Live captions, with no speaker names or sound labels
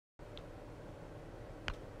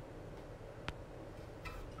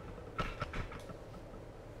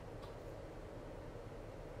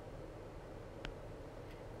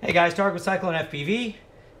Hey guys, Tarek with Cyclone FPV.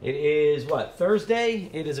 It is what, Thursday?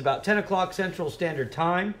 It is about 10 o'clock Central Standard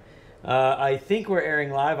Time. I think we're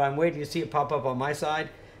airing live. I'm waiting to see it pop up on my side.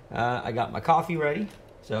 I got my coffee ready,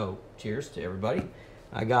 so cheers to everybody.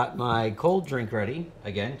 I got my cold drink ready.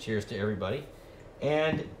 Again, cheers to everybody.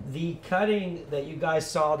 And the cutting that you guys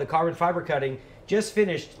saw, the carbon fiber cutting, just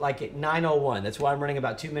finished like at 9:01. That's why I'm running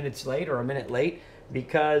about 2 minutes late or a minute late,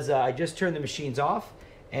 because I just turned the machines off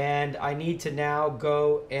and I need to now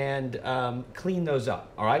go and clean those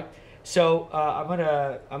up. All right. So I'm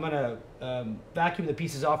gonna vacuum the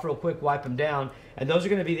pieces off real quick, wipe them down, and those are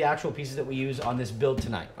going to be the actual pieces that we use on this build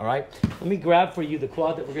tonight. All right. Let me grab for you the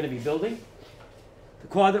quad that we're going to be building. The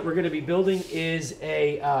quad that we're going to be building is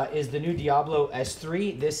the new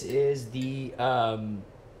Diablo-S3. This is the I'm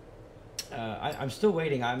still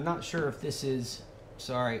waiting. I'm not sure if this is.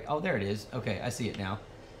 Sorry. Oh, there it is. Okay, I see it now.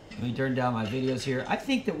 Let me turn down my videos here. I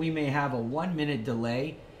think that we may have a 1 minute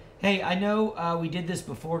delay. Hey, I know we did this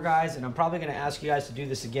before, guys, and I'm probably going to ask you guys to do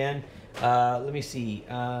this again. Let me see.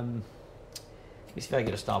 Let me see if I can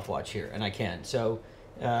get a stopwatch here, and I can. So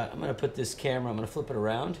I'm going to put this camera, I'm going to flip it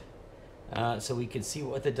around so we can see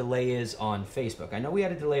what the delay is on Facebook. I know we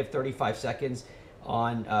had a delay of 35 seconds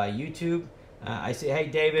on YouTube. I say, hey,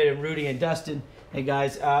 David and Rudy and Dustin. Hey,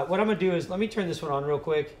 guys, what I'm going to do is let me turn this one on real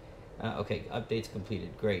quick. Okay, updates completed.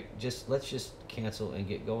 Great. Let's just cancel and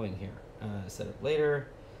get going here. Set up later.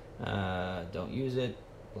 Don't use it.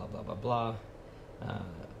 Blah, blah, blah, blah.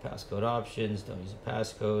 Passcode options. Don't use a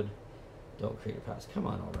passcode. Don't create a pass. Come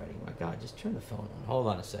on already. My God, just turn the phone on. Hold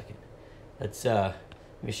on a second. Let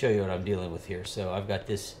me show you what I'm dealing with here. So I've got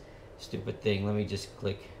this stupid thing. Let me just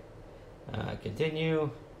click continue.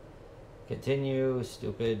 Continue.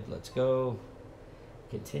 Stupid. Let's go.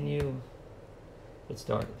 Continue. Get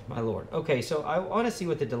started. My Lord. Okay, so I want to see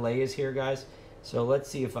what the delay is here, guys. So let's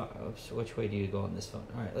see if oops, which way do you go on this phone?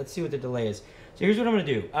 All right, let's see what the delay is. So here's what I'm going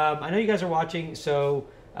to do. I know you guys are watching, so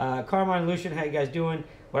Carmine, Lucian, how you guys doing?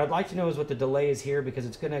 What I'd like to know is what the delay is here, because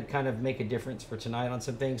it's going to kind of make a difference for tonight on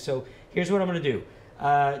some things. So here's what I'm going to do.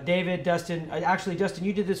 David, Dustin, actually, Dustin,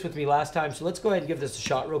 you did this with me last time, so let's go ahead and give this a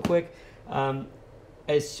shot real quick.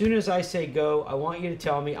 As soon as I say go, I want you to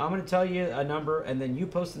tell me. I'm going to tell you a number, and then you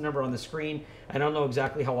post the number on the screen, and I'll know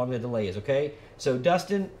exactly how long the delay is, okay? So,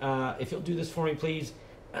 Dustin, if you'll do this for me, please.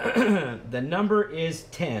 The number is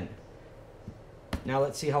 10. Now,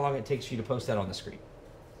 let's see how long it takes for you to post that on the screen.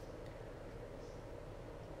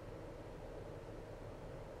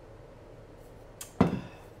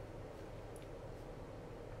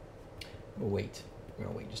 We'll wait. We're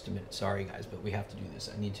going to wait just a minute. Sorry, guys, but we have to do this.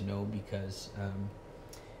 I need to know because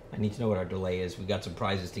I need to know what our delay is. We got some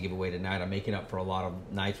prizes to give away tonight. I'm making up for a lot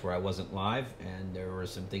of nights where I wasn't live, and there were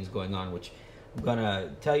some things going on, which I'm going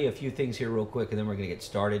to tell you a few things here real quick, and then we're going to get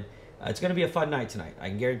started. It's going to be a fun night tonight. I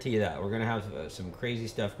can guarantee you that. We're going to have some crazy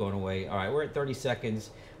stuff going away. All right, we're at 30 seconds.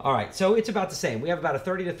 All right, so it's about the same. We have about a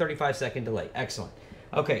 30 to 35 second delay. Excellent.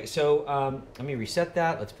 Okay, so let me reset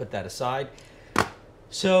that. Let's put that aside.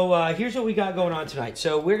 So here's what we got going on tonight.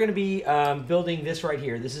 So we're going to be building this right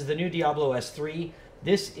here. This is the new Diablo-S3.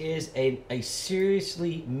 This is a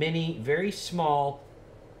seriously mini, very small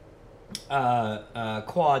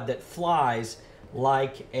quad that flies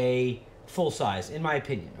like a full size, in my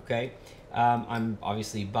opinion, okay? I'm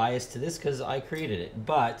obviously biased to this because I created it,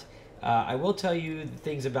 but I will tell you the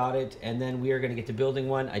things about it, and then we are going to get to building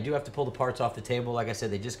one. I do have to pull the parts off the table. Like I said,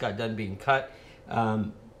 they just got done being cut.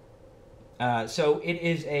 So it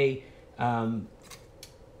is a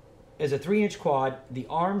 3-inch quad. The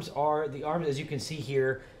arms, as you can see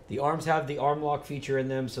here, the arms have the arm lock feature in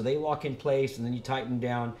them, so they lock in place, and then you tighten them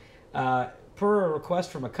down. Per a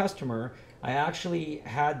request from a customer, I actually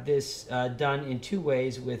had this done in 2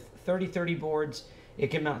 ways with 30-30 boards. It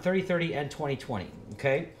can mount 30-30 and 20-20,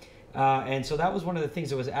 okay? And so that was one of the things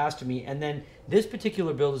that was asked of me. And then this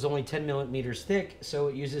particular build is only 10 millimeters thick, so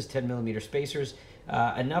it uses 10 millimeter spacers.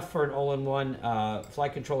 Enough for an all-in-one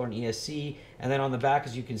flight controller and ESC. And then on the back,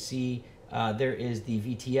 as you can see, there is the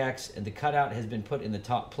VTX, and the cutout has been put in the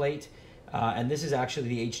top plate. And this is actually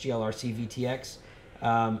the HDLRC VTX.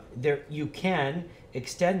 You can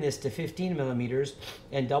extend this to 15 millimeters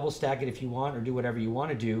and double stack it if you want, or do whatever you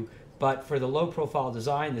want to do. But for the low-profile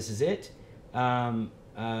design, this is it. I'm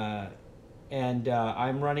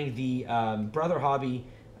running the Brother Hobby,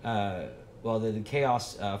 the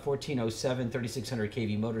Chaos 1407 3600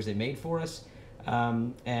 kV motors they made for us.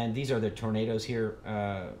 And these are the Tornadoes here,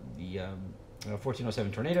 the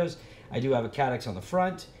 1407 Tornadoes. I do have a Cadex on the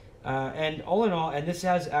front. And all in all, and this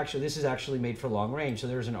is actually made for long range. So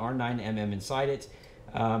there's an R9mm inside it.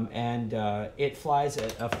 It flies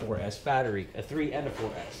a 4S battery, a 3 and a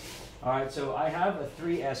 4S. All right, so I have a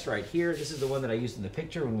 3S right here. This is the one that I used in the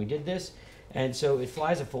picture when we did this. And so it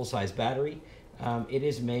flies a full-size battery. It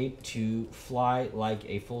is made to fly like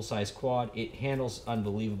a full-size quad. It handles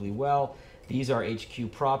unbelievably well. These are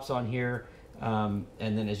HQ props on here. And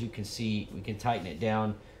then as you can see, we can tighten it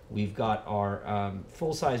down. We've got our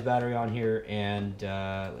full-size battery on here. And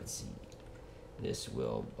let's see, this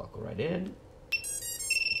will buckle right in.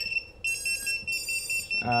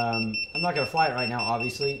 I'm not going to fly it right now,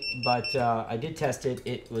 obviously, but I did test it.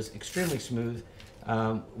 It was extremely smooth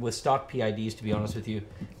with stock PIDs, to be honest with you.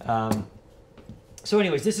 So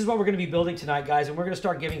anyways, this is what we're going to be building tonight, guys, and we're going to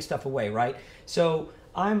start giving stuff away, right? So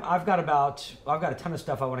I've got a ton of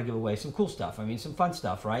stuff I want to give away, some cool stuff. I mean, some fun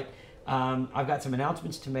stuff, right? I've got some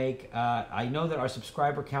announcements to make. I know that our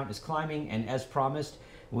subscriber count is climbing, and as promised,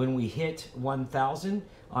 when we hit 1,000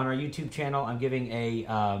 on our YouTube channel, I'm giving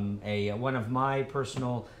a one of my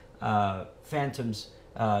personal Phantoms,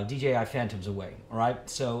 DJI Phantoms away. All right,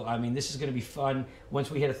 so I mean, this is going to be fun once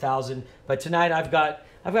we hit 1,000. But tonight I've got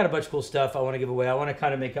a bunch of cool stuff I want to give away. I want to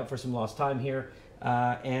kind of make up for some lost time here,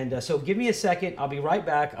 so give me a second. I'll be right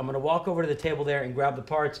back. I'm going to walk over to the table there and grab the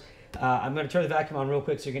parts. I'm going to turn the vacuum on real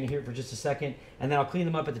quick, so you're going to hear it for just a second, and then I'll clean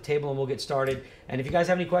them up at the table and we'll get started. And if you guys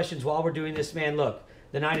have any questions while we're doing this, man, look,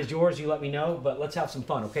 the night is yours. You let me know, but let's have some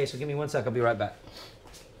fun, okay? So give me 1 sec. I'll be right back.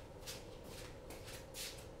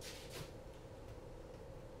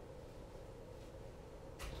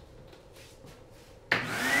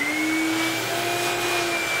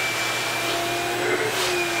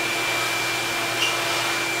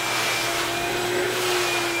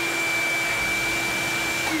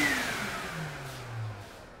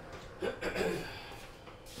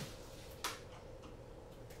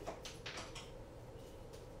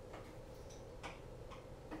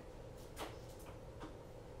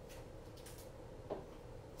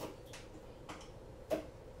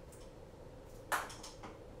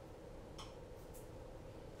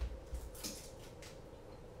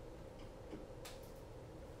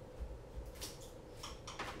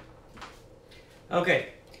 Okay,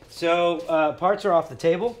 so parts are off the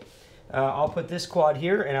table. I'll put this quad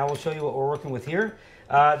here, and I will show you what we're working with here.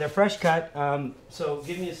 They're fresh cut, so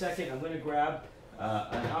give me a second. I'm going to grab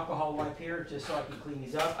an alcohol wipe here just so I can clean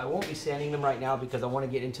these up. I won't be sanding them right now because I want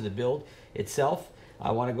to get into the build itself.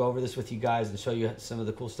 I want to go over this with you guys and show you some of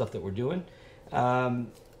the cool stuff that we're doing,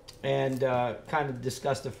 and kind of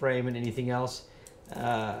discuss the frame and anything else,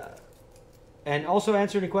 and also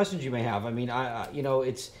answer any questions you may have. I mean, you know,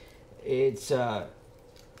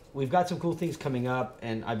 we've got some cool things coming up,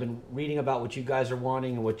 and I've been reading about what you guys are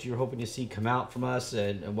wanting and what you're hoping to see come out from us,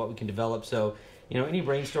 and what we can develop. So, you know, any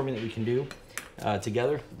brainstorming that we can do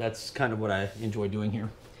together, that's kind of what I enjoy doing here.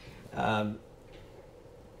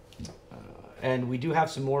 And we do have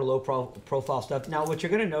some more low profile stuff. Now, what you're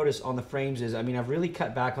going to notice on the frames is, I mean, I've really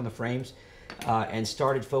cut back on the frames and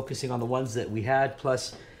started focusing on the ones that we had,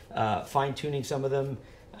 plus fine-tuning some of them.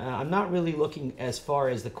 I'm not really looking as far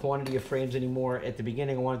as the quantity of frames anymore. At the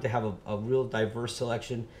beginning, I wanted to have a real diverse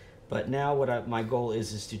selection, but now my goal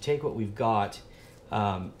is to take what we've got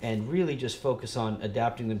and really just focus on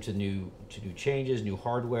adapting them to new changes, new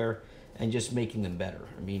hardware, and just making them better.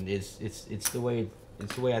 I mean, it's the way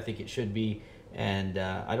I think it should be, and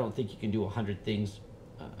I don't think you can do 100 things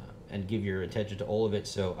and give your attention to all of it.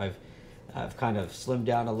 So I've kind of slimmed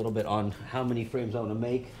down a little bit on how many frames I want to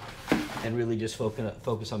make, and really just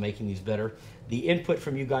focus on making these better. The input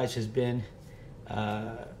from you guys has been,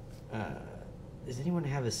 does anyone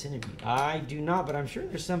have a centipede? I do not, but I'm sure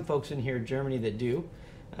there's some folks in here in Germany that do.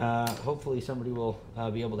 Hopefully somebody will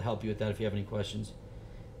be able to help you with that if you have any questions.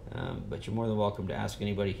 But you're more than welcome to ask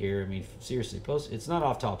anybody here. I mean, seriously, post. It's not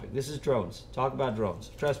off topic. This is drones. Talk about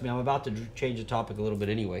drones. Trust me, I'm about to change the topic a little bit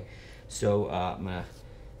anyway. So I'm going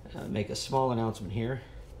to make a small announcement here.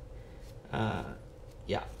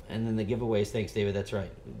 Yeah, and then the giveaways. Thanks, David. That's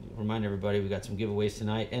right. Remind everybody we got some giveaways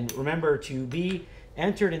tonight. And remember, to be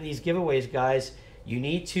entered in these giveaways, guys, you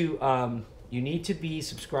need to be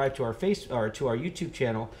subscribed to our YouTube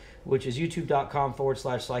channel, which is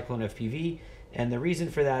youtube.com/Cyclone FPV. And the reason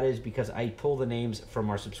for that is because I pull the names from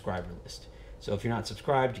our subscriber list. So if you're not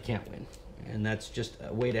subscribed, you can't win. And that's just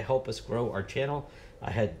a way to help us grow our channel.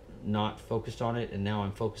 I had not focused on it, and now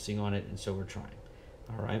I'm focusing on it, and so we're trying.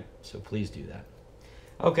 All right, so please do that.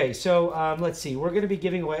 Okay, so let's see. We're going to be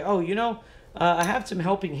giving away. Oh, you know, I have some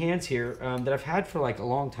helping hands here that I've had for like a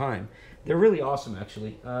long time. They're really awesome,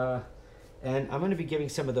 actually. And I'm going to be giving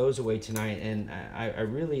some of those away tonight, and I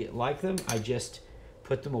really like them. I just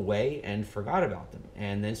put them away and forgot about them.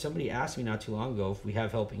 And then somebody asked me not too long ago if we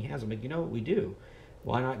have helping hands. I'm like, you know what, we do.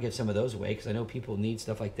 Why not give some of those away? Because I know people need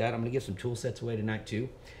stuff like that. I'm going to give some tool sets away tonight too.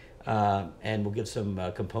 and we'll give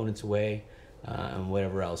some components away and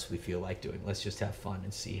whatever else we feel like doing. Let's just have fun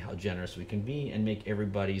and see how generous we can be and make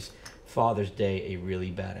everybody's Father's Day a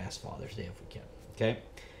really badass Father's Day if we can. Okay,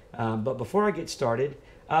 but before I get started,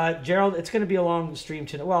 Gerald, it's going to be a long stream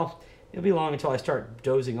tonight. Well, it'll be long until I start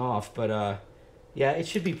dozing off, but yeah, it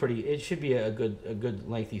should be a good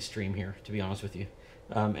lengthy stream here, to be honest with you.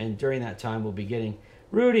 And during that time, we'll be getting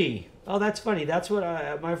Rudy. Oh, that's funny. That's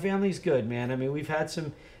what my family's good, man. I mean, we've had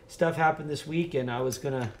some stuff happen this week, and I was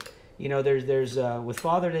gonna, you know, there's with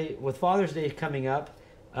Father's Day coming up.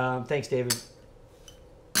 Thanks, David.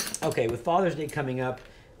 Okay, with Father's Day coming up,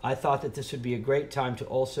 I thought that this would be a great time to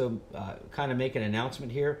also kind of make an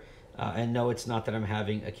announcement here. And no, it's not that I'm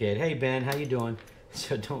having a kid. Hey, Ben, how you doing?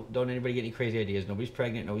 So don't anybody get any crazy ideas. Nobody's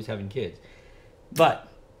pregnant. Nobody's having kids. But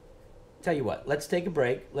tell you what, let's take a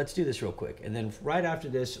break. Let's do this real quick. And then right after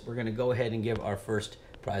this, we're going to go ahead and give our first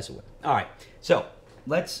prize away. All right. So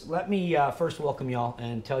let me first welcome y'all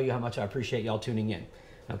and tell you how much I appreciate y'all tuning in.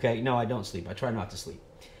 Okay. No, I don't sleep. I try not to sleep.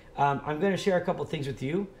 I'm going to share a couple things with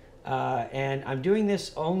you. And I'm doing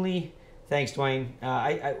this only, thanks, Dwayne.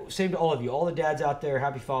 Same to all of you, all the dads out there.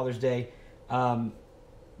 Happy Father's Day.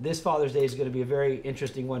 This Father's Day is going to be a very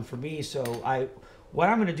interesting one for me. So what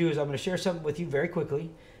I'm going to do is I'm going to share something with you very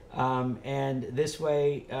quickly. And this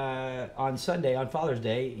way, on Sunday, on Father's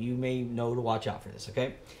Day, you may know to watch out for this,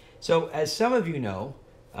 okay? So as some of you know,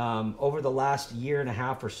 over the last year and a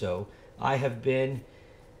half or so, I have been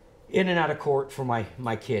in and out of court for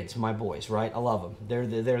my kids, my boys, right? I love them.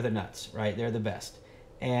 They're the nuts, right? They're the best.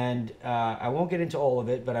 And I won't get into all of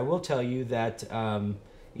it, but I will tell you that,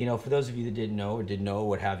 you know, for those of you that didn't know,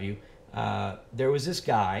 what have you, there was this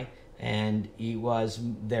guy, and he was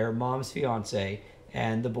their mom's fiance,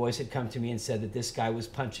 and the boys had come to me and said that this guy was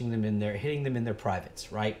punching them hitting them in their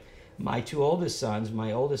privates, right? My two oldest sons,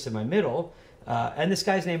 my oldest and my middle, and this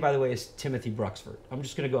guy's name, by the way, is Timothy Bruxford. I'm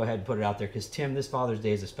just going to go ahead and put it out there because, Tim, this Father's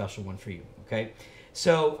Day is a special one for you, okay?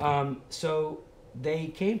 So, so they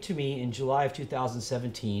came to me in July of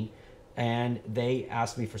 2017, and they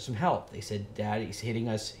asked me for some help. They said, Dad, he's hitting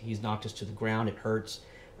us. He's knocked us to the ground. It hurts.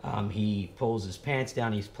 He pulls his pants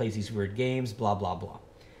down. He plays these weird games, blah, blah, blah.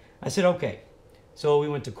 I said, okay. So we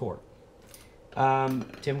went to court.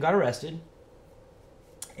 Tim got arrested,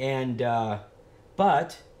 and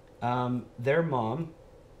but their mom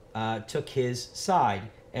took his side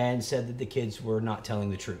and said that the kids were not telling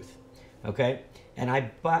the truth. Okay, and I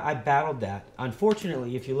battled that.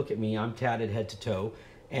 Unfortunately, if you look at me, I'm tatted head to toe,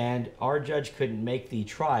 and our judge couldn't make the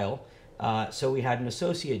trial, so we had an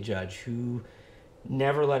associate judge who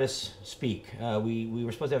never let us speak. We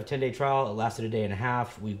were supposed to have a 10-day trial. It lasted a day and a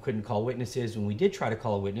half. We couldn't call witnesses. When we did try to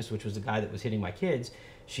call a witness, which was the guy that was hitting my kids,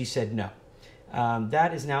 she said no.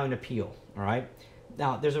 That is now an appeal, all right?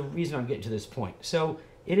 Now, there's a reason I'm getting to this point. So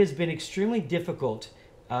it has been extremely difficult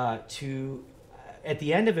to, at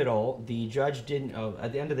the end of it all, the judge didn't,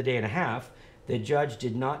 at the end of the day and a half, the judge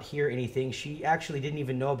did not hear anything. She actually didn't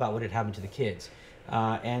even know about what had happened to the kids.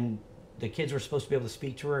 And the kids were supposed to be able to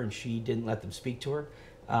speak to her, and she didn't let them speak to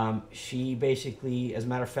her. She basically, as a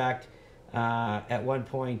matter of fact, at one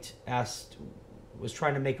point was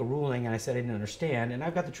trying to make a ruling, and I said I didn't understand. And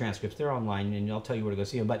I've got the transcripts. They're online, and I'll tell you where to go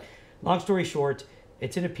see them. But long story short,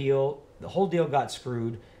 it's an appeal. The whole deal got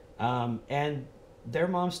screwed. And their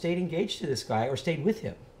mom stayed engaged to this guy, or stayed with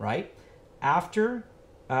him, right? After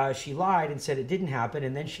she lied and said it didn't happen,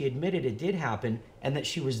 and then she admitted it did happen and that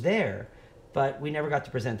she was there. But we never got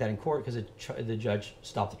to present that in court because the judge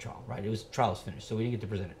stopped the trial, right? Trial was finished, so we didn't get to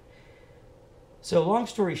present it. So long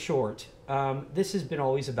story short, this has been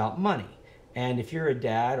always about money. And if you're a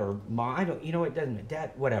dad or mom, you know, it doesn't matter,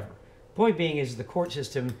 dad, whatever. Point being is the court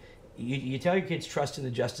system, you tell your kids trust in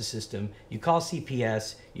the justice system, you call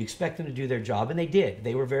CPS, you expect them to do their job, and they did.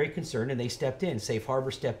 They were very concerned, and they stepped in. Safe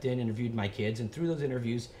Harbor stepped in, interviewed my kids, and through those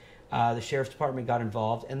interviews, the sheriff's department got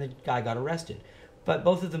involved, and the guy got arrested. But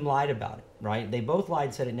both of them lied about it, right? They both lied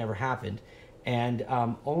and said it never happened. And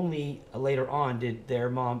only later on did their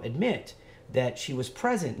mom admit that she was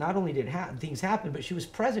present. Not only did things happen, but she was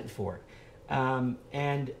present for it.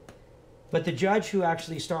 But the judge who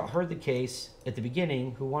actually heard the case at the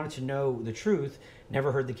beginning, who wanted to know the truth,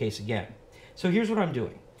 never heard the case again. So here's what I'm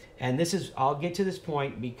doing. And I'll get to this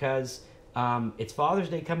point because it's Father's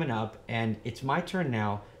Day coming up, and it's my turn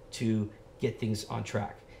now to get things on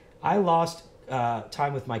track. I lost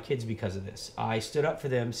time with my kids because of this. I stood up for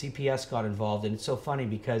them. CPS got involved, and it's so funny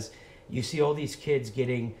because you see all these kids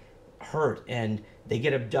getting hurt and they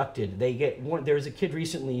get abducted. There was a kid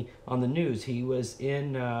recently on the news. He was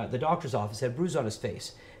in the doctor's office, had a bruise on his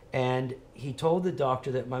face, and he told the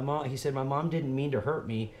doctor that he said my mom didn't mean to hurt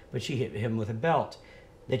me, but she hit him with a belt.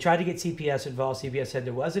 They tried to get CPS involved. CPS said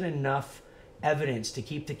there wasn't enough evidence to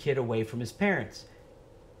keep the kid away from his parents.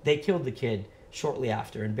 They killed the kid shortly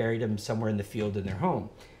after and buried him somewhere in the field in their home.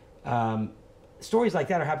 Stories like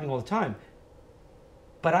that are happening all the time.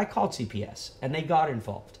 But I called CPS and they got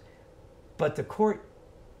involved. But the court,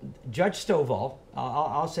 Judge Stovall,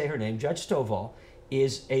 I'll say her name, Judge Stovall,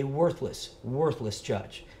 is a worthless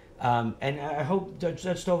judge. And I hope, Judge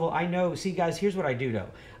Stovall, I know, see guys, here's what I do know.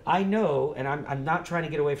 I know, and I'm not trying to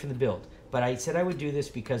get away from the build, but I said I would do this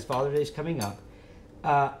because Father's Day is coming up.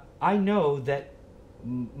 I know that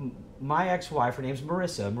my ex-wife, her name's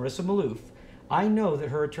Marissa Maalouf, I know that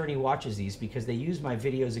her attorney watches these because they use my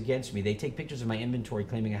videos against me. They take pictures of my inventory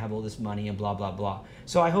claiming I have all this money and blah, blah, blah.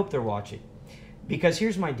 So I hope they're watching. Because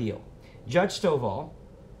here's my deal. Judge Stovall,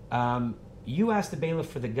 you asked the bailiff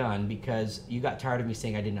for the gun because you got tired of me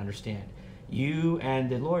saying I didn't understand. You and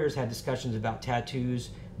the lawyers had discussions about tattoos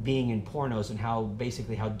being in pornos and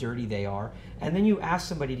how dirty they are. And then you asked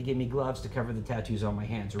somebody to give me gloves to cover the tattoos on my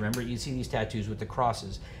hands. Remember, you see these tattoos with the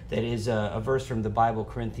crosses. That is a verse from the Bible,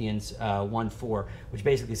 Corinthians 1:4, which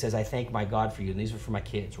basically says, I thank my God for you. And these are for my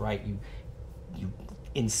kids, right? You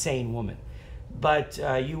insane woman. But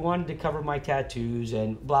you wanted to cover my tattoos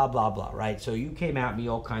and blah, blah, blah, right? So you came at me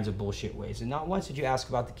all kinds of bullshit ways. And not once did you ask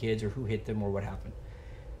about the kids or who hit them or what happened.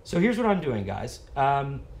 So here's what I'm doing, guys.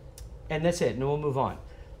 And that's it, and we'll move on.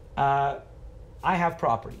 I have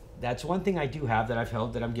property. That's one thing I do have that I've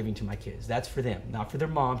held that I'm giving to my kids. That's for them, not for their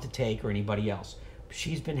mom to take or anybody else.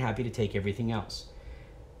 She's been happy to take everything else.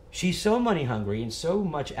 She's so money hungry and so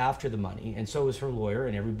much after the money, and so is her lawyer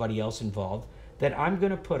and everybody else involved, that I'm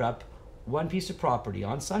going to put up one piece of property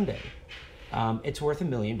on Sunday. It's worth $1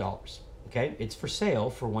 million. Okay, it's for sale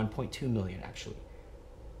for 1.2 million actually,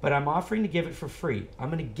 but I'm offering to give it for free.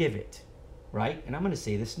 I'm going to give it, right? And I'm going to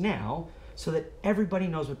say this now so that everybody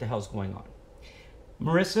knows what the hell's going on.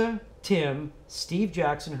 Marissa, Tim, Steve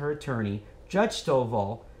Jackson, her attorney, Judge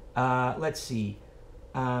Stovall,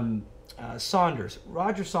 Saunders,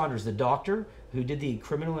 Roger Saunders, the doctor who did the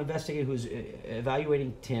criminal investigation, who's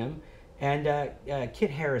evaluating Tim, and Kit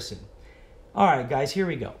Harrison. All right, guys, here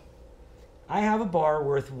we go. I have a bar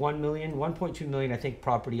worth 1 million, 1.2 million, I think,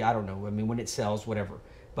 property. I don't know. I mean, when it sells, whatever.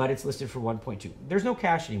 But it's listed for 1.2. There's no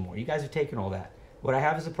cash anymore. You guys have taken all that. What I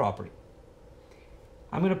have is a property.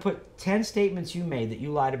 I'm going to put 10 statements you made that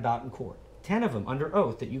you lied about in court. 10 of them under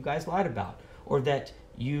oath that you guys lied about, or that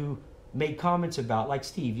you made comments about, like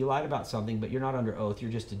Steve, you lied about something, but you're not under oath.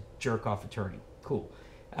 You're just a jerk-off attorney. Cool.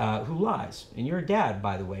 Who lies. And you're a dad,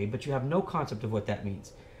 by the way, but you have no concept of what that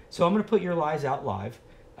means. So I'm going to put your lies out live.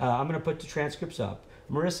 I'm going to put the transcripts up.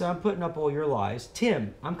 Marissa, I'm putting up all your lies.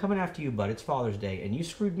 Tim, I'm coming after you, bud. It's Father's Day, and you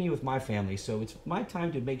screwed me with my family, so it's my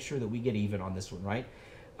time to make sure that we get even on this one, right?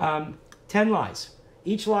 10 lies.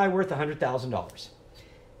 Each lie worth $100,000.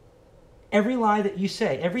 Every lie that you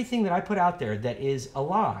say, everything that I put out there that is a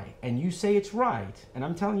lie, and you say it's right, and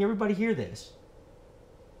I'm telling you, everybody hear this,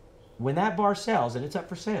 when that bar sells and it's up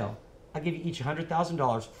for sale, I'll give you each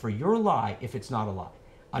 $100,000 for your lie if it's not a lie.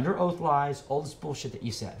 Under oath lies, all this bullshit that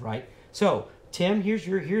you said, right? So, Tim, here's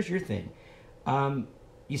your thing.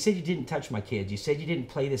 You said you didn't touch my kids. You said you didn't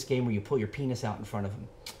play this game where you pull your penis out in front of them.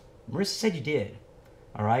 Marissa said you did,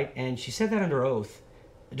 all right? And she said that under oath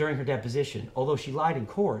during her deposition, although she lied in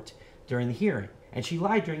court during the hearing. And she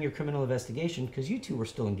lied during your criminal investigation because you two were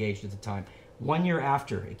still engaged at the time. 1 year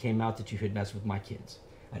after it came out that you had messed with my kids.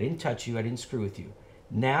 I didn't touch you. I didn't screw with you.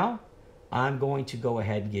 Now, I'm going to go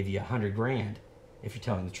ahead and give you $100 grand if you're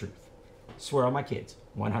telling the truth. Swear on my kids.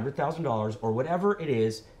 $100,000 or whatever it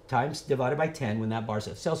is, times divided by 10 when that bar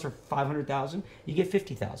sells for $500,000, you get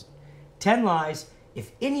 $50,000. 10 lies.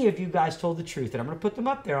 If any of you guys told the truth, and I'm going to put them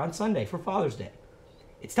up there on Sunday for Father's Day,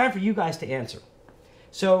 it's time for you guys to answer.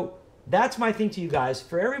 So that's my thing to you guys.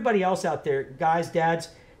 For everybody else out there, guys, dads,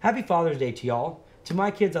 happy Father's Day to y'all. To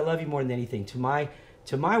my kids, I love you more than anything. To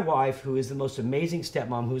my wife, who is the most amazing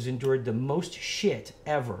stepmom, who's endured the most shit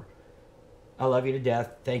ever, I love you to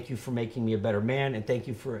death. Thank you for making me a better man, and thank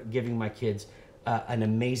you for giving my kids an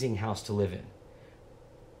amazing house to live in.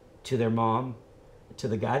 To their mom, to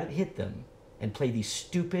the guy that hit them and played these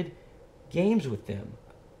stupid games with them,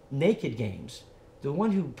 naked games, the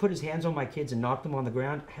one who put his hands on my kids and knocked them on the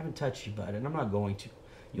ground, I haven't touched you, bud, and I'm not going to.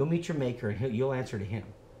 You'll meet your maker, and you'll answer to him.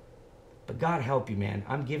 But God help you, man.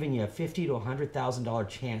 I'm giving you a $50,000 to $100,000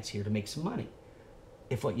 chance here to make some money,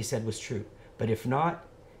 if what you said was true. But if not,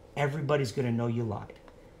 everybody's going to know you lied.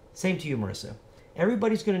 Same to you, Marissa.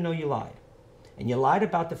 Everybody's going to know you lied. And you lied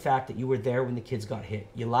about the fact that you were there when the kids got hit.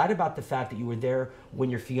 You lied about the fact that you were there when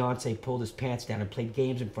your fiance pulled his pants down and played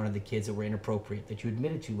games in front of the kids that were inappropriate, that you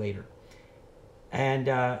admitted to later. And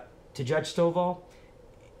to Judge Stovall,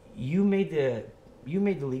 you made the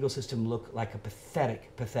legal system look like a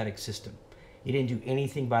pathetic system. You didn't do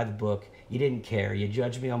anything by the book. You didn't care. You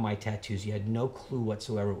judged me on my tattoos. You had no clue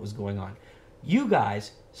whatsoever what was going on. You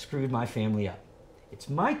guys screwed my family up. It's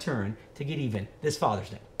my turn to get even this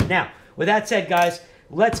Father's Day. Now, with that said, guys,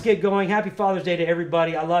 let's get going. Happy Father's Day to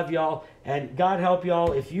everybody. I love y'all, and God help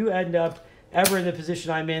y'all. If you end up ever in the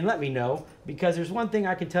position I'm in, let me know, because there's one thing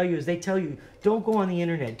I can tell you is they tell you, don't go on the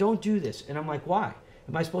internet, don't do this. And I'm like, why?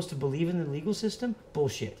 Am I supposed to believe in the legal system?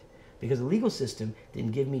 Bullshit. Because the legal system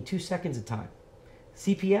didn't give me 2 seconds of time.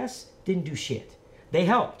 CPS didn't do shit. They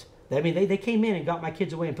helped. I mean, they came in and got my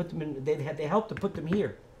kids away and put them in, they helped to put them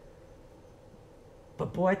here.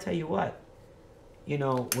 But boy, I tell you what, you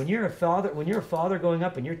know, when you're a father going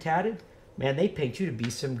up and you're tatted, man, they paint you to be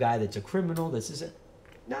some guy that's a criminal. This isn't.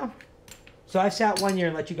 No. So I sat 1 year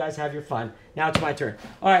and let you guys have your fun. Now it's my turn.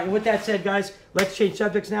 All right, and with that said, guys, let's change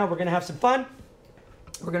subjects now. We're going to have some fun.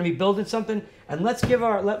 We're going to be building something, and let's give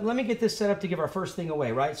our, let me get this set up to give our first thing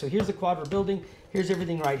away, right? So here's the quad we're building. Here's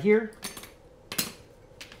everything right here.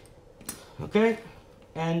 Okay,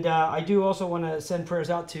 and I do also want to send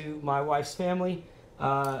prayers out to my wife's family.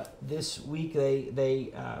 This week, her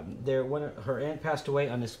aunt passed away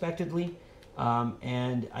unexpectedly,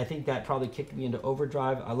 and I think that probably kicked me into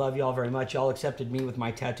overdrive. I love y'all very much. Y'all accepted me with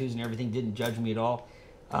my tattoos and everything, didn't judge me at all.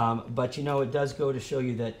 But you know, it does go to show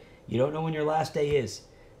you that you don't know when your last day is.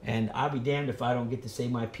 And I'll be damned if I don't get to say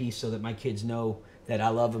my piece so that my kids know that I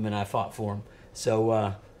love them and I fought for them.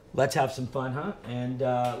 So let's have some fun, huh? And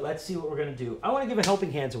let's see what we're going to do. I want to give a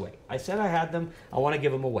helping hands away. I said I had them. I want to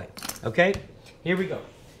give them away. Okay? Here we go.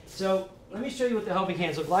 So let me show you what the helping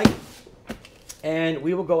hands look like. And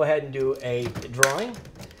we will go ahead and do a drawing.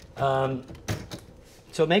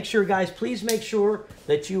 So make sure, guys, please make sure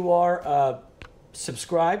that you are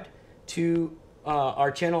subscribed to our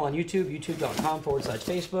channel on YouTube,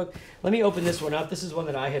 youtube.com/Facebook. Let me open this one up. This is one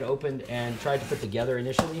that I had opened and tried to put together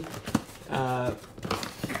initially.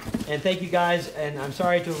 And thank you guys, and I'm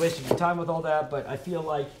sorry to have wasted your time with all that, but I feel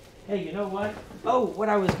like, hey, you know what? Oh, what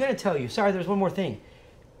I was going to tell you. Sorry, there's one more thing.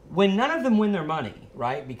 When none of them win their money,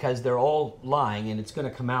 right, because they're all lying, and it's going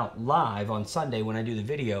to come out live on Sunday when I do the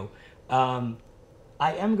video, I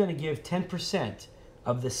am going to give 10%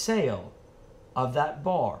 of the sale of that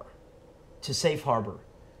bar to Safe Harbor.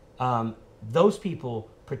 Those people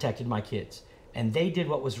protected my kids, and they did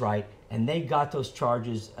what was right, and they got those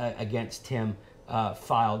charges against Tim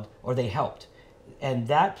filed, or they helped. And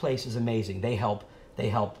that place is amazing. They help.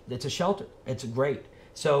 It's a shelter. It's great.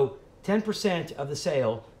 So 10% of the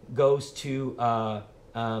sale goes to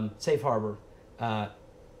Safe Harbor.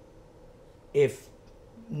 If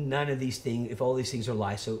none of these things, if all these things are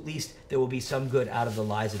lies, so at least there will be some good out of the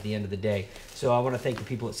lies at the end of the day. So I want to thank the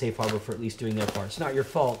people at Safe Harbor for at least doing their part. It's not your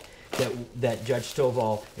fault that Judge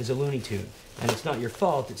Stovall is a Looney Tune, and it's not your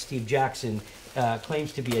fault that Steve Jackson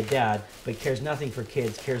claims to be a dad but cares nothing for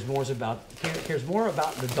kids, cares more about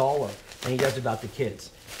the dollar than he does about the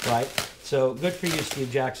kids, right? So good for you, Steve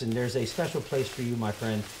Jackson. There's a special place for you, my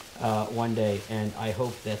friend, one day, and I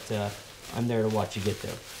hope that I'm there to watch you get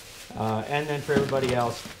there. And then for everybody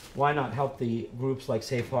else, why not help the groups like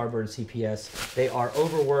Safe Harbor and CPS? They are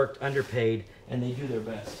overworked, underpaid, and they do their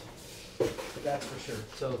best. That's for sure.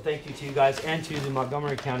 So thank you to you guys and to the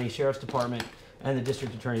Montgomery County Sheriff's Department and the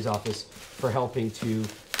District Attorney's Office for helping to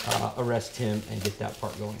arrest Tim and get that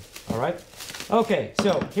part going. All right? Okay,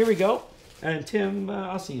 so here we go. And Tim,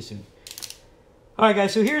 I'll see you soon. All right,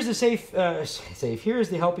 guys, so here's the here's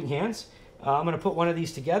the helping hands. I'm going to put one of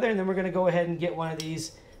these together, and then we're going to go ahead and get one of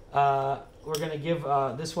these. We're going to give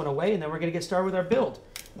this one away, and then we're going to get started with our build.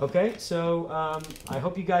 Okay, so I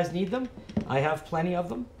hope you guys need them. I have plenty of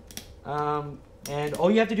them. And all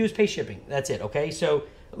you have to do is pay shipping. That's it, okay? So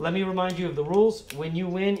let me remind you of the rules. When you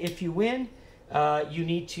win, if you win, you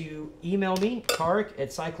need to email me, Tarek at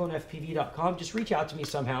CycloneFPV.com. Just reach out to me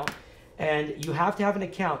somehow. And you have to have an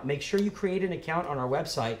account. Make sure you create an account on our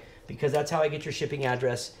website, because that's how I get your shipping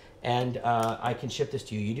address, and I can ship this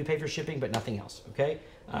to you. You do pay for shipping, but nothing else, okay?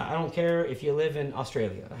 I don't care if you live in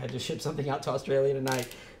Australia. I had to ship something out to Australia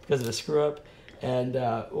tonight because of a screw-up, and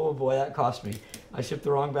oh boy, that cost me. I shipped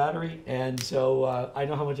the wrong battery, and so I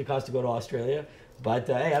know how much it costs to go to Australia, but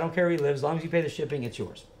hey, I don't care where you live. As long as you pay the shipping, it's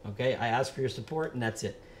yours, okay? I ask for your support, and that's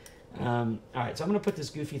it. All right, so I'm going to put this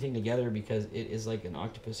goofy thing together because it is like an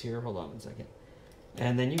octopus here. Hold on one second.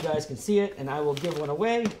 And then you guys can see it, and I will give one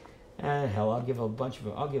away. Hell, I'll give a bunch of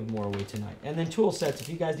them. I'll give more away tonight. And then tool sets. If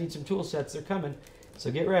you guys need some tool sets, they're coming.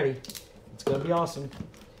 So get ready. It's going to be awesome.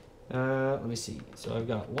 Let me see. So I've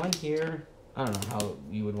got one here. I don't know how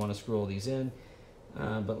you would want to screw all these in.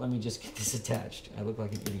 But let me just get this attached. I look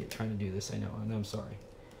like an idiot trying to do this. I know. I'm sorry.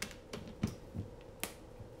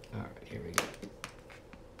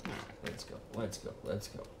 Let's go. Let's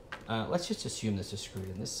go. Let's just assume this is screwed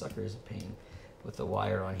in. This sucker is a pain with the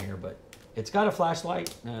wire on here, but it's got a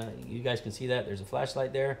flashlight. You guys can see that. There's a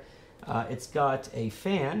flashlight there. It's got a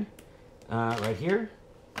fan right here.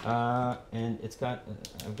 And it's got,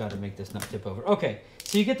 I've got to make this not tip over. Okay,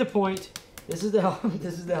 so you get the point. This is the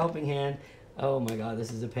this is the helping hand. Oh my God,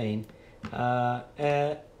 this is a pain.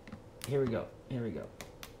 Here we go. Here we go.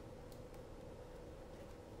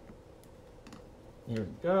 Here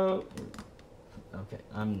we go. Okay,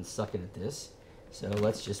 I'm sucking at this. So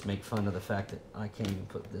let's just make fun of the fact that I can't even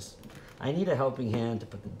put this. I need a helping hand to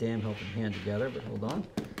put the damn helping hand together, but hold on.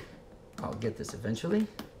 I'll get this eventually.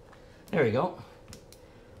 There we go.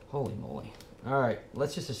 Holy moly. All right,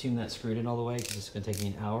 let's just assume that's screwed in all the way because it's going to take me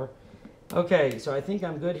an hour. Okay, so I think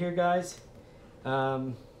I'm good here, guys.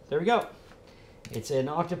 There we go. It's an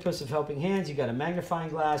octopus of helping hands. You've got a magnifying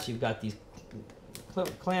glass. You've got these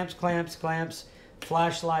clamps,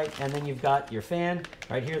 flashlight, and then you've got your fan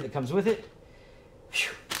right here that comes with it.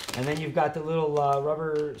 And then you've got the little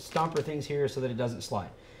rubber stomper things here so that it doesn't slide.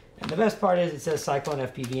 And the best part is it says Cyclone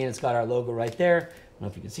FPV and it's got our logo right there. I don't know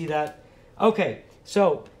if you can see that. Okay,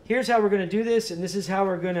 so here's how we're going to do this, and this is how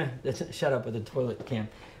we're going to... Shut up with the toilet cam.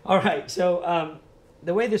 All right, so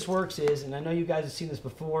the way this works is, and I know you guys have seen this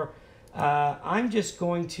before, I'm just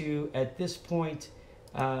going to, at this point,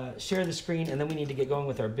 share the screen, and then we need to get going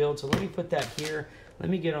with our build. So let me put that here. Let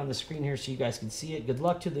me get on the screen here so you guys can see it. Good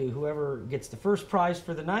luck to whoever gets the first prize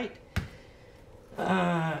for the night.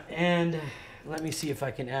 And let me see if I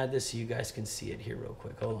can add this so you guys can see it here real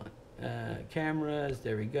quick. Hold on. Cameras,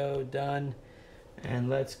 there we go, done. And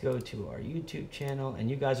let's go to our YouTube channel, and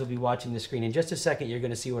you guys will be watching the screen. In just a second, you're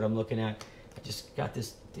going to see what I'm looking at. I just got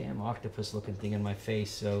this damn octopus looking thing in my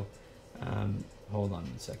face, so hold on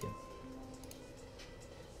one second.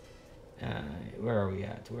 Where are we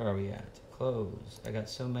at? Where are we at? Close. I got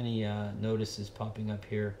so many notices popping up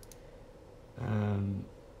here.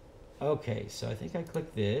 Okay, so I think I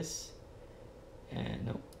click this. And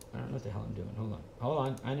nope, I don't know what the hell I'm doing. Hold on. Hold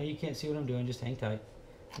on. I know you can't see what I'm doing. Just hang tight.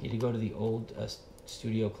 I need to go to the old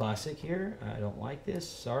Studio Classic here. I don't like this.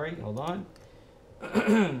 Sorry. Hold on.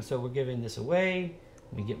 So we're giving this away.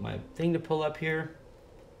 Let me get my thing to pull up here.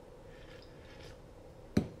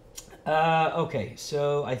 Okay,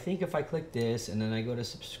 so I think if I click this and then I go to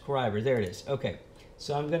subscriber, there it is. Okay,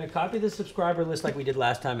 so I'm going to copy the subscriber list like we did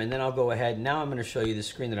last time, and then I'll go ahead. Now I'm going to show you the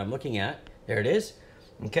screen that I'm looking at. There it is.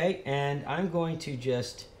 Okay, and I'm going to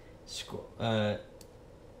just scroll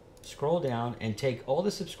down and take all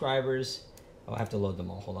the subscribers. Oh, I have to load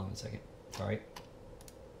them all. Hold on a second. Sorry.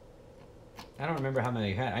 I don't remember how many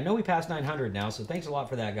you had. I know we passed 900 now, so thanks a lot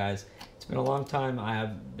for that, guys. It's been a long time. I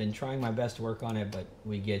have been trying my best to work on it, but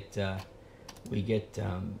we get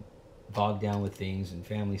bogged down with things and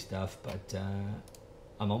family stuff. But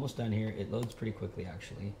I'm almost done here. It loads pretty quickly,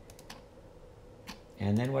 actually.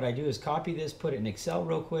 And then what I do is copy this, put it in Excel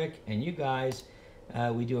real quick, and you guys,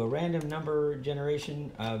 we do a random number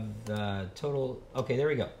generation of total. Okay, there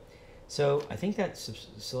we go. So I think that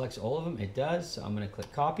selects all of them. It does. So I'm going to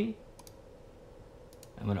click copy.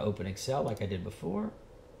 I'm going to open Excel like I did before.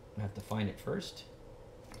 I have to find it first.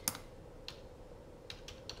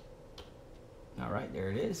 All right,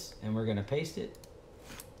 there it is. And we're going to paste it.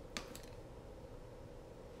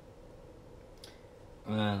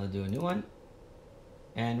 We'll do a new one.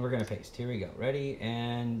 And we're going to paste. Here we go. Ready?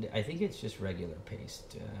 And I think it's just regular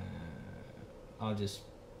paste. I'll just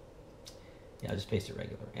paste it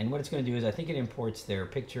regular. And what it's going to do is I think it imports their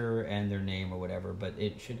picture and their name or whatever, but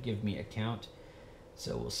it should give me a count.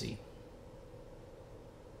 So we'll see.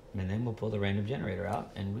 And then we'll pull the random generator out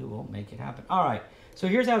and we will make it happen. All right, so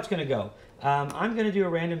here's how it's going to go. I'm going to do a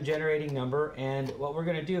random generating number, and what we're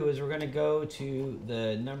going to do is we're going to go to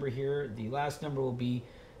the number here. The last number will be,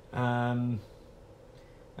 what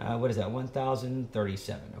is that,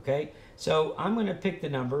 1037, okay? So I'm going to pick the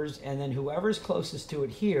numbers, and then whoever's closest to it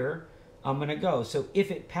here, I'm going to go. So if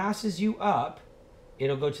it passes you up,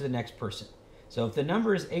 it'll go to the next person. So if the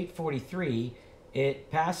number is 843,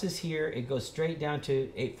 it passes here, it goes straight down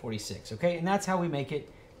to 846, okay? And that's how we make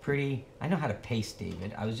it pretty. I know how to paste,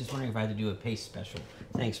 David. I was just wondering if I had to do a paste special.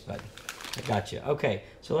 Thanks, bud. I got you. Okay,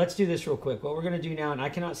 so let's do this real quick. What we're going to do now, and I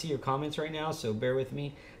cannot see your comments right now, so bear with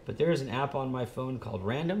me, but there is an app on my phone called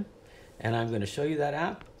Random, and I'm going to show you that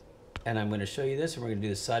app, and I'm going to show you this, and we're going to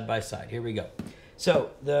do this side by side. Here we go.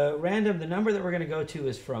 So the number that we're going to go to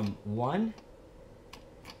is from 1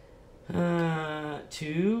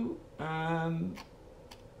 to...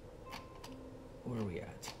 where are we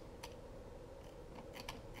at?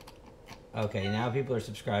 Okay, now people are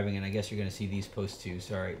subscribing, and I guess you're going to see these posts too.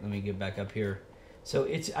 Sorry, let me get back up here. So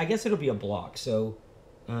it's, I guess it'll be a block. So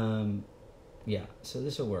yeah, so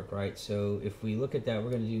this will work, right? So if we look at that,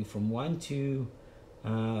 we're going to do from 1 to, I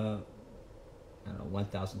don't know,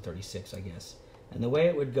 1036, I guess. And the way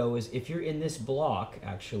it would go is if you're in this block,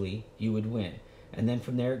 actually, you would win. And then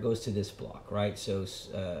from there, it goes to this block, right? So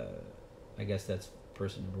I guess that's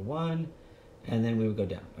person number 1. And then we would go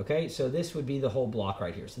down, okay? So this would be the whole block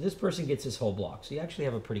right here. So this person gets this whole block. So you actually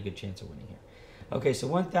have a pretty good chance of winning here. Okay, so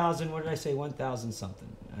 1,000, what did I say? 1,000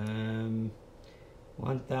 something.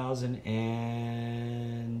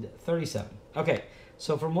 1,037. Okay,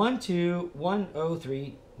 so from 1 to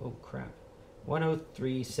 103, oh crap,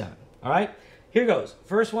 1037. All right, here goes.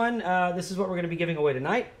 First one, this is what we're going to be giving away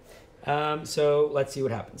tonight. So let's see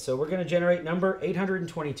what happens. So we're going to generate number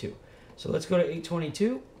 822. So let's go to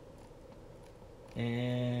 822.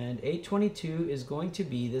 And 822 is going to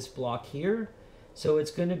be this block here. So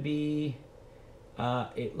it's going to be,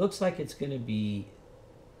 it looks like it's going to be,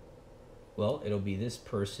 well, it'll be this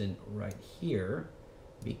person right here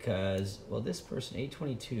because, well, this person,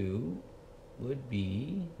 822, would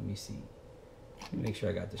be, let me see. Let me make sure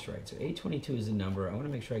I got this right. So 822 is the number. I want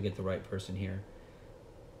to make sure I get the right person here.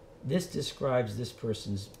 This describes this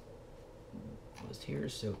person's list here.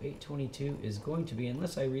 So 822 is going to be,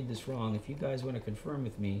 unless I read this wrong, if you guys want to confirm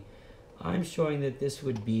with me, I'm showing that this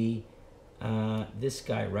would be this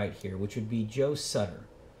guy right here, which would be Joe Sutter.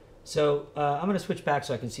 So I'm going to switch back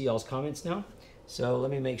so I can see y'all's comments now. So let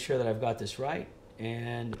me make sure that I've got this right,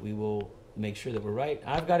 and we will make sure that we're right.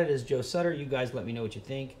 I've got it as Joe Sutter. You guys let me know what you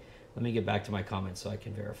think. Let me get back to my comments so I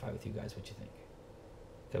can verify with you guys what you think.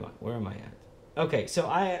 Come on, where am I at? Okay, so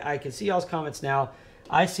I can see y'all's comments now.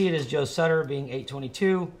 I see it as Joe Sutter being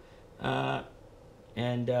 822.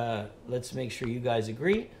 And let's make sure you guys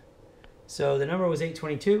agree. So the number was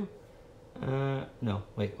 822. No,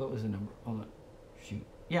 wait, what was the number? Hold on. Shoot.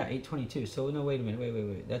 Yeah, 822. So no, wait a minute.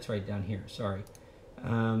 Wait. That's right down here. Sorry.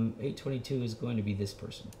 822 is going to be this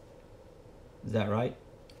person. Is that right?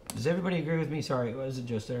 Does everybody agree with me? Sorry, it wasn't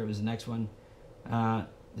Joe Sutter. It was the next one.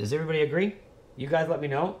 Does everybody agree? You guys let me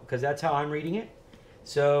know, because that's how I'm reading it.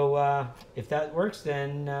 So if that works,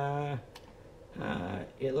 then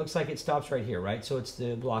it looks like it stops right here, right? So it's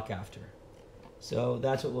the block after. So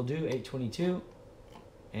that's what we'll do, 822.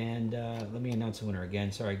 And let me announce the winner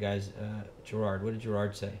again. Sorry, guys. Gerard, what did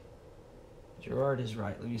Gerard say? Gerard is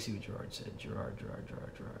right. Let me see what Gerard said. Gerard.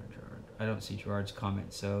 I don't see Gerard's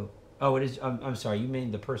comment. So, oh, it is. I'm sorry. You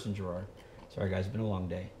mean the person Gerard. Sorry, guys. It's been a long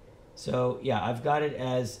day. So, yeah, I've got it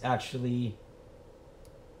as actually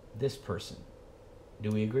this person.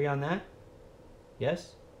 Do we agree on that?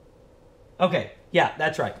 Yes? Okay. Yeah,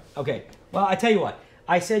 that's right. Okay. Well, I tell you what.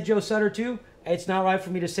 I said Joe Sutter, too. It's not right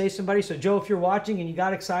for me to say somebody. So, Joe, if you're watching and you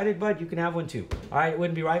got excited, bud, you can have one, too. All right? It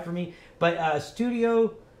wouldn't be right for me. But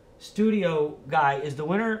Studio Guy is the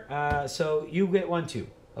winner. So, you get one, too.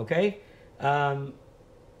 Okay? So,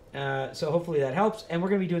 hopefully that helps. And we're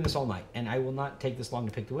going to be doing this all night. And I will not take this long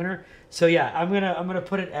to pick the winner. So, yeah, I'm gonna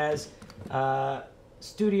put it as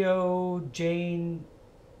Studio Jane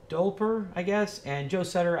Dolper, I guess, and Joe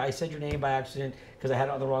Sutter. I said your name by accident because I had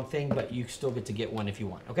it on the wrong thing, but you still get to get one if you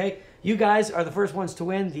want, okay? You guys are the first ones to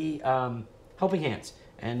win the helping hands,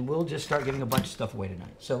 and we'll just start giving a bunch of stuff away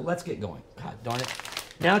tonight. So let's get going. God darn it.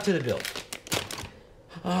 Now to the build.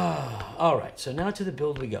 All right, so now to the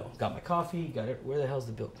build we go. Got my coffee, got it. Where the hell's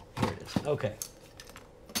the build? Here it is. Okay.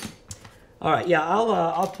 All right, yeah,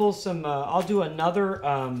 I'll pull some, I'll do another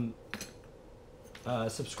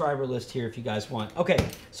subscriber list here if you guys want. Okay,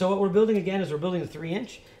 so what we're building again is we're building the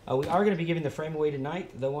 3-inch. We are going to be giving the frame away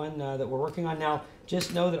tonight, the one that we're working on now.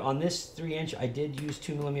 Just know that on this 3-inch, I did use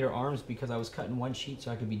 2mm arms because I was cutting one sheet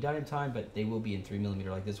so I could be done in time, but they will be in 3mm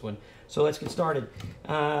like this one. So let's get started.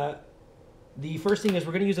 The first thing is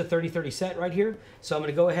we're going to use a 30-30 set right here. So I'm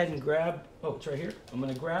going to go ahead and grab, oh, it's right here. I'm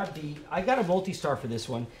going to grab I got a multi-star for this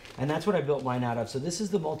one, and that's what I built mine out of. So this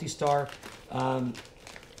is the multi-star.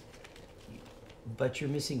 But you're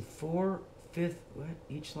missing 4/5. What?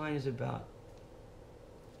 Each line is about.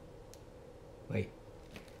 Wait,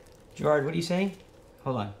 Gerard, what are you saying?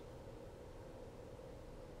 Hold on.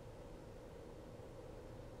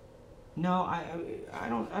 No, I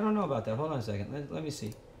don't know about that. Hold on a second. Let me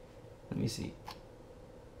see. Let me see.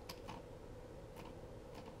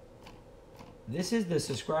 This is the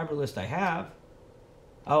subscriber list I have.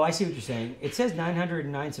 Oh, I see what you're saying. It says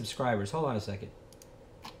 909 subscribers. Hold on a second.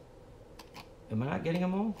 Am I not getting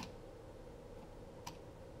them all?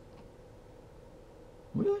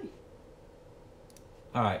 Really?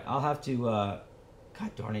 All right, I'll have to, God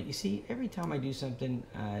darn it. You see, every time I do something,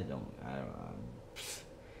 I don't,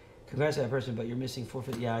 congrats to that person, but you're missing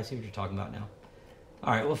 4/5. Yeah, I see what you're talking about now.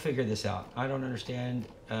 All right, we'll figure this out. I don't understand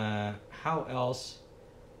how else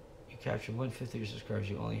you captured 1/5 of your subscribers.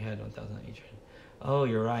 You only had 1,000 on each. Oh,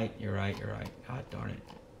 you're right. You're right. You're right. God darn it.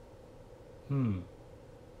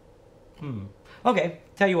 Okay,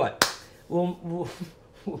 tell you what.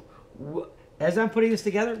 As I'm putting this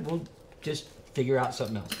together, we'll just figure out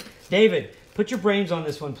something else. David, put your brains on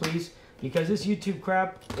this one, please, because this YouTube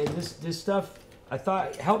crap and this stuff, I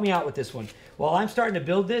thought, help me out with this one. While I'm starting to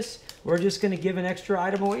build this, we're just going to give an extra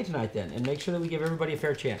item away tonight then, and make sure that we give everybody a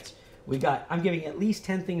fair chance. I'm giving at least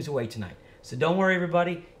 10 things away tonight. So don't worry,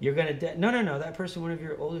 everybody. You're going to... No. That person, one of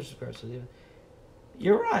your older subscribers. So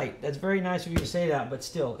you're right. That's very nice of you to say that, but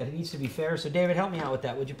still, it needs to be fair. So David, help me out with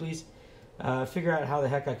that, would you please? Figure out how the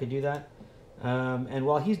heck I could do that. And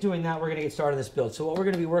while he's doing that, we're going to get started on this build. So what we're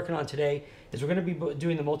going to be working on today is we're going to be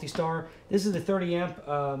doing the multi-star. This is the 30 amp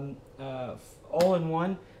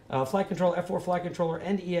all-in-one flight controller, F4 flight controller,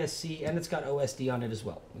 and ESC, and it's got OSD on it as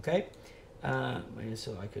well. Okay?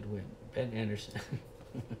 So I could win. Ben Anderson.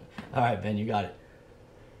 All right, Ben, you got it.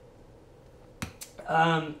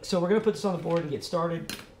 So we're going to put this on the board and get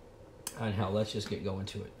started. And hell, let's just get going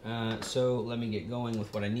to it. So let me get going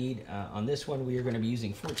with what I need. On this one, we are going to be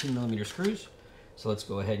using 14mm screws. So let's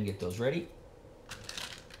go ahead and get those ready.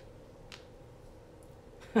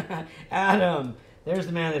 Adam, there's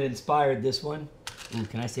the man that inspired this one. Ooh,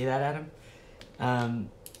 can I say that, Adam?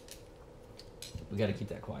 We got to keep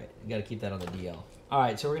that quiet. We got to keep that on the DL. All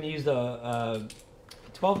right, so we're going to use the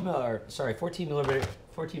 14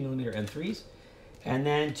 millimeter M3s. And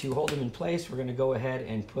then to hold them in place, we're going to go ahead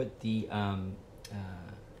and put the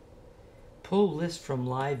pull list from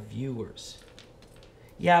live viewers.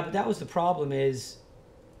 Yeah, but that was the problem is,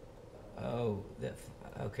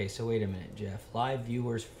 okay, so wait a minute, Jeff. Live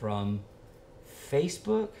viewers from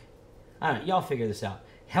Facebook? I don't know, y'all figure this out.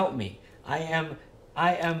 Help me. I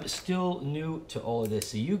am still new to all of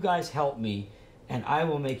this, so you guys help me, and I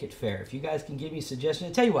will make it fair. If you guys can give me suggestions,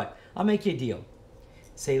 I'll tell you what, I'll make you a deal.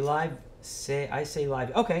 I say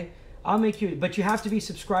live. Okay, I'll make you, but you have to be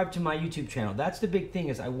subscribed to my YouTube channel. That's the big thing,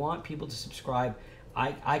 is I want people to subscribe.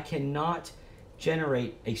 I cannot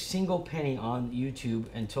generate a single penny on YouTube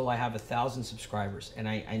until I have 1,000 subscribers, and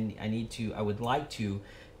I would like to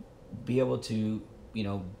be able to, you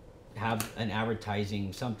know, have an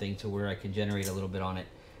advertising something to where I can generate a little bit on it.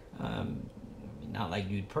 Not like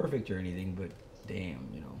Dude Perfect or anything, but damn,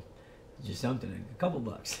 you know, just something, a couple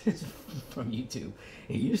bucks from YouTube.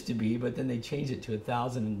 It used to be, but then they changed it to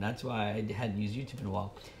 1,000, and that's why I hadn't used YouTube in a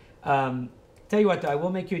while. Tell you what, though, I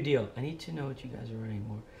will make you a deal. I need to know what you guys are running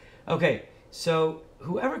more. Okay, so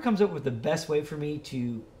whoever comes up with the best way for me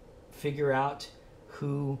to figure out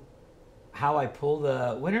how I pull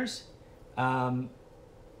the winners, I'll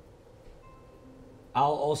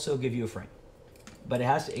also give you a frame. But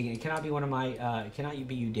it cannot be one of my, it cannot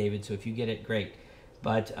be you, David, so if you get it, great.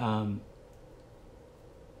 But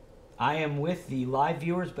I am with the live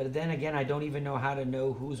viewers, but then again, I don't even know how to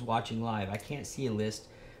know who's watching live. I can't see a list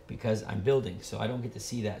because I'm building, so I don't get to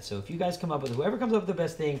see that. So if you guys come up with, whoever comes up with the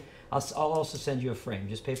best thing, I'll also send you a frame.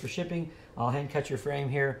 Just pay for shipping. I'll hand cut your frame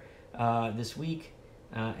here this week,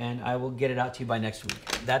 and I will get it out to you by next week.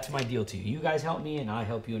 That's my deal to you. You guys help me, and I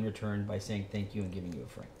help you in return by saying thank you and giving you a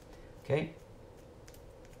frame. Okay?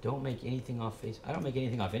 Don't make anything off Facebook. I don't make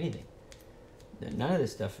anything off anything. None of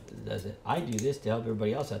this stuff does it. I do this to help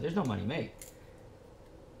everybody else out. There's no money made.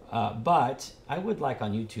 But I would like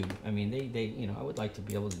on YouTube, I mean, you know, I would like to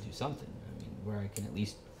be able to do something. I mean, where I can at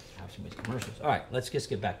least have some commercials. All right, let's just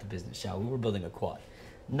get back to business, shall we? We're building a quad.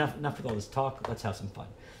 Enough with all this talk. Let's have some fun.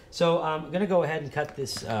 So I'm going to go ahead and cut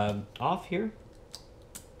this off here.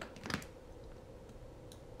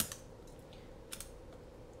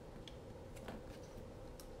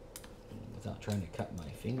 Without trying to cut my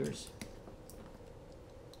fingers.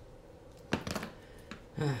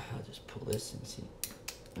 I'll just pull this and see.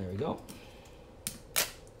 There we go.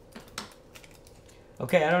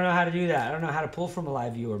 Okay, I don't know how to do that. I don't know how to pull from a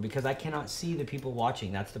live viewer because I cannot see the people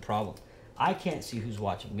watching. That's the problem. I can't see who's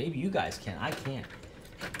watching. Maybe you guys can. I can't.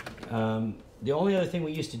 The only other thing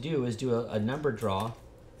we used to do is do a number draw.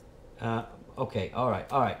 Okay, all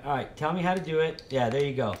right. Tell me how to do it. Yeah, there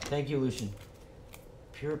you go. Thank you, Lucian.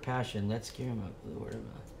 Pure passion. Let's give him a word of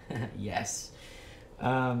mouth. Yes.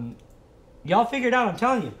 Y'all figure it out, I'm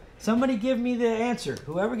telling you. Somebody give me the answer.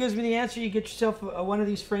 Whoever gives me the answer, you get yourself one of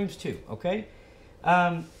these frames too, okay?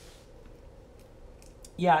 Yeah,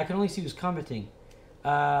 I can only see who's commenting.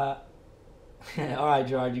 All right,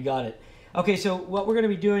 Gerard, you got it. Okay, so what we're going to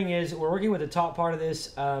be doing is we're working with the top part of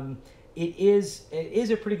this. It is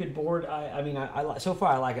a pretty good board. I mean, so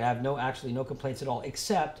far I like it. I have no complaints at all,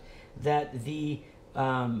 except that the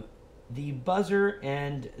buzzer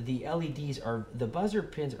and the LEDs the buzzer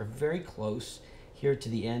pins are very close here to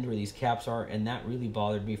the end where these caps are, and that really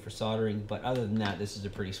bothered me for soldering. But other than that, this is a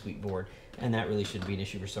pretty sweet board, and that really shouldn't be an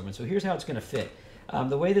issue for someone. So here's how it's going to fit.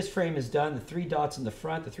 The way this frame is done, the 3 dots in the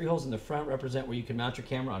front, the 3 holes in the front represent where you can mount your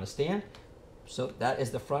camera on a stand. So that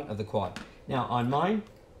is the front of the quad. Now on mine,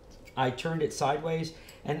 I turned it sideways,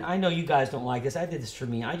 and I know you guys don't like this. I did this for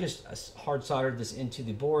me. I just hard soldered this into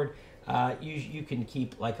the board. You can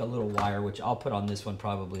keep like a little wire, which I'll put on this one,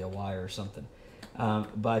 probably a wire or something.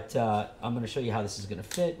 But I'm going to show you how this is going to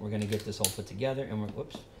fit. We're going to get this all put together,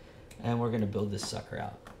 and we're going to build this sucker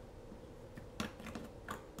out.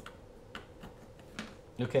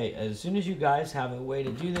 Okay, as soon as you guys have a way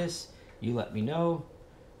to do this, you let me know.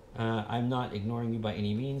 I'm not ignoring you by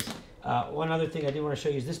any means. One other thing I did want to show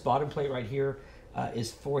you is this bottom plate right here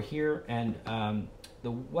is for here, and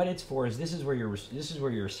what it's for is this is where your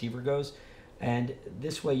receiver goes, and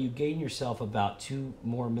this way you gain yourself about 2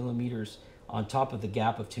 more millimeters on top of the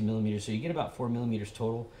gap of 2 millimeters, so you get about 4 millimeters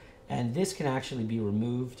total. And this can actually be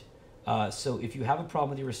removed. So if you have a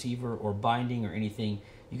problem with your receiver or binding or anything,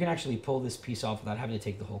 you can actually pull this piece off without having to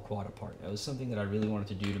take the whole quad apart. That was something that I really wanted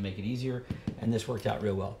to do to make it easier, and this worked out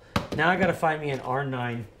real well. Now I got to find me an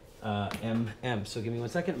R9 MM. So give me 1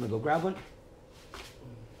 second. I'm gonna go grab one.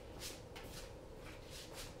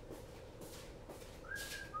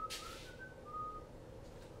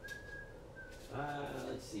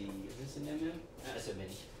 Let's see. Is this an MM? That's a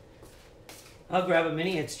mini. I'll grab a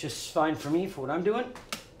mini. It's just fine for me for what I'm doing,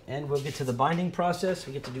 and we'll get to the binding process.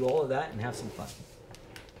 We get to do all of that and have some fun.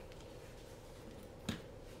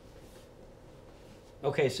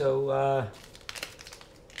 Okay, so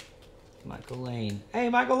Michael Lane. Hey,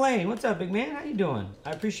 Michael Lane, what's up, big man? How you doing?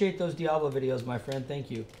 I appreciate those Diablo videos, my friend. Thank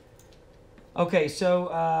you. Okay, so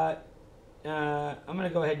I'm gonna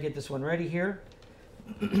go ahead and get this one ready here,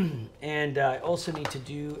 and I also need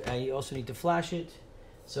to flash it.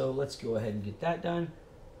 So let's go ahead and get that done.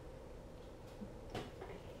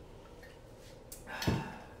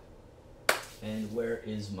 And where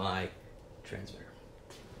is my transmitter?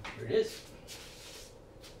 Here it is.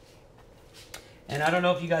 And I don't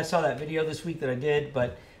know if you guys saw that video this week that I did,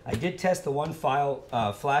 but I did test the one file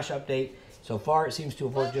flash update. So far, it seems to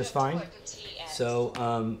have worked just fine.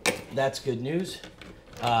 So that's good news.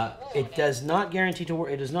 It does not guarantee to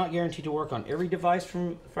work. It is not guaranteed to work on every device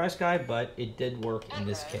from FreshGuy, but it did work in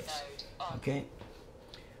this case. Okay.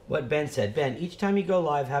 What Ben said. Ben, each time you go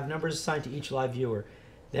live, have numbers assigned to each live viewer.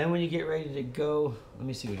 Then when you get ready to go, let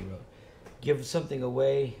me see what he wrote. Give something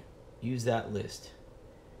away. Use that list.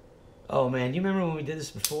 Oh man, do you remember when we did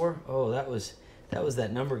this before? Oh, that was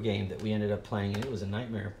that number game that we ended up playing, and it was a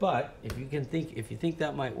nightmare. But if you think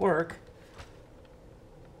that might work,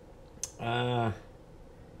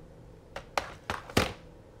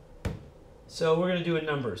 so we're gonna do in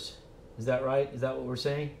numbers. Is that right? Is that what we're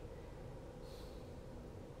saying?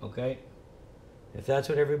 Okay. If that's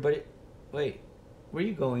what everybody, wait, where are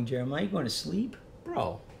you going, Jeremiah? You going to sleep,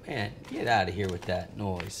 bro? Man, get out of here with that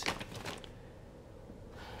noise.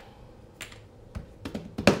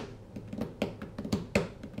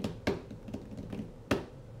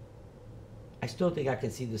 I still think I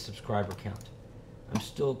can see the subscriber count. I'm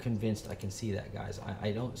still convinced I can see that, guys.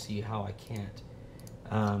 I don't see how I can't.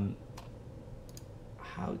 How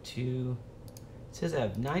to... It says I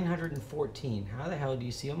have 914. How the hell do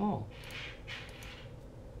you see them all?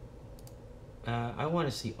 I want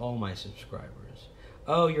to see all my subscribers.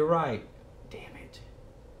 Oh, you're right. Damn it.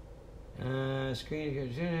 Screen,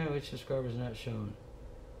 which subscribers not shown?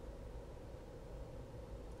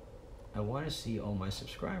 I want to see all my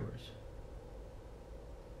subscribers.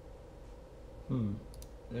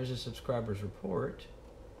 There's a subscribers report.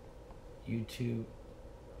 YouTube.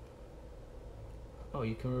 Oh,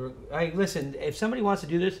 you can. Hey, listen. If somebody wants to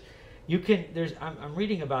do this, you can. I'm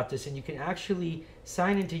reading about this, and you can actually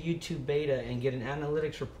sign into YouTube Beta and get an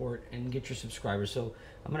analytics report and get your subscribers. So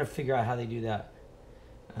I'm gonna figure out how they do that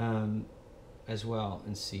as well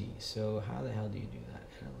and see. So how the hell do you do that?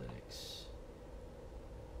 Analytics.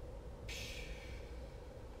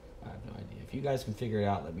 I have no idea. If you guys can figure it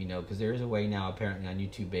out, let me know, because there is a way now apparently on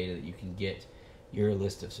YouTube Beta that you can get your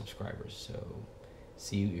list of subscribers. So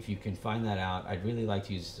see if you can find that out. I'd really like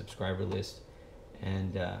to use a subscriber list,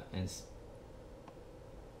 and I think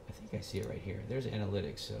I see it right here. There's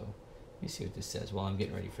analytics. So let me see what this says while I'm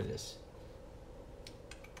getting ready for this.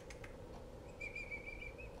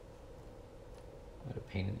 What a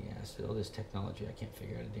pain in the ass. All this technology, I can't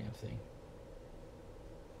figure out a damn thing.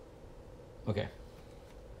 Okay.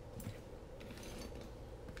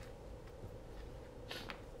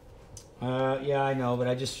 Yeah, I know, but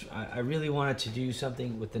I really wanted to do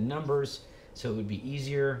something with the numbers so it would be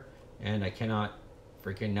easier, and I cannot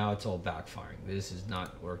freaking now it's all backfiring. This is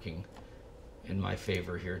not working in my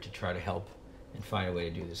favor here to try to help and find a way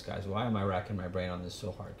to do this, guys. Why am I racking my brain on this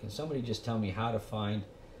so hard? Can somebody just tell me how to find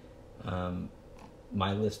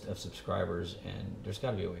my list of subscribers? And there's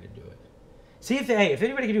got to be a way to do it. See if if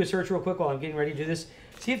anybody can do a search real quick while I'm getting ready to do this.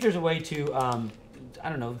 See if there's a way to I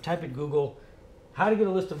don't know, type in Google how to get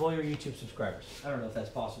a list of all your YouTube subscribers. I don't know if that's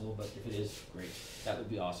possible, but if it is, great. That would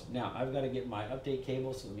be awesome. Now I've got to get my update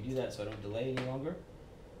cable, so let me do that so I don't delay any longer.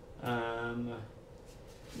 Let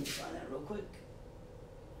me find that real quick.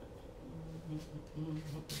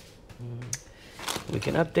 We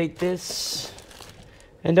can update this.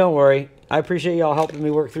 And don't worry, I appreciate y'all helping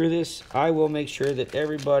me work through this. I will make sure that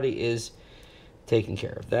everybody is taken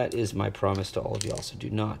care of. That is my promise to all of y'all, so do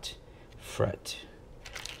not fret.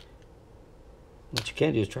 What you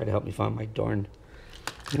can do is try to help me find my darn...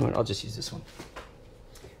 You know what, I'll just use this one.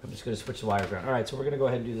 I'm just going to switch the wire around. All right, so we're going to go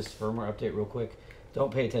ahead and do this firmware update real quick.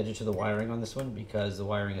 Don't pay attention to the wiring on this one because the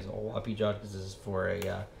wiring is all whoppy-jawed because this is for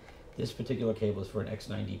a... this particular cable is for an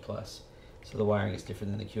X9D+. So the wiring is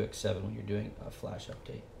different than the QX7 when you're doing a flash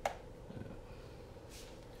update.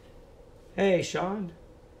 Hey, Sean.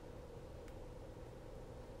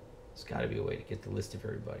 There's got to be a way to get the list of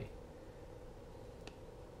everybody.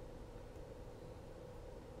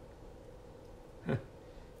 Huh.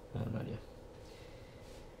 I have no idea.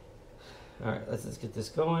 All right, let's get this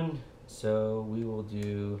going. So we will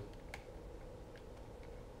do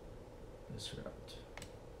this route.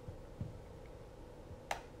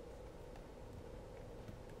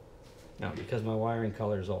 Now, because my wiring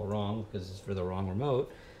color is all wrong, because it's for the wrong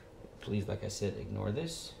remote, please, like I said, ignore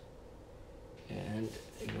this and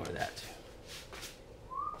ignore that.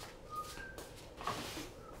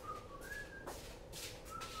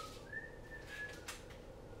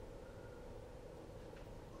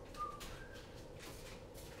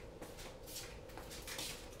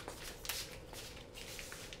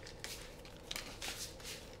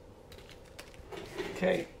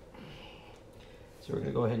 Okay. So we're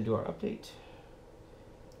going to go ahead and do our update.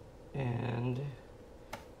 And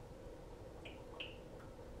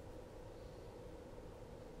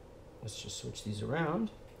let's just switch these around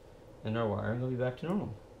and our wiring will be back to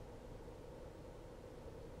normal.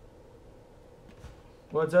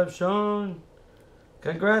 What's up, Sean?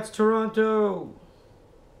 Congrats, Toronto!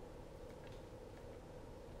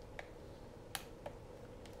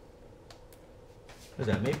 What is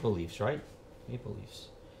that? Maple Leafs, right? Maple Leafs.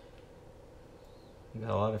 We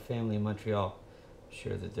got a lot of family in Montreal. I'm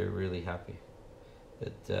sure that they're really happy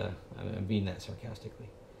that I'm being that sarcastically.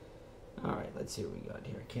 All right, let's see what we got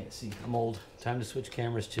here. I can't see. I'm old. Time to switch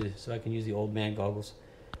cameras to so I can use the old man goggles.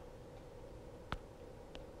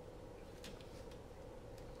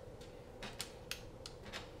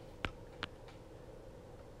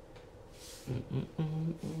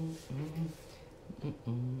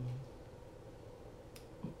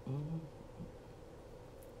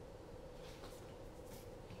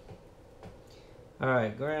 All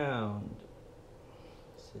right, ground.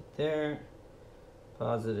 Sit there.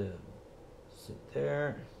 Positive. Sit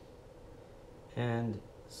there. And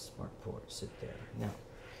smart port. Sit there. Now,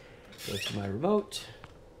 go to my remote.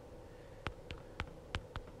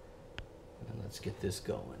 And let's get this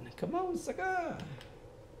going. Come on, sucker.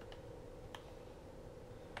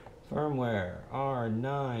 Firmware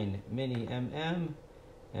R9 Mini MM.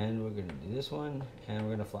 And we're going to do this one. And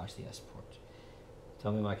we're going to flash the S port.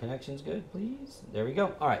 Tell me my connection's good, please. There we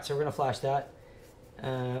go. All right, so we're going to flash that.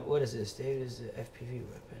 What is this? David is the FPV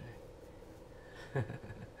weapon.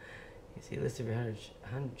 You see a list of your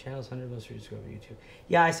 100 channels, 100 most subscribers on YouTube.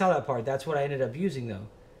 Yeah, I saw that part. That's what I ended up using, though.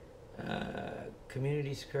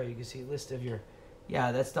 Community subscriber. You can see a list of your...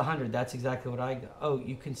 Yeah, that's the 100. That's exactly what I got. Oh,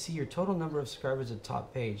 you can see your total number of subscribers at the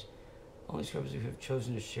top page. Only subscribers who have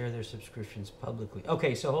chosen to share their subscriptions publicly.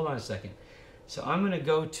 Okay, so hold on a second. So I'm going to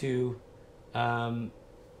go to... Brian,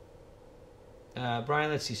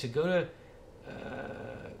 let's see. So go to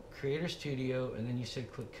Creator Studio, and then you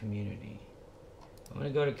said click Community. I'm going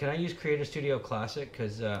to go to... Can I use Creator Studio Classic?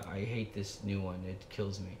 Because I hate this new one. It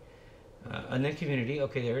kills me. And then Community.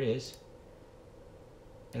 Okay, there it is.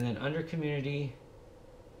 And then under Community,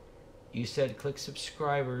 you said click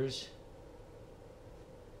Subscribers.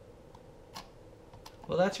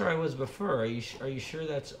 Well, that's where I was before. Are you sure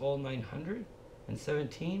that's all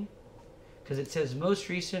 917? Because it says most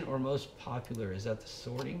recent or most popular. Is that the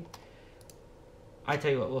sorting? I tell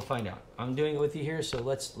you what, we'll find out. I'm doing it with you here, so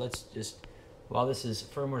let's just, while this is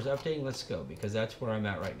firmware's updating, let's go, because that's where I'm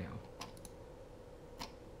at right now.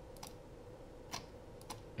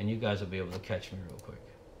 And you guys will be able to catch me real quick.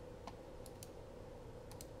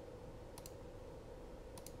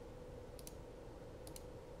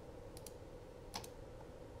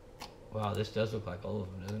 Wow, this does look like all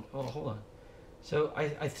of them, doesn't it? Oh, hold on. So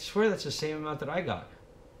I swear that's the same amount that I got.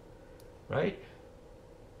 Right?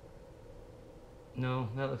 No,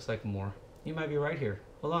 that looks like more. You might be right here.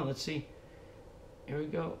 Hold on, let's see. Here we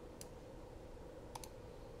go.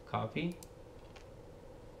 Copy.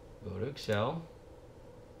 Go to Excel.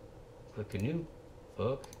 Click a new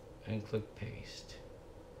book and click paste.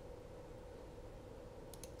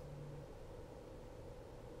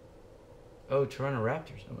 Oh, Toronto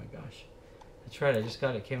Raptors. Oh my gosh. That's right, I just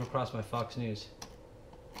got it. Came across my Fox News.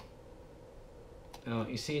 Oh,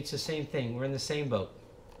 you see, it's the same thing. We're in the same boat.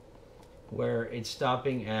 Where it's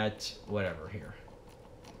stopping at whatever here.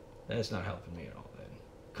 That's not helping me at all then.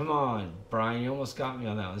 Come on, Brian, you almost got me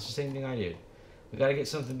on that one. It's the same thing I did. We got to get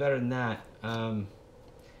something better than that. All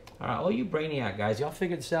right, all you brainiac guys, y'all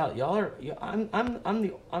figured this out. Y'all are.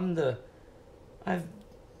 I'm the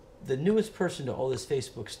newest person to all this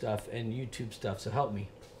Facebook stuff and YouTube stuff. So help me.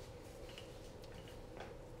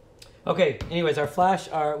 Okay. Anyways, we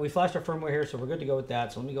flashed our firmware here, so we're good to go with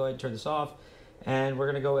that. So let me go ahead and turn this off, and we're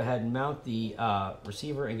gonna go ahead and mount the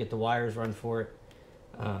receiver and get the wires run for it.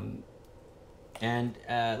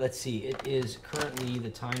 Let's see. It is currently, the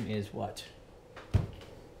time is what?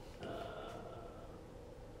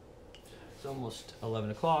 It's almost 11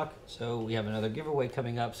 o'clock, so we have another giveaway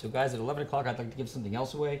coming up. So guys, at 11 o'clock, I'd like to give something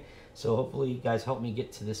else away. So hopefully you guys help me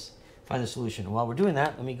get to this, find the solution. And while we're doing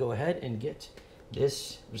that, let me go ahead and get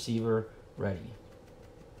this receiver ready.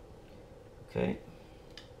 Okay.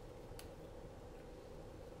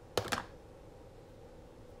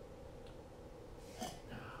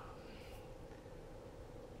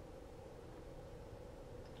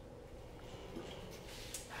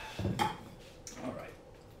 All right.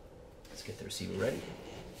 Let's get the receiver ready.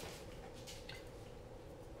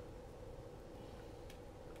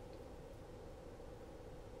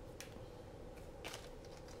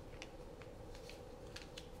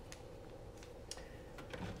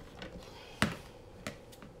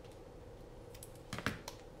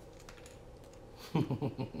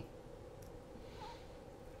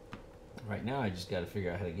 Right now, I just got to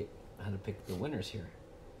figure out how to pick the winners here.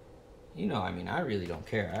 You know, I mean, I really don't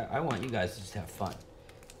care. I want you guys to just have fun.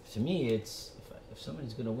 To me, it's if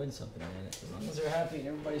somebody's going to win something, man, as long as they're happy and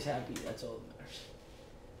everybody's happy, that's all that matters.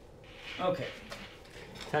 Okay,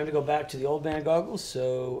 time to go back to the old man goggles.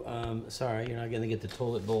 So, sorry, you're not going to get the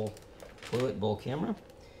toilet bowl camera.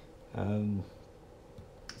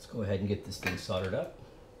 Let's go ahead and get this thing soldered up.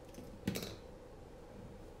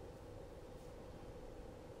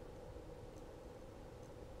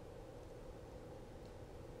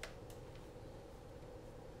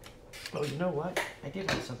 Oh, you know what? I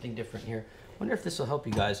did want something different here. Wonder if this will help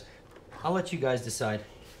you guys. I'll let you guys decide.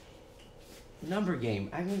 Number game.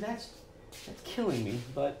 I mean, that's killing me.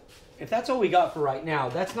 But if that's all we got for right now,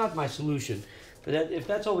 that's not my solution. But if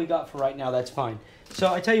that's all we got for right now, that's fine.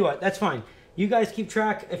 So I tell you what, that's fine. You guys keep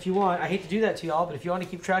track if you want. I hate to do that to y'all, but if you want to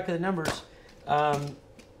keep track of the numbers, I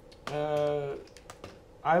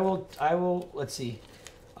will. Let's see.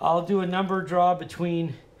 I'll do a number draw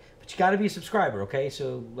between. But you got to be a subscriber, okay?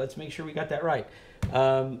 So let's make sure we got that right.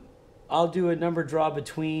 I'll do a number draw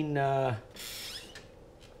between. We'll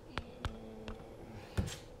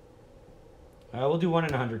do 1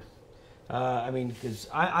 and 100. I mean, because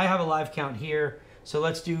I have a live count here, so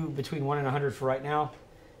let's do between 1 and 100 for right now,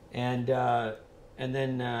 and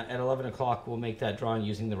then at 11 o'clock we'll make that drawing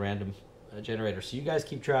using the random generator. So you guys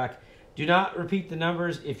keep track. Do not repeat the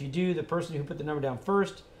numbers. If you do, the person who put the number down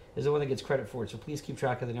first is the one that gets credit for it. So please keep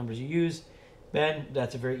track of the numbers you use. Ben,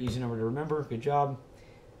 that's a very easy number to remember. Good job.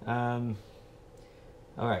 All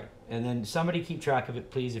right, and then somebody keep track of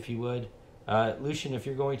it, please, if you would. Lucian, if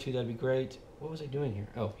you're going to, that'd be great. What was I doing here?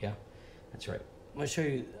 Oh, yeah, that's right. I'm going to show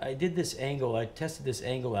you. I did this angle. I tested this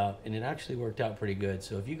angle out, and it actually worked out pretty good.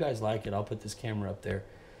 So if you guys like it, I'll put this camera up there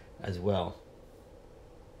as well.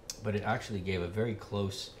 But it actually gave a very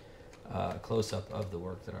close close-up of the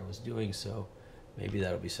work that I was doing, so maybe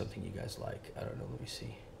that'll be something you guys like. I don't know. Let me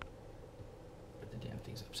see. Put the damn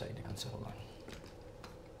thing's upside down, so hold on.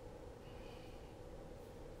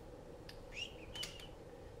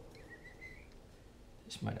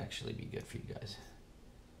 This might actually be good for you guys.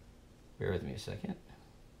 Bear with me a second.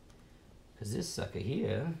 Because this sucker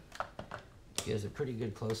here gives a pretty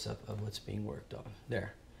good close-up of what's being worked on.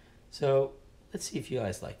 There. So let's see if you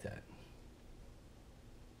guys like that.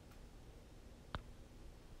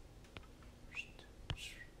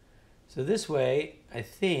 So this way, I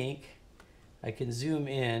think I can zoom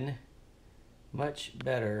in much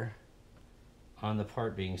better on the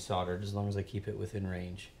part being soldered as long as I keep it within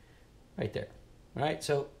range. Right there. All right,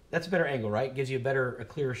 so that's a better angle, right? Gives you a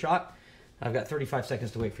clearer shot. I've got 35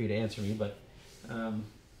 seconds to wait for you to answer me, but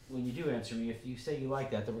when you do answer me, if you say you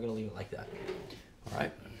like that, then we're going to leave it like that. All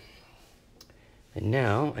right. And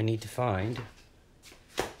now I need to find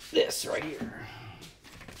this right here.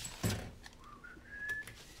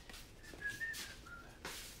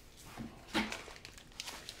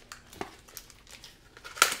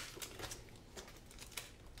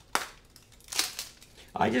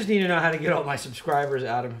 I just need to know how to get all my subscribers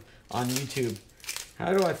out of on YouTube.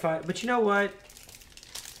 How do I find? But you know what?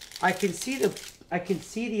 I can see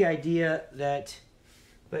the idea that,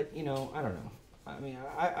 but you know, I don't know. I mean,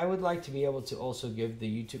 I would like to be able to also give the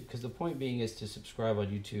YouTube, because the point being is to subscribe on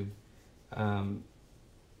YouTube. Where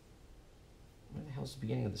the hell's the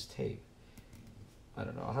beginning of this tape? I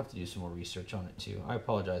don't know. I'll have to do some more research on it too. I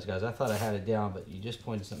apologize, guys. I thought I had it down, but you just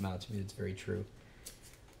pointed something out to me that's very true.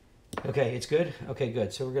 Okay, it's good? Okay,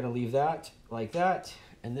 good. So we're going to leave that like that,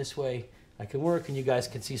 and this way I can work, and you guys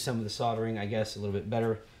can see some of the soldering, I guess, a little bit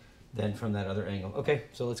better than from that other angle. Okay,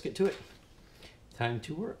 so let's get to it. Time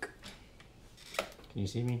to work. Can you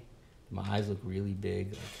see me? My eyes look really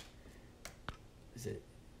big. Like,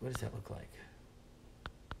 what does that look like?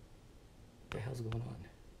 What the hell's going on?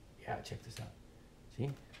 Yeah, check this out. See?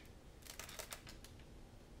 I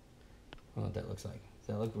don't know what that looks like. Does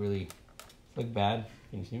that look bad?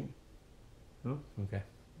 Can you see me? Oh, okay.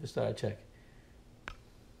 Just thought I'd check.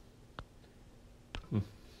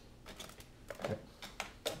 Okay.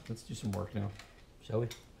 Let's do some work now, shall we?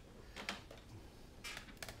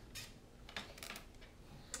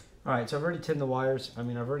 All right, so I've already tinned the wires. I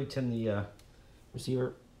mean, I've already tinned the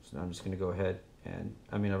receiver. So now I'm just going to go ahead and,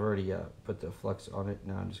 I mean, I've already put the flux on it.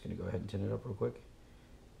 Now I'm just going to go ahead and tin it up real quick.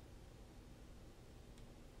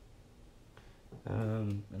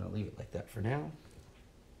 And I'll leave it like that for now.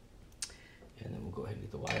 And then we'll go ahead and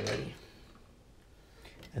get the wire ready.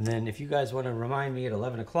 And then if you guys want to remind me at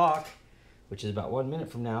 11 o'clock, which is about 1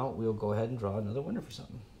 minute from now, we'll go ahead and draw another winner for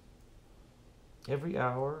something. Every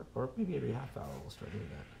hour, or maybe every half hour, we'll start doing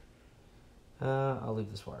that. I'll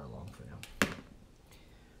leave this wire alone for now.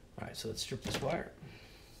 All right, so let's strip this wire.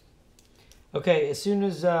 Okay, as soon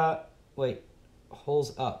as, wait,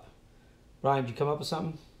 holes up. Brian, did you come up with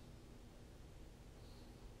something?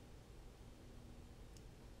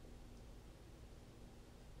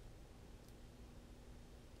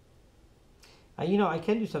 You know, I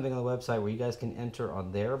can do something on the website where you guys can enter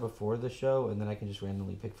on there before the show, and then I can just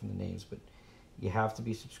randomly pick from the names, but you have to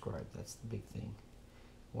be subscribed. That's the big thing.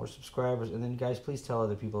 More subscribers, and then guys, please tell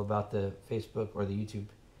other people about the Facebook or the YouTube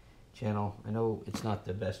channel. I know it's not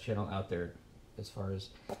the best channel out there as far as,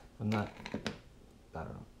 I don't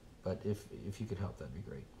know, but if you could help, that'd be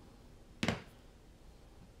great.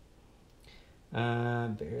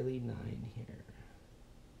 Barely 9 here.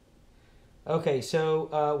 Okay,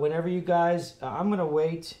 so whenever you guys, I'm going to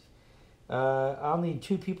wait. I'll need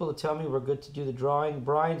 2 people to tell me we're good to do the drawing.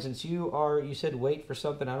 Brian, since you said wait for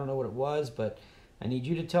something, I don't know what it was, but I need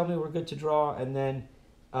you to tell me we're good to draw, and then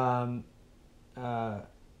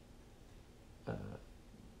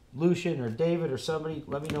Lucian or David or somebody,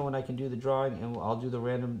 let me know when I can do the drawing, and I'll do the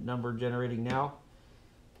random number generating now.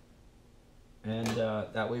 And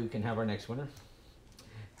that way we can have our next winner.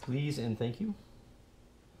 Please and thank you.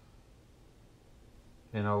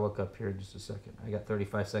 And I'll look up here in just a second. I got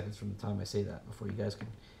 35 seconds from the time I say that before you guys can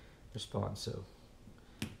respond. So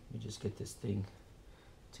let me just get this thing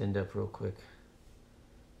tinned up real quick.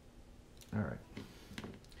 All right.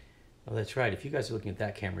 Oh, that's right. If you guys are looking at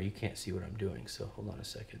that camera, you can't see what I'm doing. So hold on a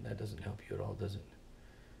second. That doesn't help you at all, does it?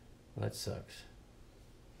 Well, that sucks.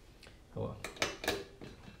 Oh well.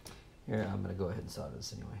 Here, I'm going to go ahead and solder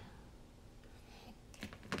this anyway.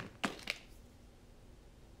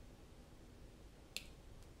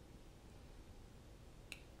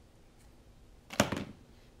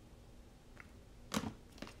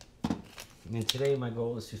 And today my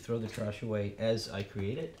goal is to throw the trash away as I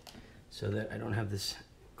create it so that I don't have this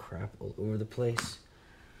crap all over the place.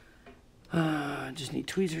 Just need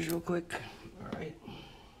tweezers real quick. All right.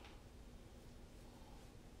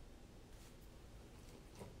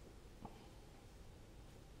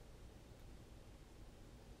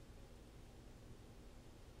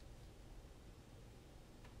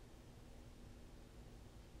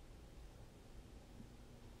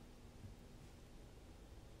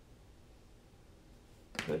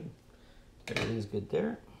 Good. Everything's good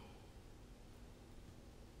there.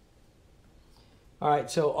 All right,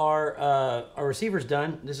 so our receiver's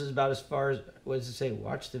done. This is about as far as, what does it say?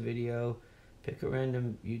 Watch the video, pick a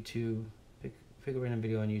random YouTube, pick a random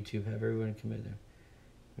video on YouTube, have everyone commit there.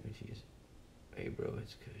 Hey bro,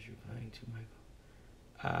 it's because you're playing too,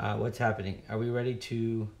 Michael. What's happening? Are we ready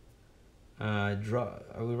to Are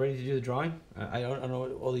we ready to do the drawing? I don't know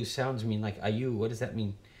what all these sounds mean. Like "ayu," what does that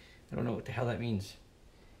mean? I don't know what the hell that means.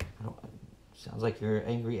 Sounds like you're an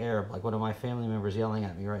angry Arab, like one of my family members yelling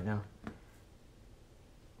at me right now.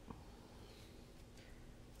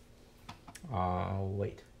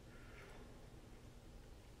 Wait.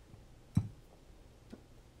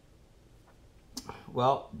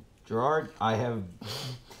 Well, Gerard, I have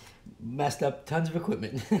messed up tons of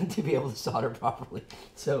equipment to be able to solder properly.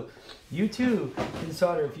 So you too can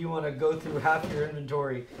solder if you want to go through half your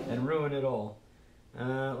inventory and ruin it all.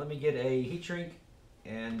 Let me get a heat shrink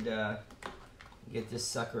and get this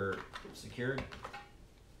sucker secured.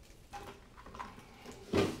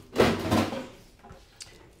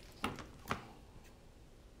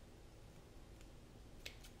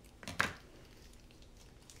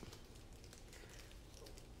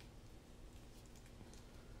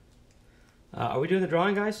 Are we doing the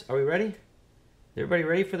drawing, guys? Are we ready? Everybody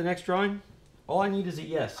ready for the next drawing? All I need is a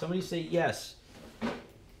yes. Somebody say yes.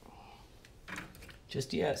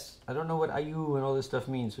 Just yes. I don't know what "ayu" and all this stuff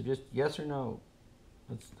means, so just yes or no.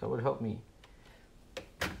 That would help me.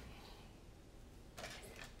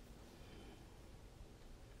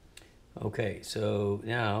 Okay, so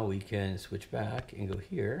now we can switch back and go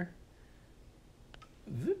here.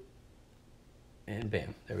 And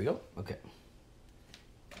bam, there we go. Okay.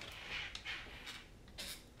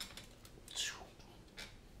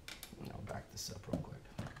 I'll back this up real quick.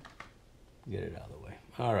 Get it out of the way.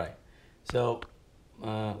 All right. So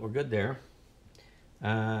we're good there.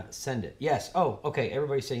 Send it. Yes. Oh, okay.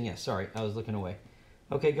 Everybody's saying yes. Sorry, I was looking away.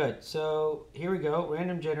 Okay, good. So here we go.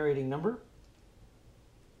 Random generating number.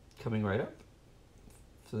 Coming right up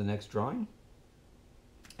for the next drawing.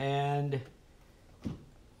 And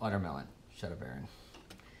watermelon. Shut up, Aaron.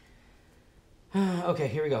 Okay,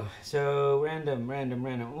 here we go. So random.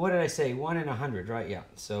 What did I say? 1 in 100, right? Yeah.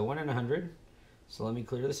 So 1 in 100. So let me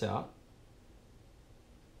clear this out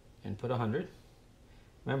and put 100.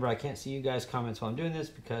 Remember, I can't see you guys' comments while I'm doing this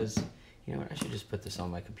because, you know what, I should just put this on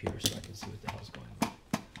my computer so I can see what the hell's going on.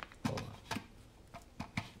 Hold on.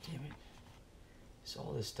 Damn it. It's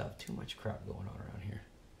all this stuff. Too much crap going on around here.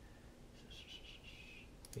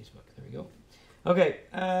 Facebook. There we go. Okay,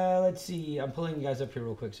 let's see. I'm pulling you guys up here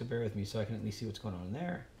real quick, so bear with me so I can at least see what's going on in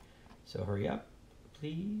there. So hurry up,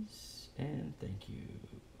 please, and thank you.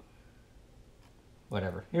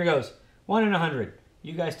 Whatever. Here goes. 1 in 100.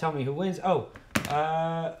 You guys tell me who wins. Oh,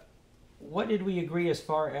 what did we agree as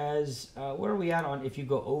far as, where are we at on if you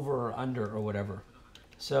go over or under or whatever?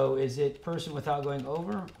 So is it person without going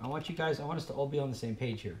over? I want us to all be on the same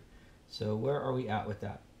page here. So where are we at with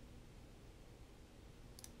that?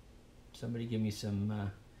 Somebody give me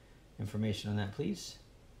some information on that, please.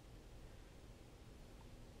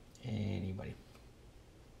 Anybody?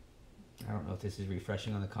 I don't know if this is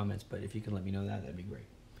refreshing on the comments, but if you can let me know that, that'd be great.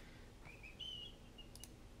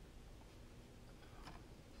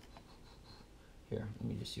 Here, let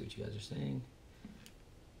me just see what you guys are saying.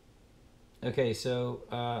 Okay, so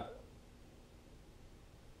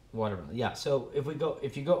watermelon. Yeah, so if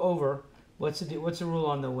you go over, what's the rule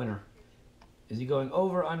on the winner? Is he going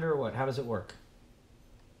over, under, or what? How does it work?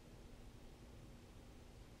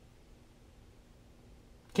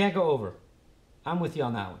 Can't go over. I'm with you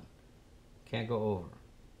on that one. Can't go over.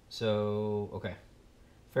 So, okay.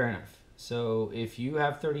 Fair enough. So if you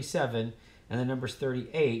have 37 and the number's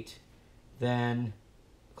 38, then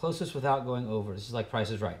closest without going over. This is like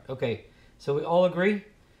Price is Right. Okay, so we all agree?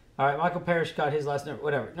 All right, Michael Parrish got his last number,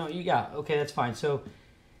 whatever. No, you got, okay, that's fine. So,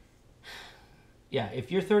 yeah,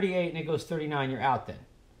 if you're 38 and it goes 39, you're out then.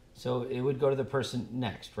 So it would go to the person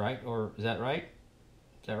next, right? Or is that right?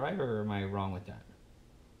 Is that right, or am I wrong with that?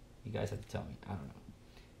 You guys have to tell me. I don't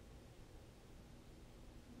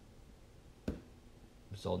know.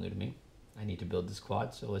 It's all new to me. I need to build this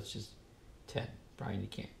quad, so let's just 10. Brian, you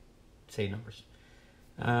can't say numbers.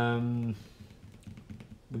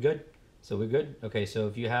 We good? So we're good? Okay, so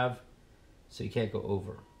if you have, so you can't go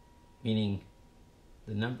over, meaning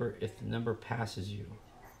the number, if the number passes you.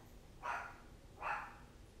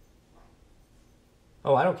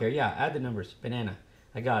 Oh, I don't care. Yeah, add the numbers. Banana.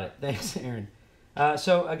 I got it. Thanks, Aaron.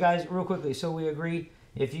 So guys, real quickly, so we agree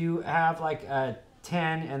if you have like a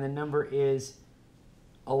 10 and the number is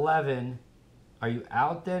 11, are you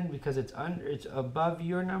out then because it's above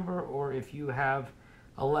your number? Or if you have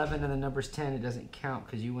 11 and the number's 10, it doesn't count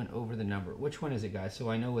because you went over the number. Which one is it, guys? So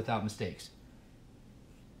I know without mistakes.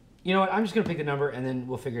 You know what? I'm just going to pick a number and then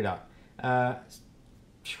we'll figure it out.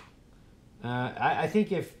 I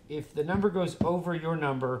think if the number goes over your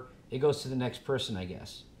number, it goes to the next person, I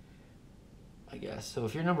guess. So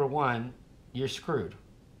if you're number 1, you're screwed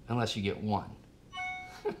unless you get 1.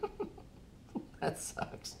 That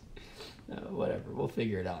sucks. Whatever, we'll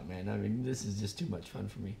figure it out, man. I mean, this is just too much fun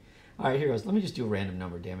for me. All right, here goes. Let me just do a random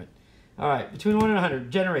number, damn it. All right, between 1 and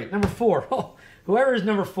 100, generate. Number 4. Oh, whoever is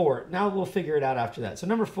number 4. Now we'll figure it out after that. So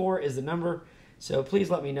number 4 is the number. So please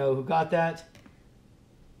let me know who got that.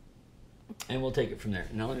 And we'll take it from there.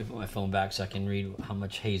 Now let me put my phone back so I can read how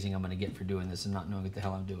much hazing I'm going to get for doing this and not knowing what the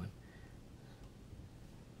hell I'm doing.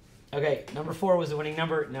 Okay, number 4 was the winning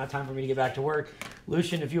number. Now time for me to get back to work.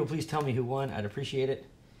 Lucian, if you will please tell me who won, I'd appreciate it.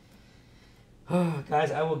 Oh,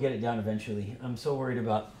 guys, I will get it down eventually. I'm so worried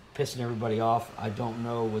about pissing everybody off. I don't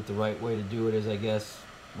know what the right way to do it is, I guess.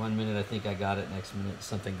 1 minute I think I got it, next minute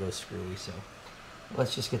something goes screwy. So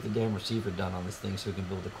let's just get the damn receiver done on this thing so we can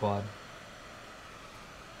build a quad.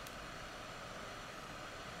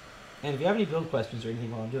 And if you have any build questions or anything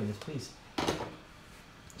while I'm doing this, please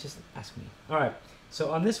just ask me. All right. So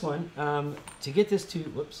on this one, to get this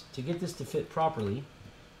to fit properly,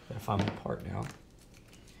 gotta find my part now.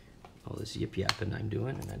 All this yip yapping I'm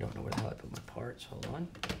doing, and I don't know where the hell I put my parts. Hold on.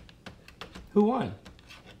 Who won?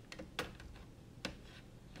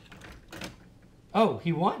 Oh,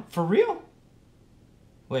 he won? For real?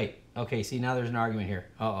 Wait. Okay. See, now there's an argument here.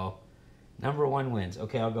 Uh-oh. Number 1 wins.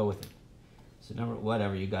 Okay, I'll go with it. So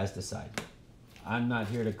whatever you guys decide. I'm not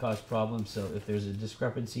here to cause problems, so if there's a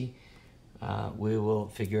discrepancy, we will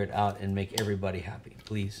figure it out and make everybody happy,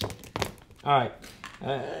 please. All right.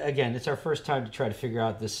 Again, it's our first time to try to figure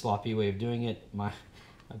out this sloppy way of doing it. I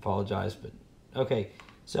apologize, but okay.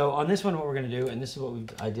 So on this one, what we're going to do, and this is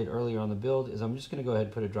what I did earlier on the build, is I'm just going to go ahead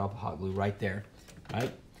and put a drop of hot glue right there,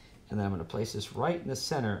 right? And then I'm going to place this right in the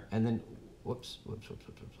center, and then, whoops. Hold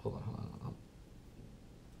on.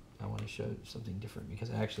 I want to show something different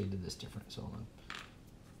because I actually did this different. So hold on.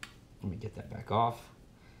 Let me get that back off,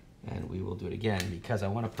 and we will do it again because I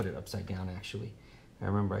want to put it upside down actually. I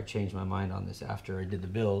remember I changed my mind on this after I did the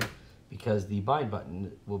build because the bind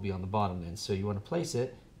button will be on the bottom then. So you want to place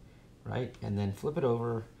it, right? And then flip it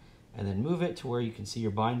over and then move it to where you can see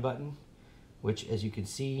your bind button, which as you can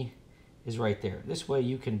see is right there. This way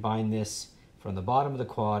you can bind this from the bottom of the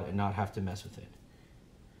quad and not have to mess with it.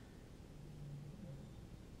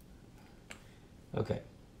 Okay,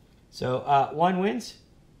 so 1 wins.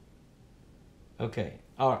 Okay,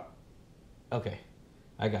 all right. Okay,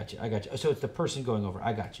 I got you. So it's the person going over.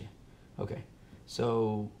 I got you. Okay,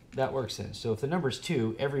 so that works then. So if the number's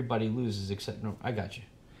 2, everybody loses except no. I got you.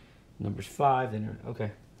 Number's 5, then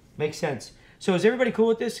okay, makes sense. So is everybody cool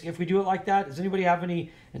with this? If we do it like that, does anybody have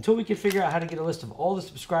any? Until we can figure out how to get a list of all the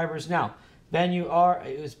subscribers. Now, Ben, you are.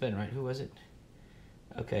 It was Ben, right? Who was it?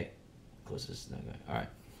 Okay, closest. Okay. All right.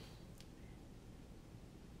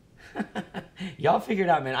 Y'all figure it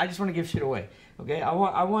out, man. I just want to give shit away. Okay, I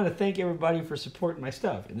want to thank everybody for supporting my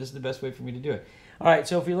stuff, and this is the best way for me to do it. All right,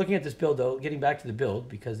 so if you're looking at this build, though, getting back to the build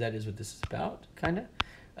because that is what this is about, kind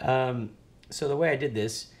of. So the way I did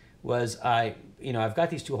this was I've got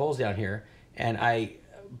these 2 holes down here, and I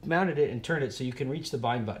mounted it and turned it so you can reach the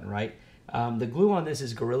bind button, right? The glue on this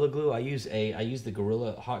is Gorilla Glue. I use the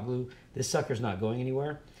Gorilla hot glue. This sucker's not going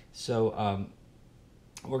anywhere, so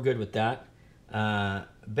we're good with that.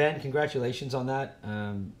 Ben, congratulations on that.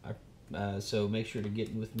 So make sure to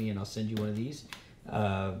get with me and I'll send you one of these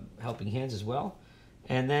helping hands as well.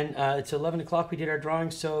 And then it's 11 o'clock. We did our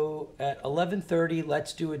drawing. So at 11:30,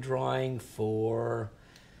 let's do a drawing for,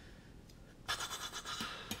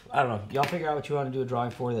 I don't know. Y'all figure out what you want to do a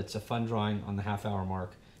drawing for. That's a fun drawing on the half-hour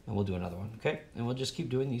mark. And we'll do another one, okay? And we'll just keep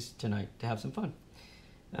doing these tonight to have some fun.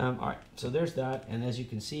 All right, so there's that. And as you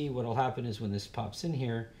can see, what will happen is when this pops in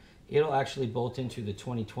here, it'll actually bolt into the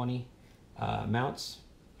 2020 mounts.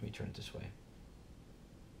 Let me turn it this way.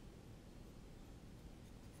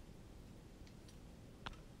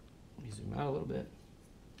 Let me zoom out a little bit.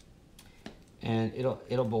 And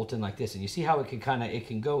it'll bolt in like this. And you see how it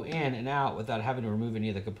can go in and out without having to remove any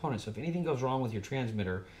of the components. So if anything goes wrong with your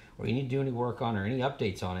transmitter or you need to do any work on or any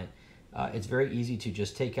updates on it, it's very easy to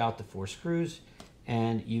just take out the 4 screws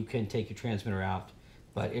and you can take your transmitter out.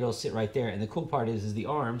 But it'll sit right there. And the cool part is the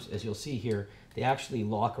arms, as you'll see here, they actually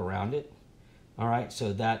lock around it. All right,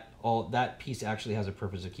 so that piece actually has a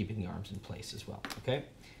purpose of keeping the arms in place as well. Okay,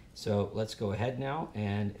 so let's go ahead now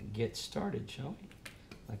and get started, shall we?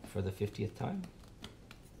 Like for the 50th time.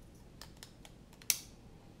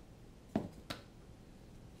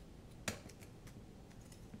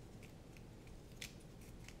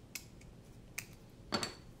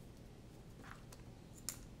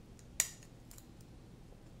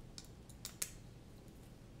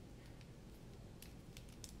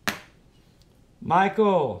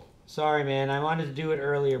 Michael, sorry, man. I wanted to do it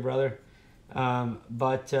earlier, brother.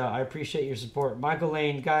 But I appreciate your support. Michael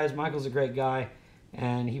Lane, guys, Michael's a great guy.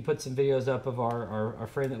 and he put some videos up of our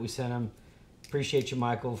frame that we sent him. Appreciate you,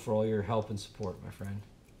 Michael, for all your help and support, my friend.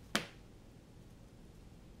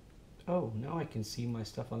 Oh, now I can see my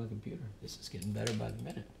stuff on the computer. This is getting better by the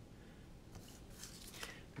minute.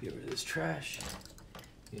 Get rid of this trash.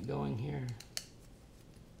 Get going here.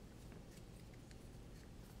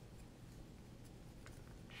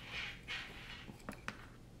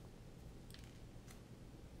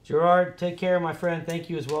 Gerard, take care, my friend. Thank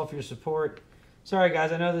you as well for your support. Sorry,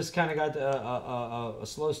 guys. I know this kind of got a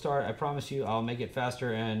slow start. I promise you I'll make it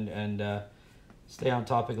faster and stay on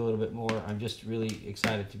topic a little bit more. I'm just really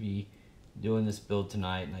excited to be doing this build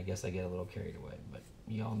tonight, and I guess I get a little carried away. But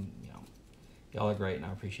y'all are great, and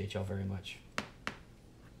I appreciate y'all very much.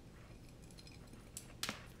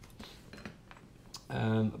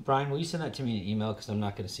 Brian, will you send that to me in an email? Because I'm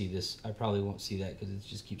not going to see this. I probably won't see that because it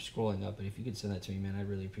just keeps scrolling up. But if you could send that to me, man, I'd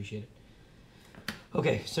really appreciate it.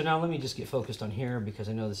 Okay, so now let me just get focused on here because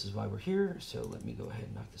I know this is why we're here. So let me go ahead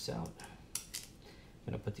and knock this out. I'm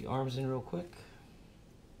going to put the arms in real quick.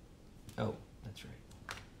 Oh, that's right.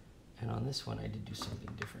 And on this one, I did do something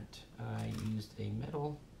different. I used a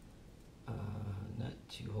metal nut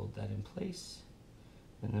to hold that in place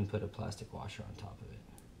and then put a plastic washer on top of it.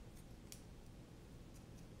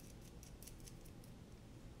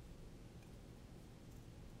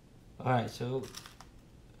 All right, so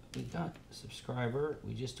we got a subscriber.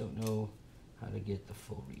 We just don't know how to get the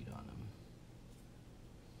full read on them.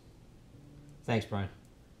 Thanks, Brian.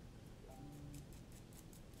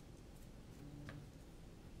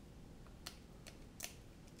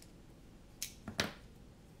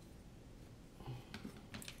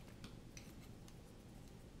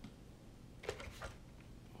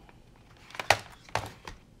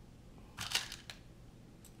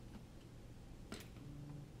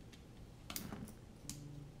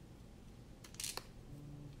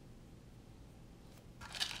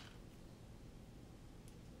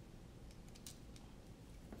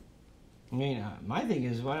 I mean, my thing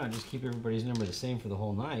is, why not just keep everybody's number the same for the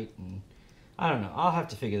whole night? And I don't know. I'll have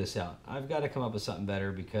to figure this out. I've got to come up with something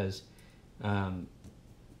better because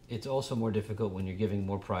it's also more difficult when you're giving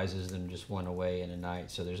more prizes than just one away in a night.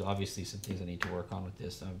 So there's obviously some things I need to work on with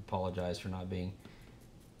this. I apologize for not being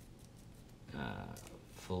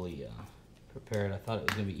fully prepared. I thought it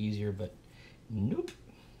was going to be easier, but nope.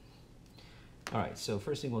 All right, so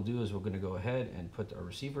first thing we'll do is we're going to go ahead and put our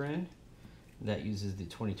receiver in. That uses the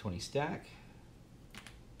 2020 stack.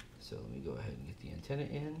 So let me go ahead and get the antenna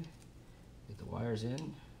in, get the wires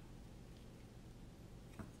in,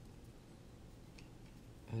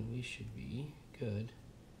 and we should be good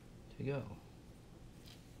to go.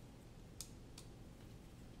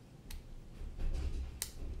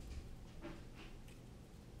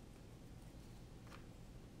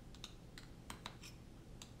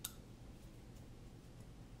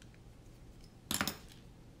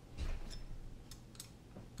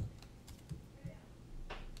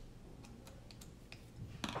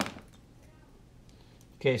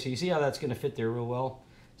 Okay, so you see how that's going to fit there real well.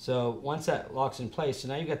 So once that locks in place, so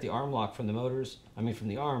now you've got the arm lock from the motors, from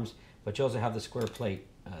the arms, but you also have the square plate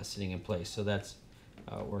sitting in place. So that's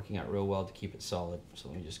working out real well to keep it solid. So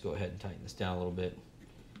let me just go ahead and tighten this down a little bit.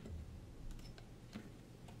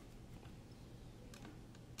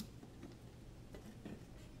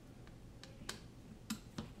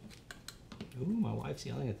 Ooh, my wife's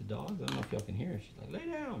yelling at the dogs. I don't know if y'all can hear her. She's like,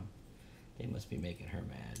 lay down. They must be making her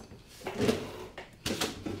mad.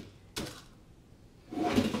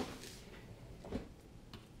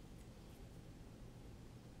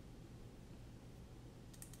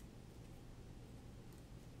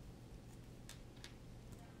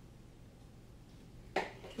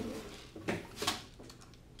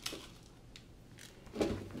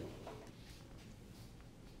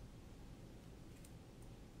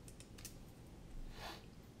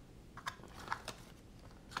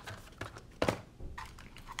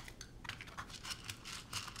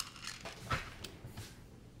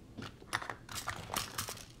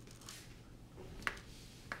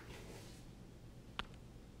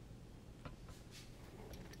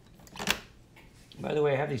 By the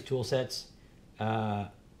way, I have these tool sets.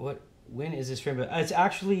 When is this frame? It's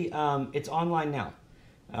actually, it's online now.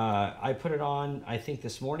 I put it on, I think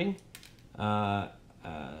this morning.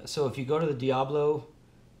 So if you go to the Diablo,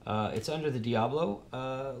 it's under the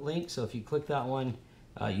Diablo link. So if you click that one,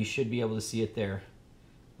 you should be able to see it there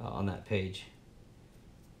on that page.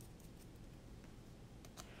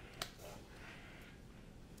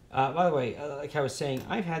 By the way, like I was saying,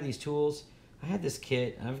 I've had these tools. I had this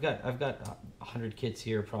kit, and I've got 100 kits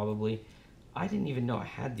here probably. I didn't even know I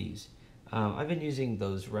had these. I've been using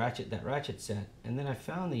that ratchet set, and then I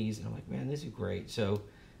found these, and I'm like, man, this is great. So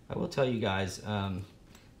I will tell you guys,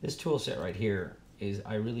 this tool set right here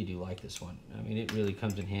I really do like this one. I mean, it really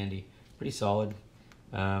comes in handy, pretty solid.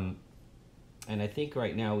 And I think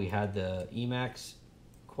right now we had the Emax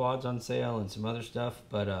quads on sale and some other stuff,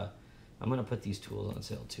 but I'm gonna put these tools on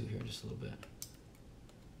sale too here in just a little bit.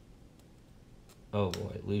 Oh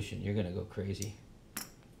boy, Lucian, you're gonna go crazy.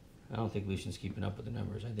 I don't think Lucian's keeping up with the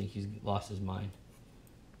numbers. I think he's lost his mind.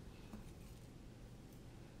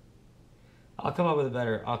 I'll come up with a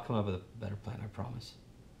better plan, I promise.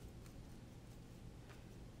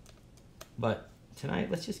 But tonight,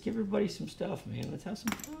 let's just give everybody some stuff, man. Let's have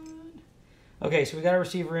some fun. Okay, so we got our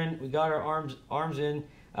receiver in. We got our arms in.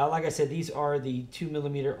 Like I said, these are the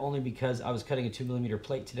 2mm only because I was cutting a 2mm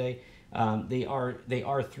plate today. They are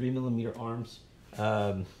 3mm arms.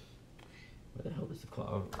 Where the hell is the claw?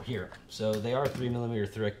 Over here. So they are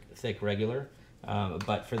 3mm thick regular.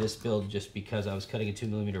 But for this build, just because I was cutting a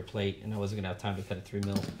 2mm plate and I wasn't gonna have time to cut a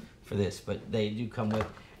 3mm for this, but they do come with.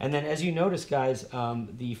 And then as you notice, guys,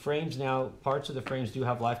 the frames now, parts of the frames do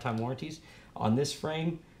have lifetime warranties. On this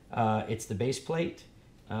frame, it's the base plate.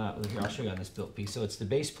 Here, I'll show you on this built piece. So it's the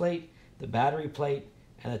base plate, the battery plate,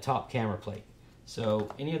 and the top camera plate. So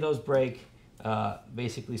any of those break,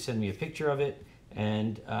 basically send me a picture of it,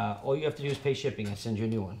 and all you have to do is pay shipping and send you a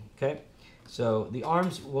new one, okay? So the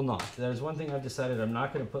arms will not. That is one thing I've decided I'm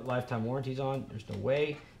not gonna put lifetime warranties on. There's no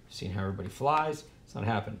way. I've seen how everybody flies. It's not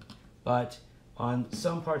happening. But on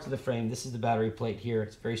some parts of the frame, this is the battery plate here.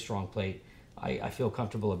 It's a very strong plate. I feel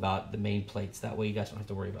comfortable about the main plates. That way you guys don't have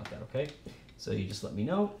to worry about that, okay? So you just let me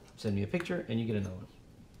know, send me a picture, and you get another one.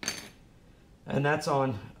 And that's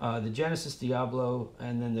on the Genesis, Diablo,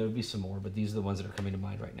 and then there will be some more, but these are the ones that are coming to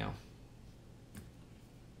mind right now.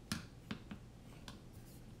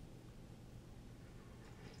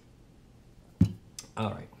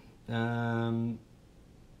 All right. Where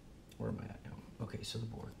am I at now? Okay, so the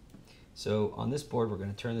board. So on this board, we're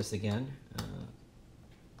going to turn this again,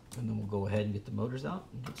 and then we'll go ahead and get the motors out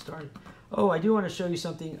and get started. Oh, I do want to show you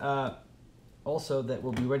something also that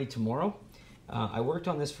will be ready tomorrow. I worked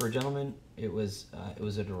on this for a gentleman. It was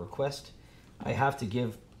at a request. I have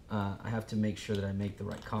to make sure that I make the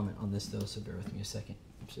right comment on this though, so bear with me a second.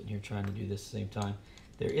 I'm sitting here trying to do this at the same time.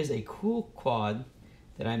 There is a cool quad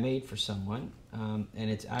that I made for someone, and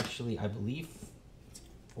it's actually, I believe,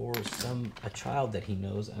 for a child that he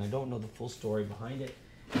knows, and I don't know the full story behind it,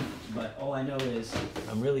 but all I know is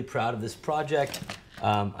I'm really proud of this project.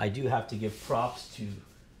 I do have to give props to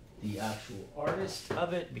the actual artist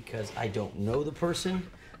of it because I don't know the person,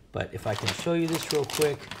 but if I can show you this real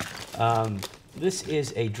quick, this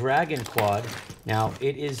is a Dragon quad. Now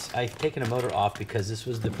I've taken a motor off because this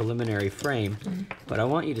was the preliminary frame, but I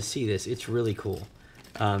want you to see this. It's really cool.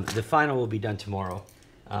 The final will be done tomorrow.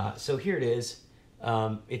 So here it is.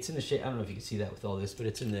 It's in the shape. I don't know if you can see that with all this, but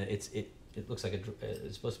it's in the. It looks like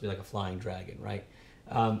it's supposed to be like a flying dragon, right?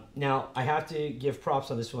 Now I have to give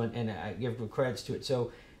props on this one, and I give credits to it.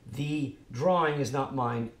 So the drawing is not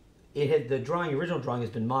mine. The original drawing has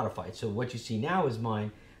been modified. So what you see now is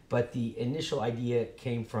mine, but the initial idea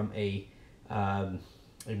came from a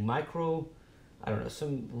micro, I don't know,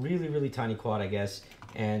 some really, really tiny quad, I guess.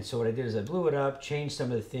 And so what I did is I blew it up, changed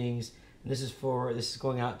some of the things. And this is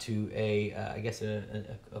going out to I guess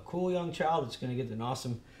a cool young child that's going to get an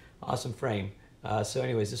awesome frame. So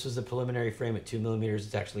anyways, this was the preliminary frame at 2mm.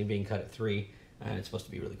 It's actually being cut at 3, and it's supposed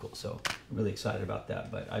to be really cool. So I'm really excited about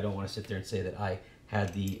that, but I don't want to sit there and say that I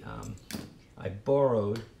had I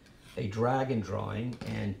borrowed a dragon drawing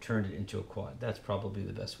and turned it into a quad. That's probably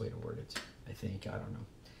the best way to word it, I think. I don't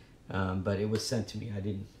know. But it was sent to me. I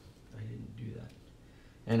didn't do that.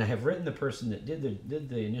 And I have written the person that did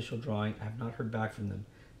the initial drawing. I have not heard back from them,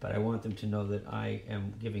 but I want them to know that I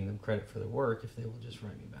am giving them credit for their work if they will just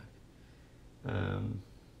write me back.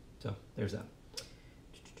 So there's that.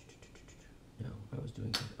 No, I was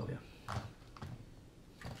doing something. Oh yeah.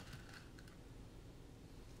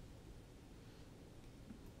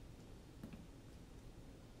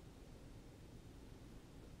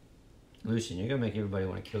 Lucian, you're gonna make everybody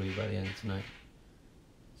want to kill you by the end of tonight.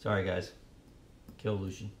 Sorry, guys. Kill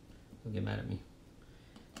Lucian. Don't get mad at me.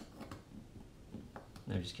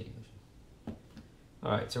 No, I'm just kidding, Lucian.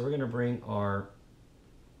 All right, so we're gonna bring our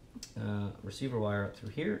receiver wire up through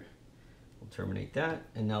here. We'll terminate that,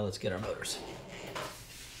 and now let's get our motors.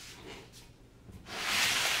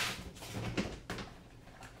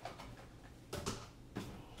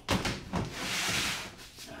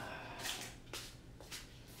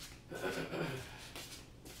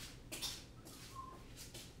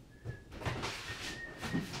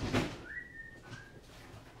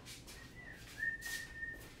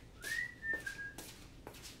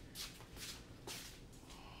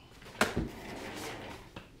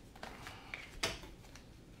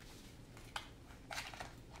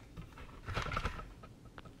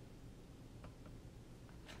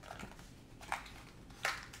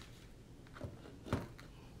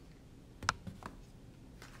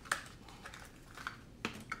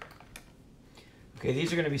 Okay,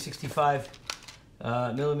 these are going to be 65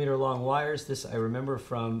 millimeter long wires. This I remember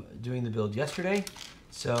from doing the build yesterday.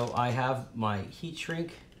 So I have my heat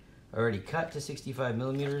shrink already cut to 65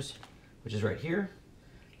 millimeters, which is right here.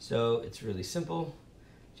 So it's really simple.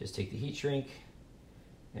 Just take the heat shrink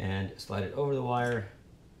and slide it over the wire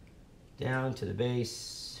down to the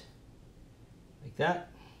base like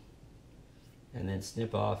that, and then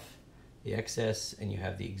snip off the excess, and you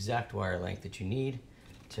have the exact wire length that you need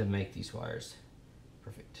to make these wires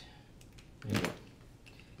perfect. There you go.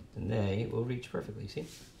 And they will reach perfectly, see?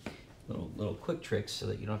 Little quick tricks so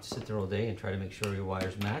that you don't have to sit there all day and try to make sure your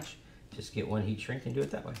wires match. Just get one heat shrink and do it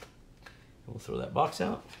that way. And we'll throw that box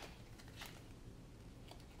out.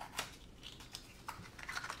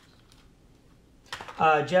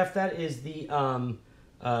 Jeff, that is the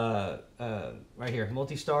right here,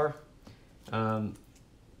 multi-star. Let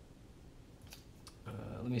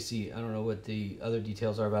me see, I don't know what the other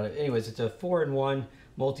details are about it. Anyways, it's a 4-in-1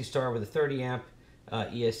 multi-star with a 30 amp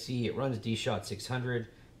ESC. It runs D-Shot 600.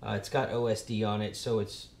 It's got OSD on it, so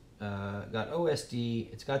it's got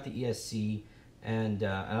OSD, it's got the ESC, and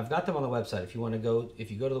I've got them on the website. If you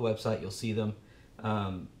go to the website, you'll see them.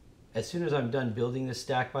 As soon as I'm done building this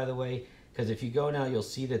stack, by the way, because if you go now, you'll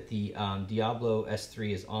see that the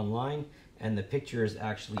Diablo-S3 is online, and the picture is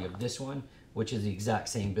actually of this one, which is the exact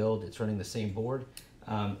same build. It's running the same board.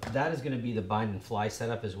 That is going to be the bind and fly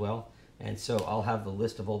setup as well, and so I'll have the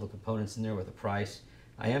list of all the components in there with a price.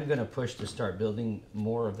 I am going to push to start building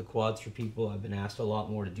more of the quads for people. I've been asked a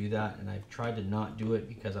lot more to do that, and I've tried to not do it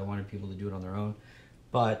because I wanted people to do it on their own.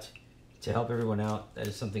 But to help everyone out, that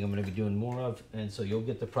is something I'm going to be doing more of, and so you'll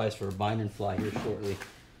get the price for a bind and fly here shortly.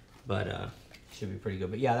 But should be pretty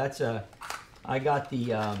good. But yeah, that's I got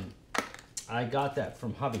that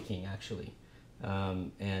from Hobby King actually,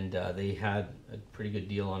 and they had a pretty good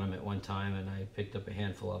deal on them at one time, and I picked up a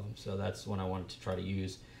handful of them. So that's one I wanted to try to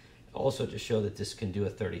use, also to show that this can do a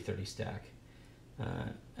 30-30 stack,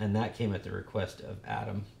 and that came at the request of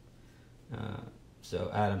Adam.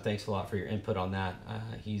 So Adam, thanks a lot for your input on that.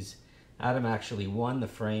 Adam actually won the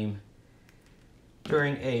frame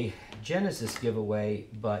during a Genesis giveaway,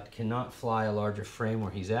 but cannot fly a larger frame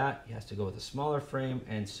where he's at. He has to go with a smaller frame,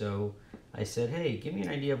 and so I said, hey, give me an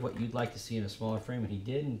idea of what you'd like to see in a smaller frame, and he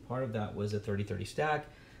did, and part of that was a 30-30 stack,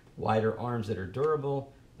 wider arms that are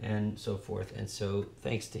durable, and so forth. And so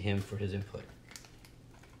thanks to him for his input.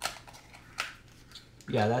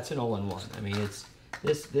 Yeah, that's an all-in-one. I mean,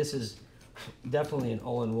 this is definitely an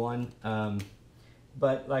all-in-one.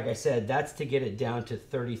 But like I said, that's to get it down to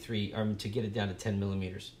 33, to get it down to 10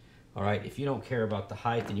 millimeters. All right, if you don't care about the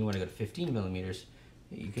height and you want to go to 15 millimeters,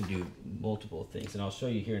 you can do multiple things. And I'll show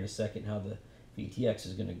you here in a second how the VTX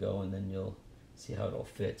is going to go, and then you'll see how it all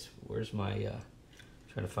fits. Where's my,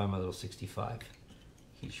 trying to find my little 65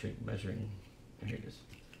 heat shrink measuring. Here it is.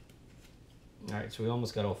 All right, so we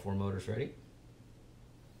almost got all 4 motors ready.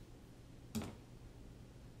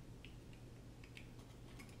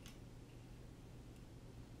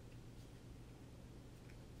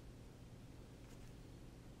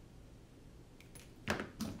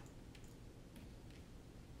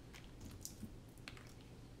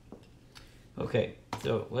 Okay,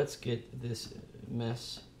 so let's get this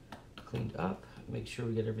mess cleaned up. Make sure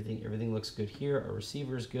we get everything looks good here. Our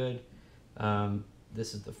receiver is good.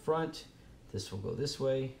 This is the front. This will go this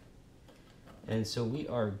way. And so we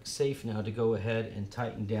are safe now to go ahead and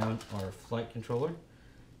tighten down our flight controller.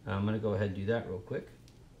 I'm going to go ahead and do that real quick.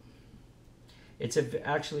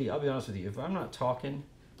 Actually, I'll be honest with you, if I'm not talking,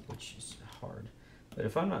 which is hard, but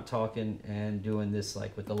if I'm not talking and doing this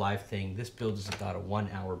like with the live thing, this build is about a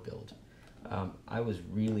 1-hour build. I was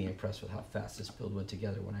really impressed with how fast this build went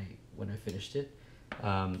together when I finished it.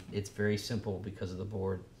 It's very simple because of the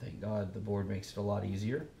board. Thank God the board makes it a lot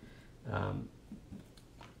easier.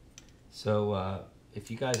 So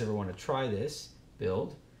if you guys ever want to try this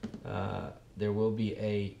build, there will be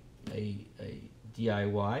a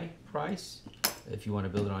DIY price if you want to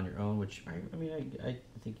build it on your own, which I mean I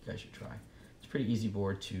think you guys should try. It's a pretty easy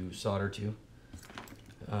board to solder to.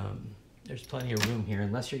 There's plenty of room here,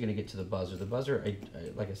 unless you're going to get to the buzzer. The buzzer,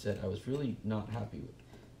 like I said, I was really not happy with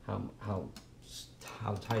how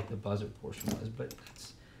tight the buzzer portion was, but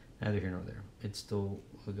that's neither here nor there. It still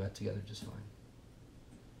got together just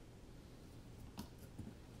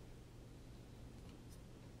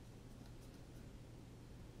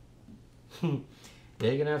fine. Yeah,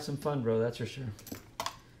 you're going to have some fun, bro, that's for sure.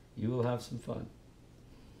 You will have some fun.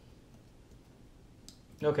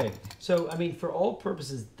 Okay, so I mean, for all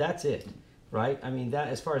purposes, that's it, right? I mean, that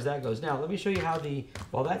as far as that goes. Now, let me show you how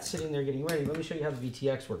while that's sitting there getting ready, let me show you how the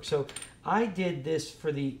VTX works. So I did this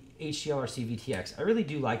for the HDLRC VTX. I really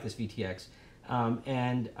do like this VTX.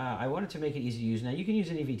 I wanted to make it easy to use. Now you can use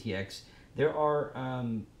any VTX. There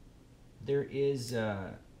is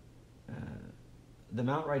the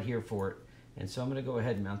mount right here for it, and so I'm going to go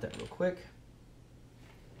ahead and mount that real quick.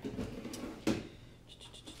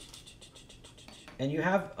 And you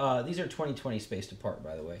have these are 20/20 spaced apart,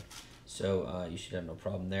 by the way, so you should have no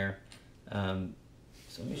problem there.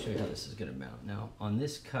 So let me show you how this is going to mount. Now on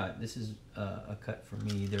this cut, this is a cut for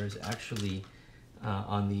me. There's actually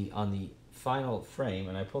on the final frame,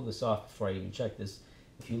 and I pulled this off before I even checked this.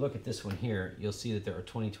 If you look at this one here, you'll see that there are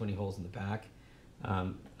 20/20 holes in the back.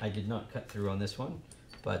 I did not cut through on this one,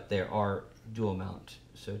 but there are dual mount,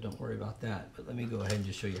 so don't worry about that. But let me go ahead and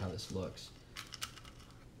just show you how this looks.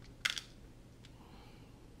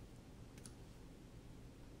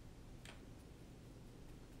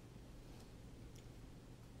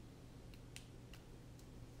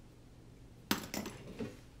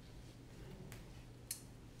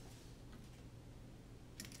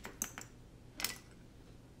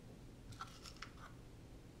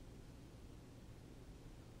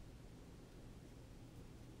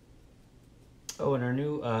 Oh, and our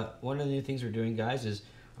new, one of the new things we're doing, guys, is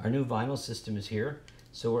our new vinyl system is here.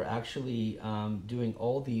 So we're actually doing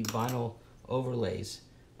all the vinyl overlays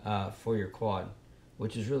for your quad,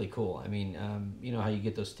 which is really cool. I mean, you know how you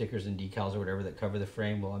get those stickers and decals or whatever that cover the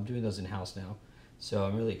frame? Well, I'm doing those in-house now. So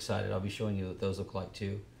I'm really excited. I'll be showing you what those look like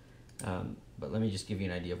too. But let me just give you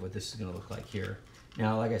an idea of what this is going to look like here.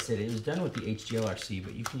 Now, like I said, it was done with the HDLRC,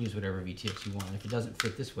 but you can use whatever VTX you want. If it doesn't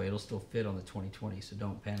fit this way, it'll still fit on the 20/20, so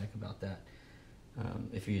don't panic about that.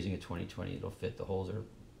 If you're using a 20/20, it'll fit. The holes are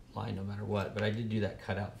lined no matter what. But I did do that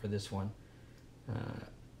cutout for this one,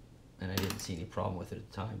 and I didn't see any problem with it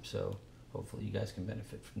at the time. So hopefully you guys can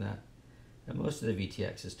benefit from that. And most of the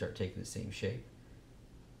VTXs start taking the same shape.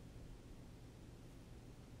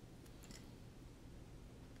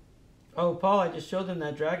 Oh, Paul, I just showed them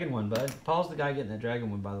that dragon one, bud. Paul's the guy getting that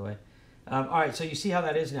dragon one, by the way. All right, so you see how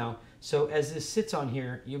that is now. So as this sits on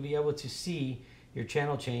here, you'll be able to see your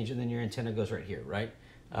channel change, and then your antenna goes right here, right?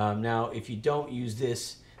 Now, if you don't use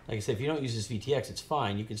this, like I said, if you don't use this VTX, it's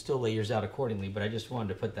fine. You can still lay yours out accordingly, but I just wanted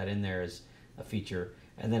to put that in there as a feature.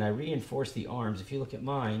 And then I reinforced the arms. If you look at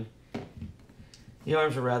mine, the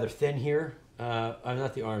arms are rather thin here.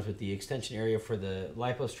 Not the arms, but the extension area for the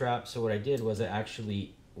lipo strap. So what I did was I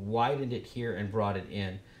actually widened it here and brought it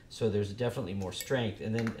in. So there's definitely more strength.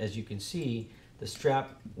 And then as you can see, the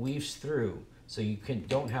strap weaves through. So you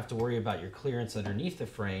don't have to worry about your clearance underneath the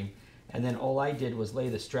frame. And then all I did was lay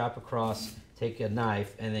the strap across, take a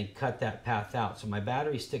knife, and then cut that path out. So my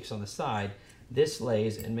battery sticks on the side. This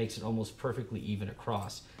lays and makes it almost perfectly even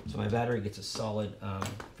across. So my battery gets a solid,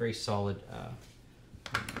 very solid,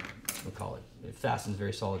 we'll call it. It fastens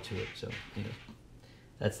very solid to it. So anyway,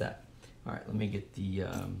 that's that. All right, let me get the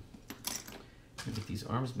get these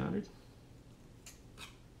arms mounted.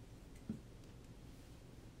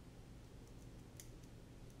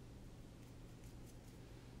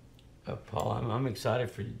 Paul, I'm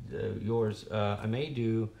excited for yours. I may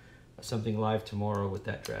do something live tomorrow with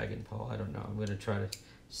that dragon, Paul. I don't know. I'm going to try to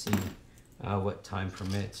see what time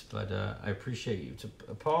permits, but I appreciate you.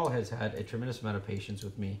 Paul has had a tremendous amount of patience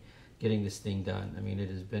with me getting this thing done. I mean, it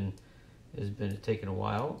has been taken a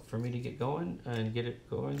while for me to get going and get it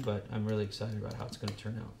going, but I'm really excited about how it's going to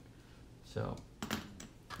turn out. So.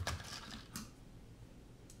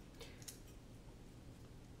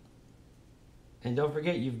 And don't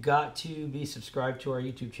forget, you've got to be subscribed to our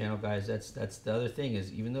YouTube channel, guys. That's the other thing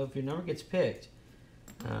is, even though if your number gets picked,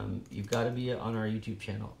 you've got to be on our YouTube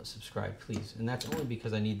channel. Subscribe, please. And that's only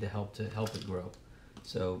because I need the help to help it grow.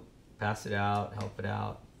 So pass it out, help it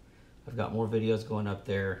out. I've got more videos going up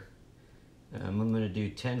there. I'm going to do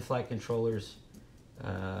 10 flight controllers,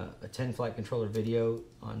 a 10 flight controller video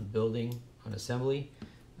on building, on assembly.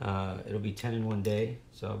 It'll be 10 in one day.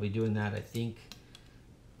 So I'll be doing that, I think,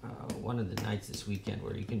 one of the nights this weekend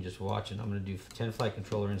where you can just watch it. I'm going to do 10 flight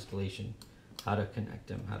controller installation, how to connect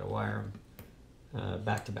them, how to wire them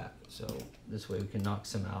back to back. So this way we can knock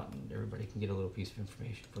some out and everybody can get a little piece of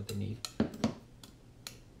information for what they need.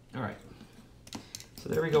 All right, so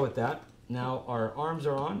there we go with that. Now our arms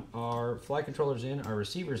are on, our flight controller's in, our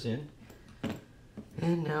receiver's in,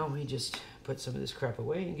 and now we just put some of this crap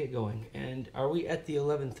away and get going. And are we at the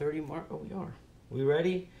 11:30 mark? Oh, we are. We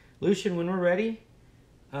ready? Lucian, when we're ready,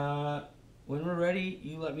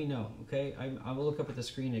 you let me know, okay? I will look up at the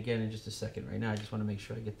screen again in just a second. Right now, I just want to make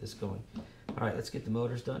sure I get this going. All right, let's get the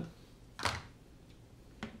motors done.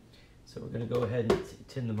 So we're going to go ahead and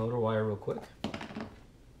tin the motor wire real quick.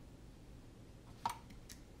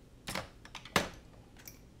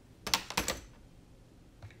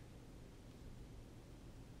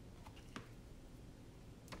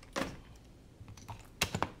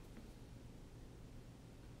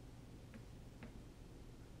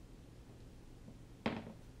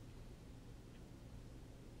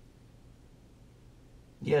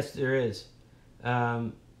 Yes, there is.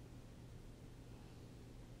 I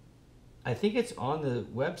think it's on the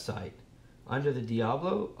website under the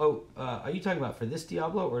Diablo. Oh, are you talking about for this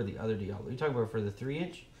Diablo or the other Diablo? Are you talking about for the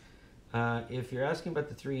 3-inch? If you're asking about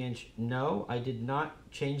the 3-inch, no, I did not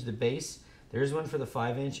change the base. There's one for the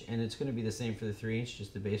 5-inch, and it's going to be the same for the 3-inch,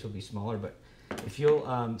 just the base will be smaller. But if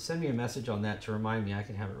you'll send me a message on that to remind me, I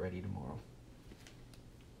can have it ready tomorrow.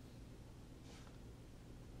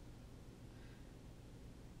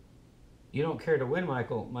 You don't care to win,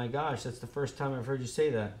 Michael. My gosh, that's the first time I've heard you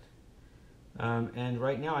say that. And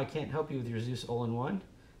right now, I can't help you with your Zeus all-in-one,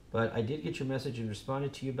 but I did get your message and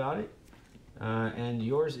responded to you about it. And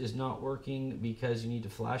yours is not working because you need to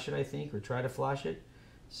flash it, I think, or try to flash it.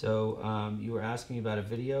 So you were asking me about a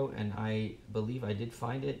video, and I believe I did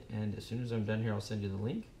find it. And as soon as I'm done here, I'll send you the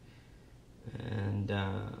link. And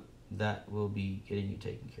that will be getting you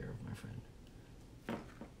taken care of, my friend.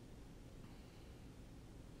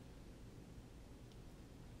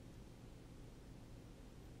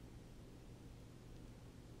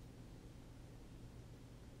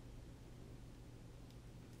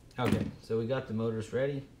 Okay, so we got the motors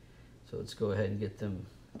ready. So let's go ahead and get them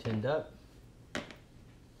tinned up.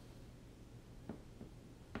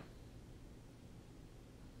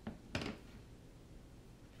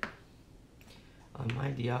 On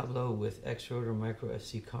my Diablo with X-Rotor Micro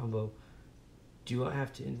FC combo, do I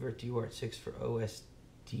have to invert the UART6 for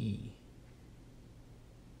OSD?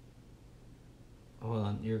 Hold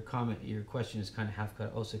on, your question is kind of half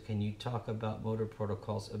cut. Also, can you talk about motor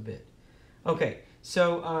protocols a bit? Okay,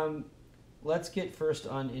 so let's get first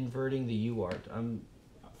on inverting the UART.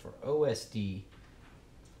 For OSD,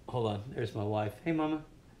 hold on, there's my wife. Hey, Mama.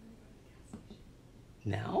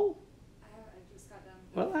 Now? I just got done.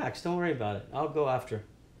 Relax, don't worry about it. I'll go after.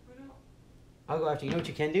 I'll go after. You know what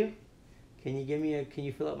you can do? Can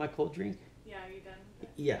you fill up my cold drink? Yeah, are you done?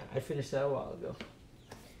 Yeah, I finished that a while ago.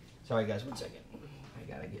 Sorry guys, 1 second.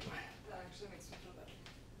 I gotta get my... That actually makes me feel better.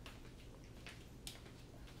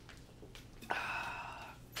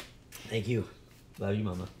 Thank you. Love you,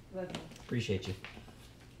 Mama. Love you. Appreciate you.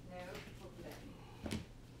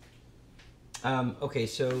 No, Okay,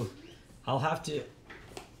 so I'll have to...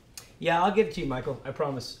 Yeah, I'll give it to you, Michael. I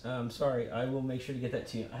promise. Sorry, I will make sure to get that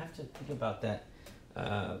to you. I have to think about that.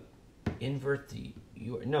 Invert the...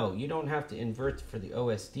 No, you don't have to invert for the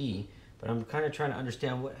OSD, but I'm kind of trying to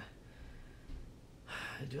understand what...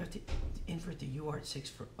 Do I have to invert the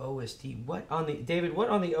UART6 for OSD? What on the... David, what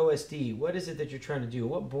on the OSD? What is it that you're trying to do?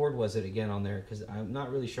 What board was it again on there? Because I'm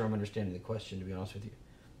not really sure I'm understanding the question, to be honest with you.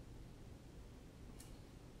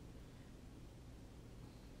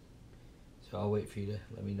 So I'll wait for you to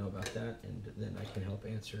let me know about that, and then I can help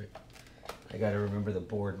answer it. I got to remember the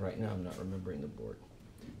board. Right now I'm not remembering the board.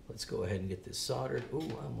 Let's go ahead and get this soldered. Ooh,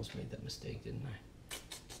 I almost made that mistake, didn't I?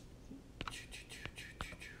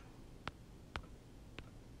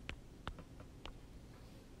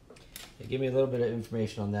 Yeah, give me a little bit of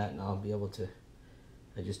information on that, and I'll be able to...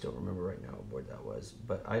 I just don't remember right now what board that was.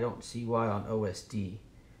 But I don't see why on OSD,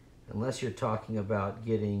 unless you're talking about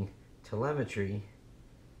getting telemetry...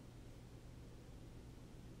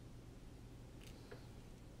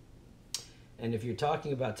 And if you're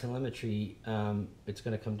talking about telemetry, it's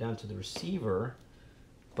going to come down to the receiver,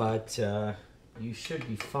 but you should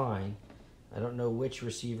be fine. I don't know which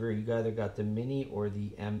receiver. You either got the Mini or the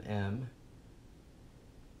MM.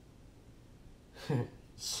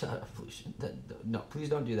 Shut up, Lucian. No, please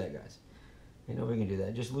don't do that, guys. Ain't nobody can do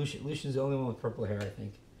that. Just Lucian. Lucian's the only one with purple hair, I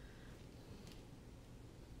think.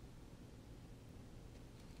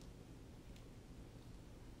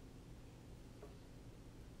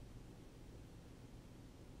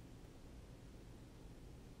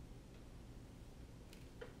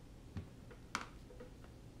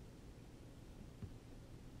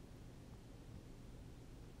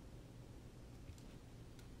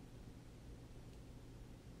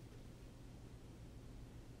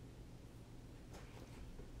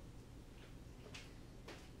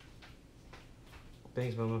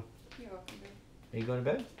 Thanks, Mama. you're welcome, babe. Are you going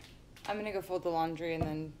to bed? I'm gonna go fold the laundry and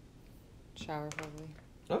then shower probably.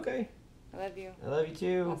 Okay. I love you. I love you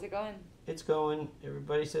too. How's it going? It's going.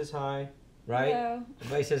 Everybody says hi, right? Hello.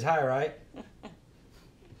 Everybody says hi, right?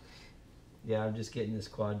 Yeah, I'm just getting this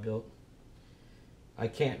quad built. I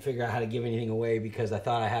can't figure out how to give anything away because I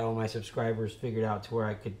thought I had all my subscribers figured out to where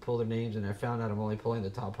I could pull their names, and I found out I'm only pulling the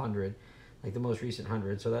top 100, like the most recent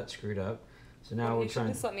 100, so that's screwed up. So now we're trying...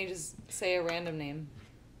 Just let me just say a random name.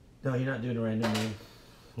 No, you're not doing a random name.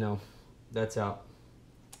 No, that's out.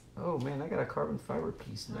 Oh man, I got a carbon fiber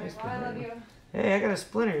piece. Nice. Right, well, I love you. Hey, I got a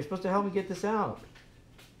splinter. You're supposed to help me get this out.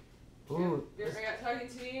 Ooh. Are you talking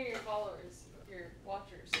to me or your followers? Your your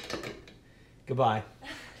watchers. Goodbye.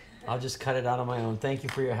 I'll just cut it out on my own. Thank you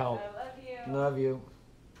for your help. I love you. Love you.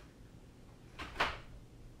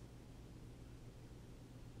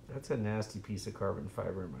 That's a nasty piece of carbon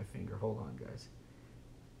fiber in my finger. Hold on, guys.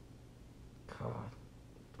 God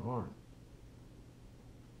darn.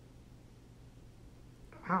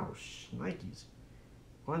 Ouch. Nikes.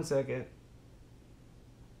 1 second.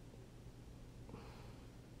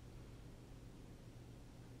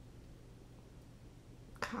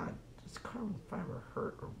 God, does carbon fiber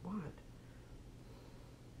hurt or what?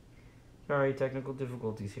 Sorry, technical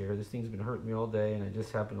difficulties here. This thing's been hurting me all day and I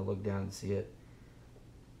just happened to look down and see it.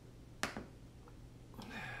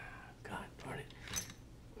 God darn it.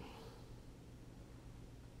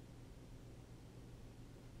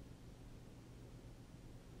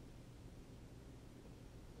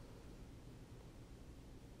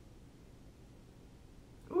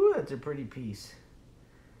 Ooh, that's a pretty piece.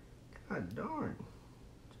 God darn.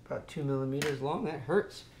 It's about 2 millimeters long. That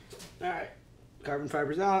hurts. All right. Carbon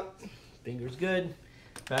fiber's out. Finger's good.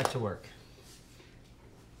 Back to work.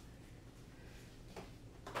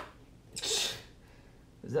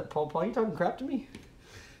 Is that Paul? You talking crap to me?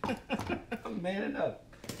 I'm manning up.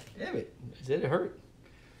 Damn it. Did it hurt?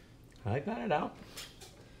 I got it out.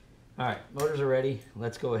 All right. Motors are ready.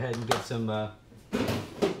 Let's go ahead and get some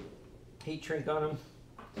heat shrink on them.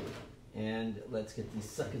 And let's get these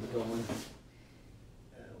suckers going.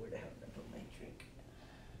 Where the hell did I put my drink?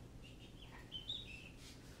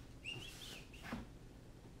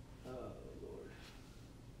 Oh, Lord.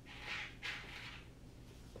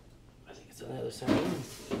 I think it's on the other side.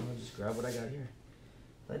 I'll just grab what I got here.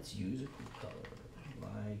 Let's use a cool color.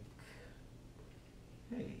 Like,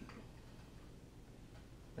 hey.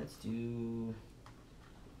 Let's do,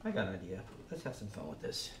 I got an idea. Let's have some fun with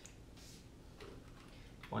this.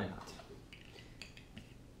 Why not?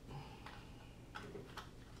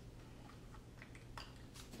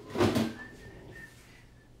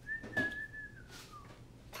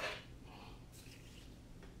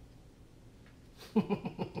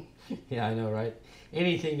 Yeah, I know, right?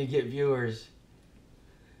 Anything to get viewers.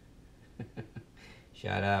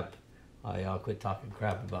 Shut up. Oh, y'all quit talking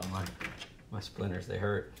crap about my splinters. They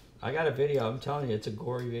hurt. I got a video. I'm telling you, it's a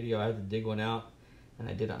gory video. I had to dig one out. And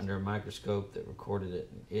I did it under a microscope that recorded it.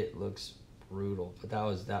 It looks brutal, but that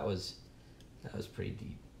was pretty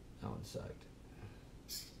deep. That one sucked.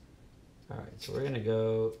 All right, so we're gonna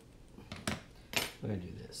do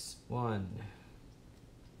this. 1,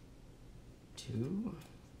 2,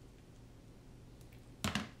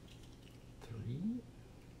 3.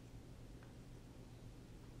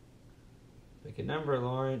 Pick a number,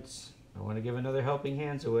 Lawrence. I want to give another helping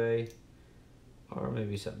hands away, or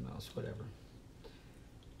maybe something else, whatever.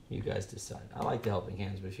 You guys decide. I like the helping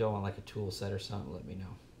hands, but if y'all want like a tool set or something, let me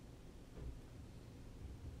know.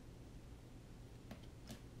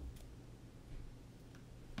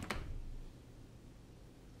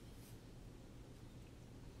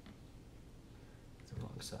 It's the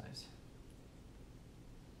wrong size.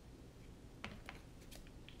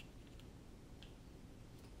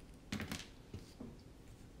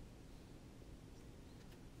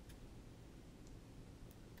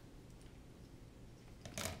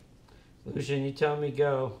 Lucian, you tell me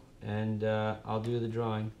go, and I'll do the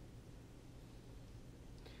drawing.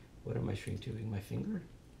 What am I shrink tubing? My finger?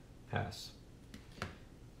 Pass.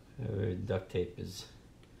 Duct tape is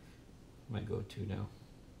my go-to now.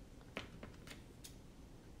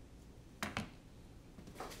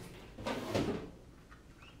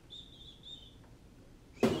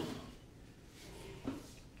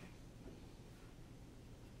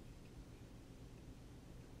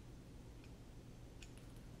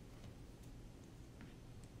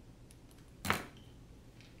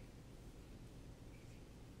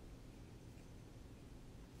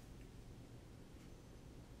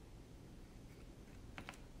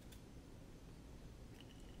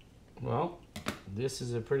 Well, this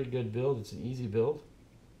is a pretty good build. It's an easy build.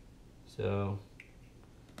 So,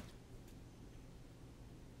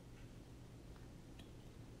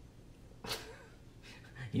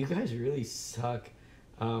 you guys really suck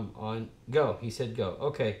on go. He said go.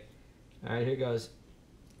 Okay. All right, here goes.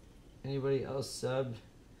 Anybody else sub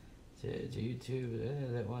to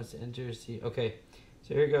YouTube that wants to enter? See. Okay.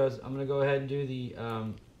 So here goes. I'm going to go ahead and do the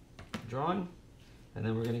drawing, and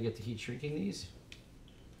then we're going to get to heat shrinking these.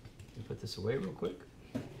 Let me put this away real quick.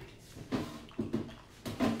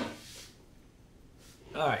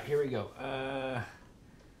 All right, here we go.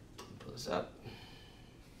 Pull this up.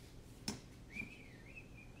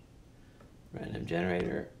 Random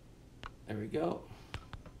generator. There we go.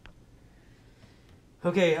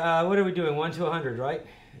 Okay, what are we doing? 1 to 100, right?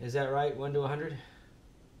 Is that right? 1 to 100?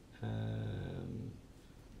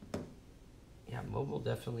 Yeah, mobile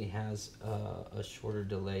definitely has a shorter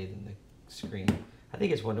delay than the screen. I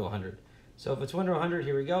think it's 1 to 100. So if it's 1 to 100,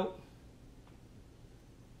 here we go.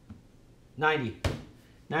 90.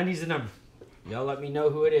 90 is the number. Y'all let me know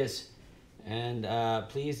who it is. And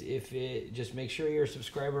please, just make sure you're a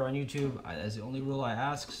subscriber on YouTube. That's the only rule I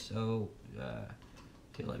ask. So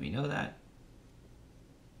to let me know that.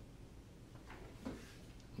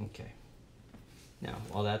 Okay. Now,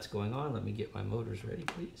 while that's going on, let me get my motors ready,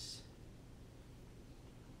 please.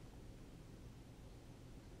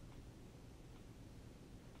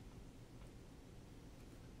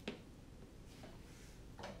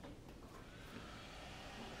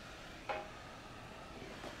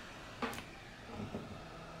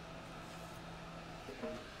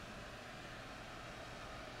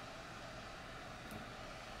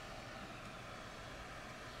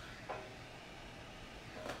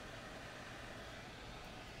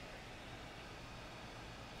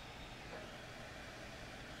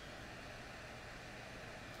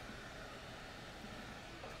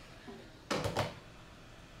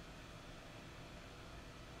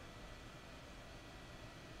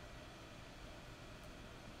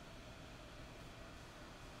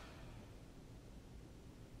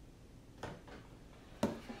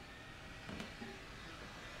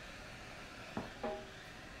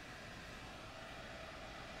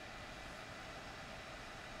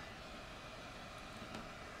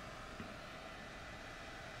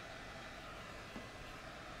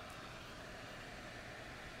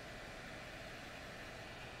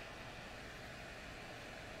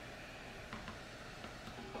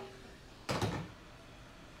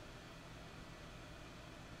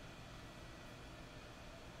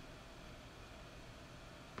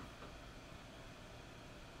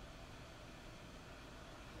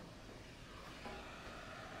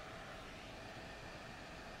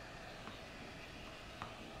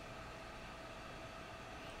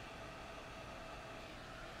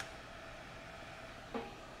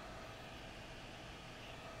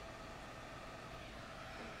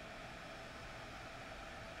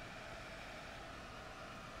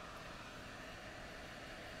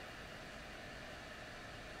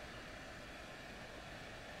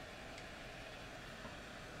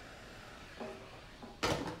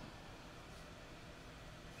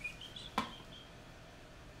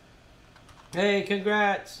 Hey,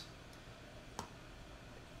 congrats!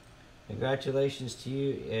 Congratulations to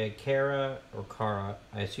you, Kara, or Kara.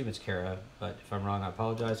 I assume it's Kara, but if I'm wrong, I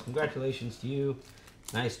apologize. Congratulations to you.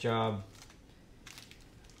 Nice job.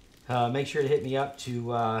 Make sure to hit me up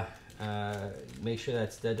to make sure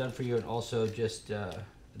that's done for you. And also just,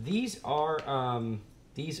 these are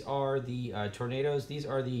the Tornadoes. These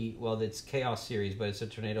are the, well, it's Chaos series, but it's a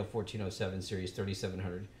Tornado 1407 series,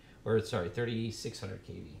 3700, or sorry, 3600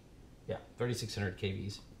 kV. Yeah, 3600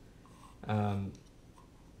 kVs.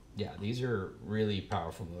 Yeah, these are really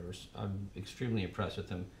powerful motors. I'm extremely impressed with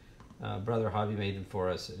them. Brother Hobby made them for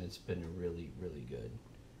us, and it's been really, really good.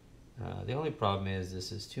 The only problem is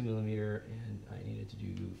this is 2mm, and I needed to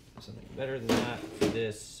do something better than that for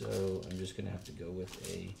this, so I'm just going to have to go with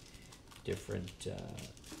a different...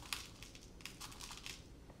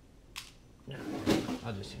 no,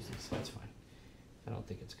 I'll just use this. That's fine. I don't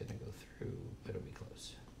think it's going to go through, but it'll be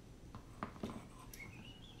close.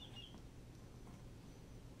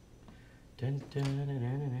 Dun, dun, dun, dun,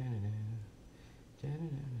 dun, dun, dun.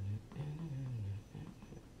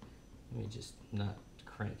 Let me just not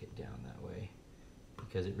crank it down that way,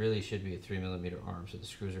 because it really should be a 3mm arm, so the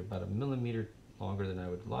screws are about 1mm longer than I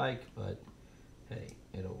would like, but hey,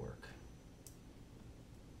 it'll work.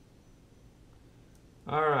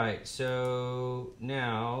 Alright, so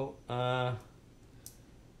now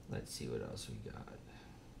let's see what else we got.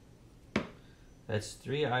 That's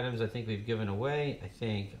 3 items I think we've given away.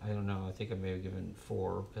 I don't know, I think I may have given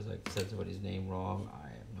 4 because I said somebody's name wrong. I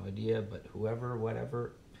have no idea, but whoever,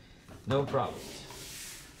 whatever, no problems.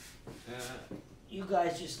 You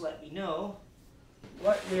guys just let me know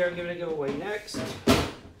what we are going to give away next.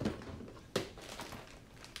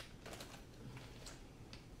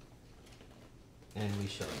 And we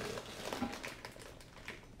shall do it.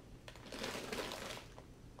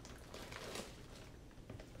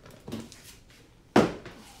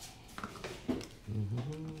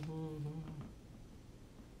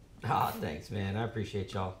 Ah, thanks, man. I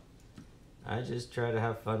appreciate y'all. I just try to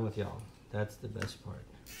have fun with y'all. That's the best part.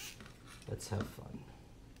 Let's have fun.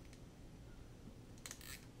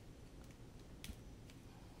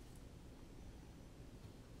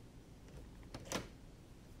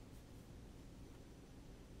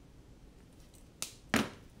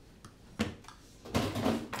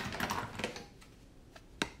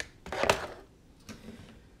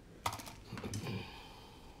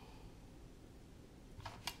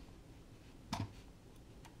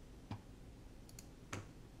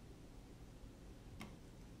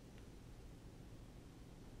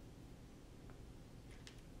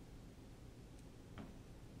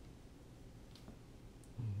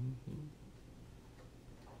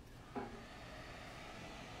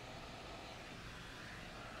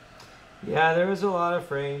 Yeah, there was a lot of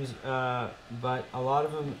frames, but a lot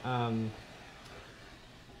of them,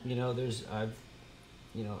 you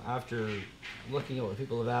know, after looking at what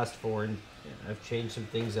people have asked for, and I've changed some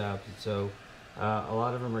things up, so a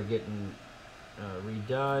lot of them are getting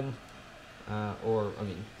redone. Or I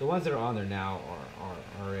mean, the ones that are on there now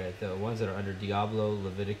are it. The ones that are under Diablo,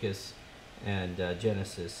 Leviticus, and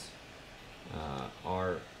Genesis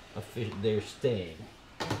are they're staying.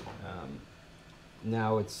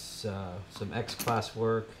 Now it's some X class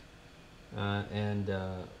work and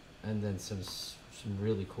then some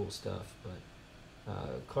really cool stuff. But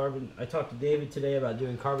carbon. I talked to David today about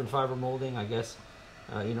doing carbon fiber molding. I guess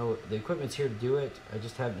you know, the equipment's here to do it. I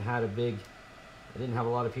just haven't had I didn't have a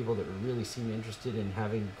lot of people that really seemed interested in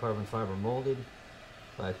having carbon fiber molded,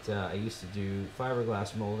 but I used to do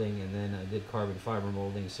fiberglass molding, and then I did carbon fiber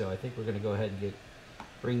molding. So I think we're going to go ahead and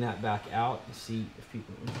bring that back out and see if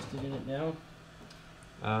people are interested in it now.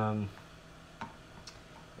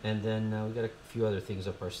 And then we got a few other things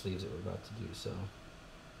up our sleeves that we're about to do. So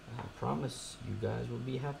I promise you guys will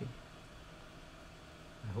be happy.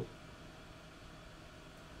 I hope.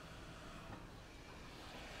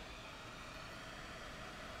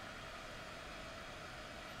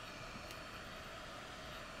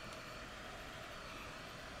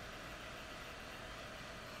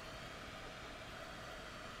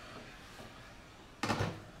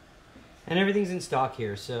 And everything's in stock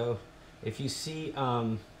here, so if you see,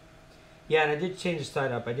 yeah, and I did change the site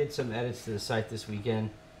up. I did some edits to the site this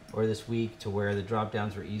weekend, or this week, to where the drop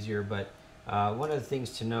downs were easier, but one of the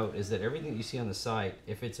things to note is that everything that you see on the site,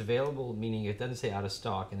 if it's available, meaning it doesn't say out of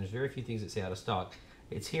stock, and there's very few things that say out of stock,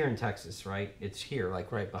 it's here in Texas, right? It's here,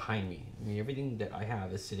 like right behind me. I mean, everything that I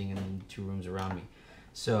have is sitting in 2 rooms around me.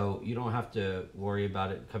 So you don't have to worry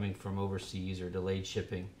about it coming from overseas or delayed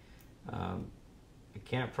shipping. I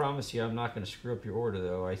can't promise you I'm not going to screw up your order,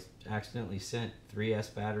 though. I accidentally sent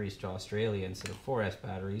 3S batteries to Australia instead of 4S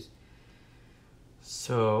batteries.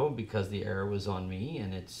 So, because the error was on me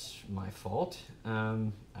and it's my fault,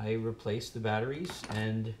 I replaced the batteries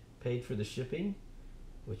and paid for the shipping,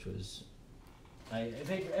 which was...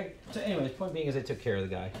 Anyways, point being is I took care of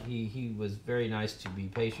the guy. He was very nice to be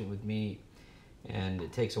patient with me, and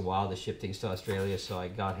it takes a while to ship things to Australia, so I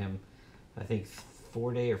got him, I think,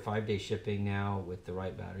 4-day or 5-day shipping now with the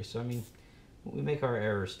right battery. So I mean, we make our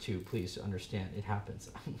errors too. Please understand, it happens.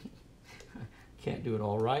 Can't do it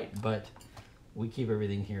all right, but we keep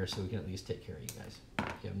everything here so we can at least take care of you guys.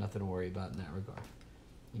 You have nothing to worry about in that regard.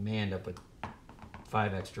 You may end up with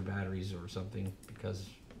 5 extra batteries or something because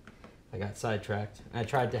I got sidetracked. I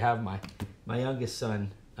tried to have my youngest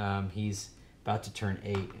son. He's about to turn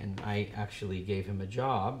 8, and I actually gave him a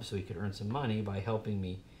job so he could earn some money by helping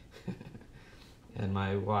me and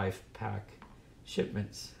my wife pack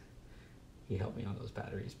shipments. He helped me on those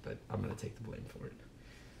batteries, but I'm going to take the blame for it.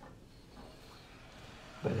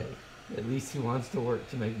 But hey, at least he wants to work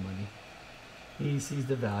to make money. He sees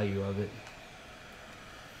the value of it.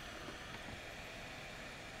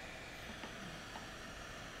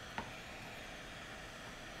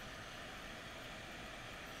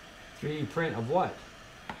 "3D print of what?"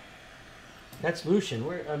 That's Lucian.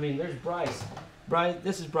 There's Bryce.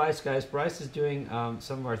 This is Bryce, guys. Bryce is doing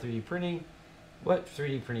some of our 3D printing. What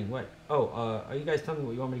 3D printing? What? Oh, are you guys telling me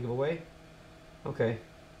what you want me to give away? Okay.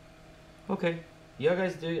 Okay. You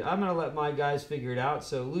guys do. I'm gonna let my guys figure it out.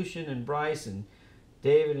 So Lucian and Bryce and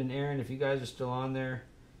David and Aaron, if you guys are still on there,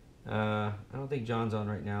 I don't think John's on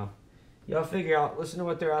right now. Y'all figure out. Listen to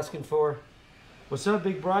what they're asking for. What's up,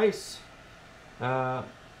 Big Bryce?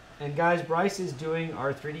 And guys, Bryce is doing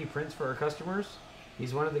our 3D prints for our customers.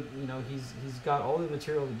 He's one of the, he's got all the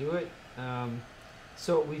material to do it.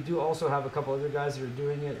 So we do also have a couple other guys that are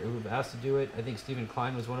doing it, or who've asked to do it. I think Stephen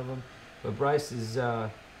Klein was one of them. But Bryce is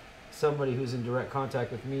somebody who's in direct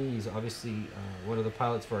contact with me. He's obviously one of the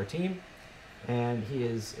pilots for our team. And he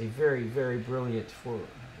is a very, very brilliant,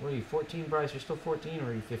 what are you, 14, Bryce? You're still 14,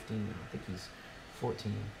 or are you 15 now? I think he's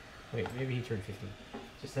 14. Wait, maybe he turned 15.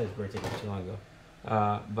 Just had his birthday not too long ago.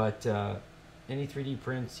 But any 3D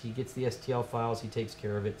prints, he gets the STL files, he takes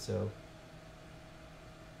care of it. So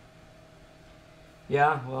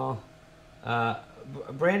yeah, well,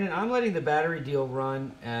 Brandon, I'm letting the battery deal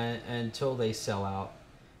run until they sell out.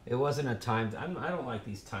 It wasn't a time. I don't like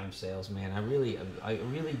these time sales, man. I really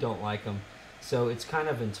don't like them. So it's kind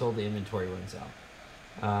of until the inventory runs out.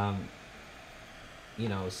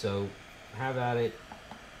 So have at it.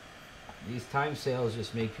 These time sales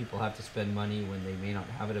just make people have to spend money when they may not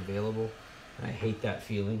have it available. And I hate that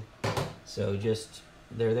feeling. So just,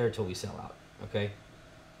 they're there till we sell out, okay?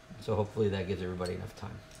 So hopefully that gives everybody enough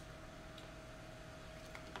time.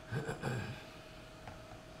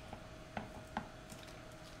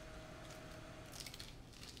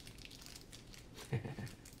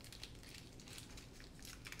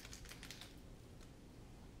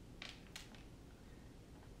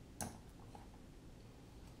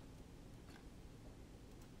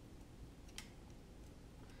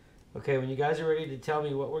 Okay, when you guys are ready to tell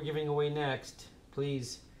me what we're giving away next,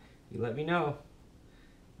 please, you let me know.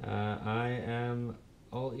 I am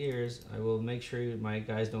all ears. I will make sure my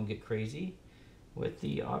guys don't get crazy with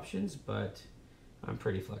the options, but I'm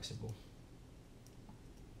pretty flexible.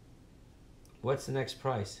 What's the next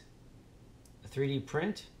price? A 3D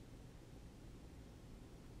print?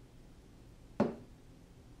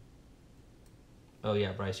 Oh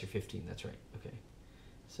yeah, Bryce, you're 15. That's right. Okay.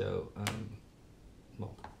 So,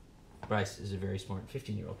 well, Bryce is a very smart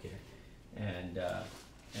 15-year-old kid, and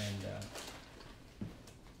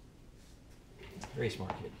very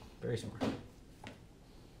smart kid. Very smart.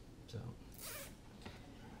 So,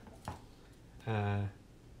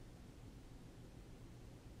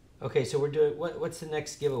 okay. So we're doing what's the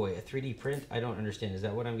next giveaway? A 3D print? I don't understand. Is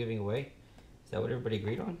that what I'm giving away? Is that what everybody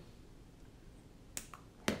agreed on?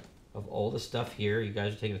 Of all the stuff here, you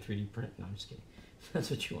guys are taking a 3D print? No, I'm just kidding. That's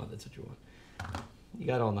what you want. That's what you want. You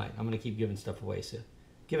got all night. I'm going to keep giving stuff away. So,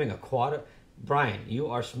 giving a quad. Brian, you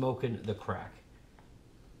are smoking the crack.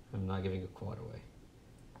 I'm not giving a quad away.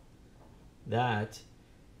 That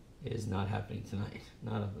is not happening tonight.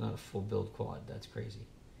 Not a full build quad. That's crazy.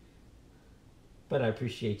 But I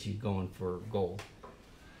appreciate you going for gold.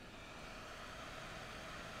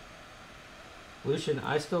 Lucian,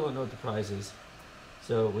 I still don't know what the prize is.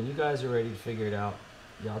 So when you guys are ready to figure it out,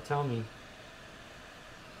 y'all tell me.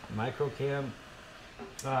 Micro cam.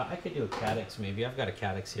 I could do a Caddx maybe. I've got a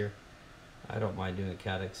Caddx here. I don't mind doing a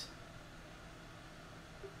Caddx.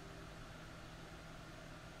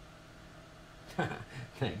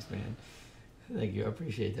 Thanks, man. Thank you. I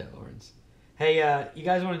appreciate that, Lawrence. Hey, you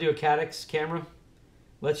guys want to do a Caddx camera?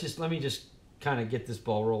 Let me just kind of get this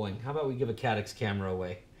ball rolling. How about we give a Caddx camera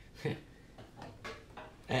away?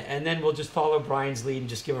 And then we'll just follow Brian's lead and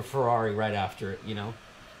just give a Ferrari right after it, you know.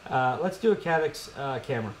 Let's do a Caddx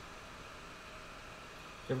camera.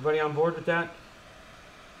 Everybody on board with that?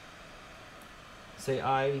 Say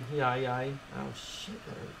aye, aye, aye. Oh, shit.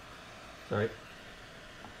 Sorry.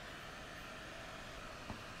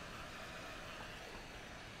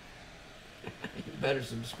 You better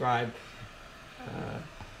subscribe.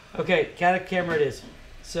 Okay, Caddx camera it is.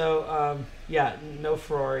 So, yeah, no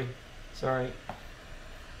Ferrari. Sorry.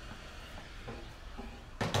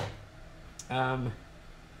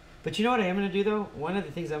 But you know what I am going to do, though? One of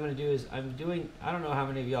the things I'm going to do is I don't know how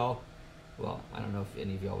many of y'all, well, I don't know if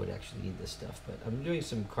any of y'all would actually need this stuff, but I'm doing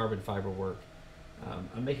some carbon fiber work.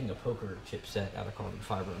 I'm making a poker chip set out of carbon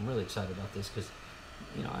fiber. I'm really excited about this because,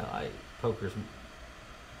 you know, poker's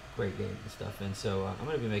a great game and stuff. And so I'm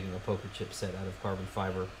going to be making a poker chip set out of carbon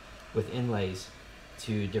fiber with inlays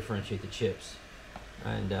to differentiate the chips.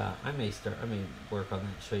 And I may work on that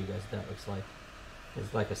and show you guys what that looks like.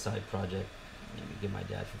 It's like a side project. Maybe give my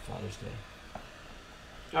dad for Father's Day.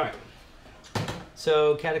 All right.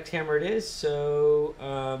 So Caddx camera it is. So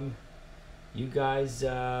you guys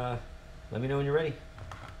let me know when you're ready.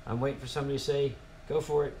 I'm waiting for somebody to say go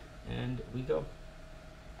for it, and we go.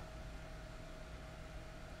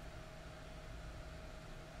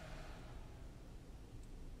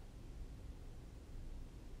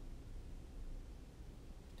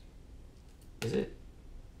 Is it?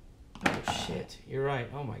 Oh shit, you're right.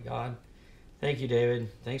 Oh my god. Thank you, David.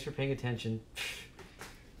 Thanks for paying attention.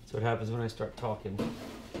 That's what happens when I start talking.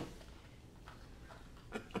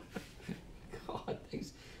 God,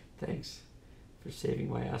 thanks for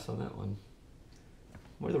saving my ass on that one.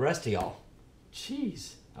 Where are the rest of y'all?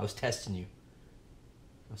 Jeez, I was testing you.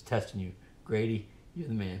 Grady, you're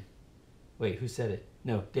the man. Wait, who said it?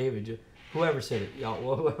 No, David. Whoever said it. Y'all,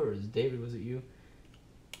 well, whoever it is. David, was it you?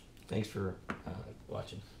 Thanks for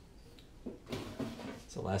watching.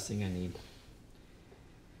 It's the last thing I need.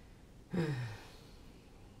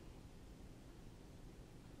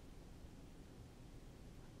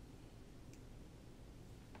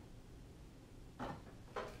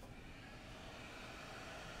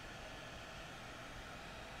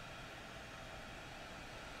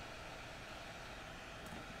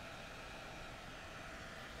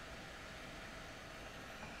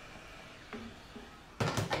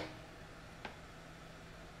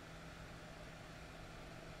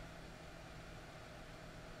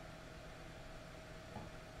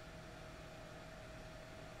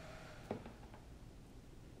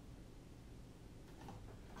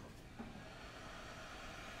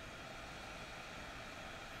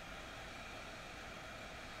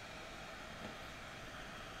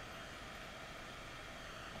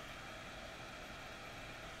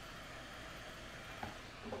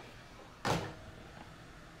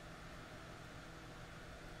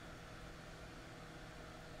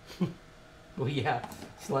 Well, yeah,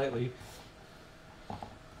 slightly.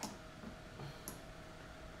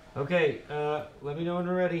 Okay, let me know when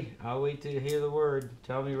we're ready. I'll wait to hear the word.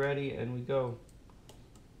 Tell me ready, and we go.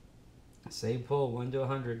 Save pull 1 to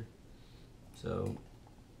 100. So.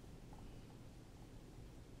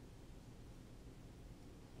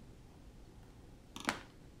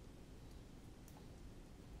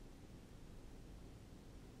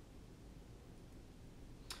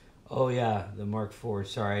 Oh yeah, the Mark Forge.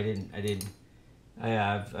 Sorry, I didn't. I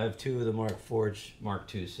have two of the Mark Forge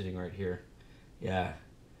Mark II sitting right here. Yeah,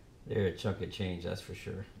 they're a chunk of change, that's for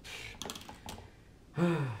sure.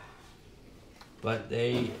 But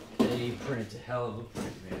they print a hell of a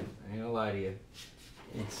print, man. I ain't gonna lie to you.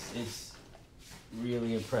 It's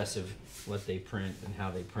really impressive what they print and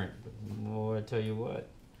how they print. But boy, I tell you what,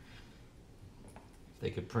 if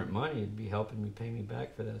they could print money, it'd be helping me pay me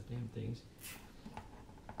back for those damn things.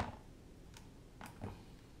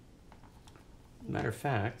 Matter of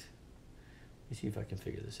fact, let me see if I can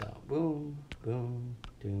figure this out. Boom, boom,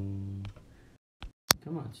 doom.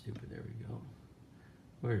 Come on, stupid. There we go.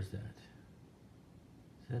 Where is that?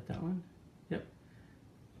 Is that one? Yep.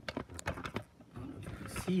 I don't know if you can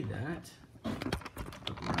see that.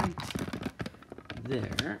 Right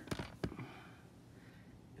there.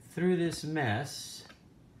 Through this mess.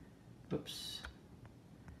 Oops.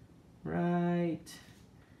 Right.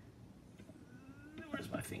 Where's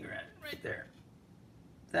my finger at? Right there.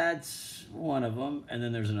 That's one of them, and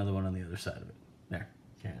then there's another one on the other side of it. There.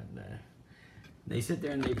 And they sit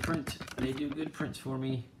there and they print. They do good prints for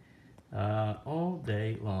me all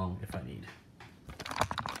day long if I need.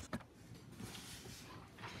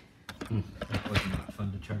 That was not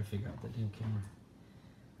fun to try to figure out that damn camera.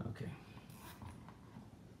 Okay.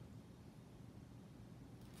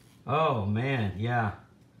 Oh man, yeah.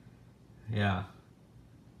 Yeah.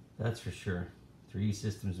 That's for sure. 3D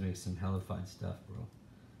Systems makes some hellified stuff, bro.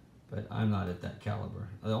 But I'm not at that caliber.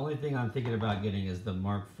 The only thing I'm thinking about getting is the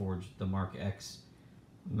Mark Forge, the Mark X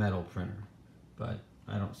metal printer. But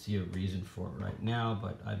I don't see a reason for it right now,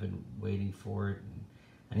 but I've been waiting for it. And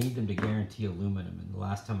I need them to guarantee aluminum. And the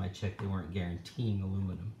last time I checked, they weren't guaranteeing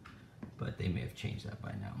aluminum. But they may have changed that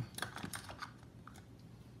by now.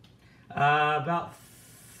 About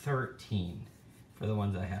 13 for the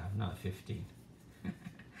ones I have, not 15.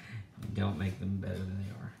 Don't make them better than they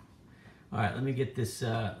are. All right, let me get this,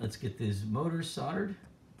 let's get this motor soldered.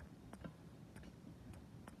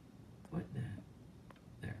 What the?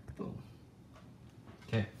 There, boom.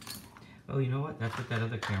 Okay. Oh, you know what? That's what that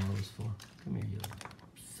other camera was for. Come here, you little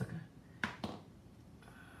sucker.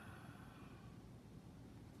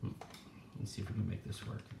 Let's see if we can make this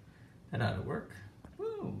work. That ought to work.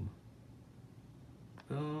 Boom.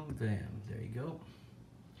 Boom, bam. There you go.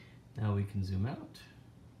 Now we can zoom out.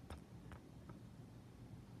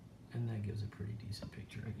 And that gives a pretty decent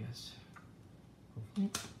picture, I guess. Hopefully.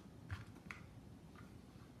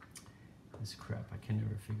 This crap, I can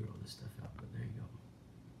never figure all this stuff out, but there you go.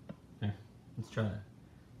 There, let's try that.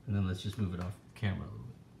 And then let's just move it off camera a little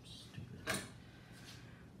bit. Stupid.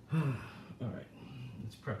 All right,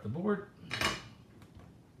 let's prep the board.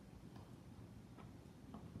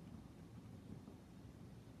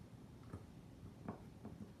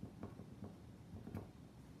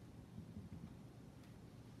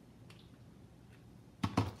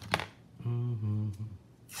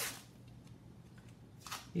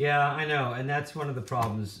 Yeah, I know, and that's one of the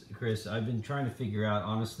problems, Chris. I've been trying to figure out,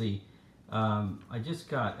 honestly. I just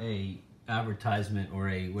got a advertisement or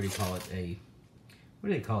a, what do you call it? What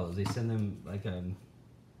do they call it? They send them like an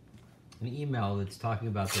email that's talking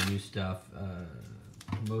about the new stuff,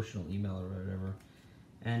 promotional email or whatever.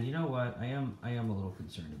 And you know what? I am a little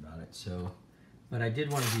concerned about it. So, but I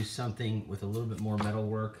did want to do something with a little bit more metal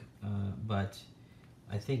work. But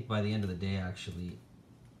I think by the end of the day, actually,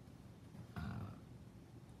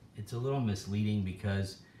 it's a little misleading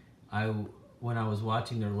because when I was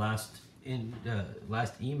watching their last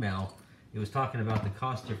email, it was talking about the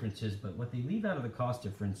cost differences, but what they leave out of the cost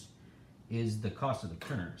difference is the cost of the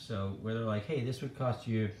printer. So where they're like, hey, this would cost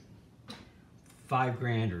you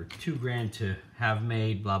 $5,000 or $2,000 to have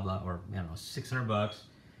made, blah blah, or I don't know, $600,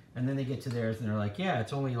 and then they get to theirs and they're like, yeah,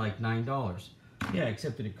 it's only like $9. Yeah,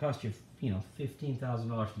 except that it cost you,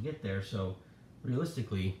 $15,000 to get there. So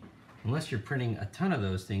realistically, unless you're printing a ton of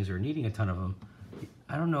those things or needing a ton of them,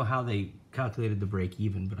 I don't know how they calculated the break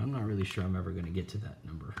even, but I'm not really sure I'm ever going to get to that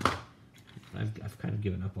number. I've kind of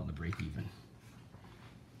given up on the break even.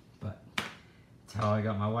 But it's how I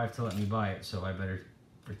got my wife to let me buy it, so I better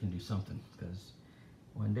freaking do something, because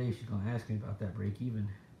one day she's going to ask me about that break even.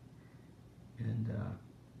 And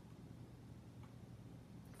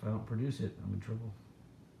if I don't produce it, I'm in trouble.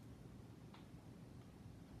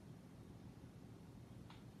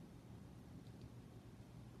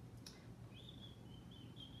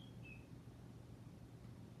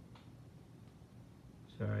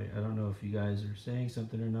 Sorry, I don't know if you guys are saying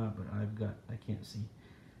something or not, but I can't see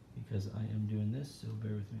because I am doing this, so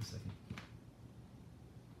bear with me a second.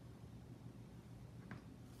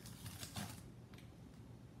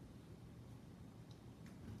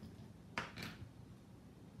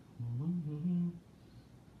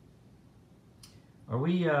 Are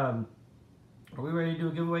we ready to do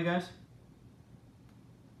a giveaway, guys?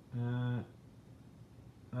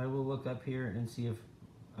 I will look up here and see if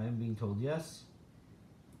I am being told yes,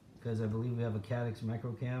 because I believe we have a Cadix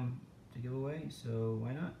microcam to give away, so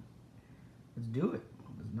why not? Let's do it.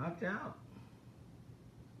 Let's knock it out.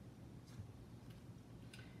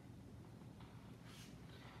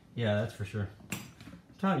 Yeah, that's for sure. I'm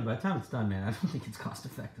telling you, by the time it's done, man, I don't think it's cost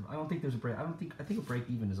effective. I don't think there's a break. I think a break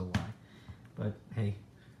even is a lie. But hey,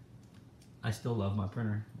 I still love my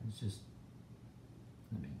printer. It's just,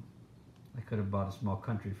 I mean, I could have bought a small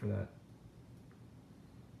country for that.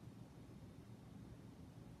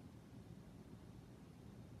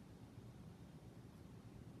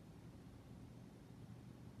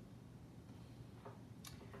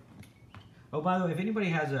 Oh, by the way, if anybody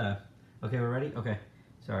has a, okay, we're ready? Okay,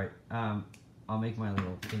 sorry. I'll make my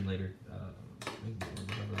little thing later.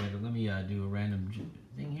 Let me do a random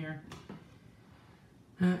thing here.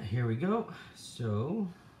 Here we go. So,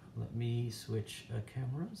 let me switch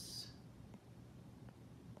cameras.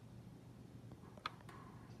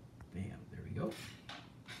 Bam, there we go.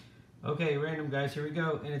 Okay, random guys, here we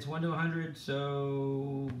go. And it's 1 to 100,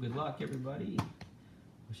 so good luck, everybody.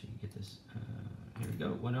 Wish I could get this. Here we go,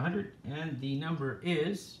 1 to 100. And the number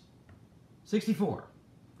is 64.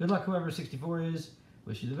 Good luck, whoever 64 is.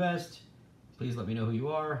 Wish you the best. Please let me know who you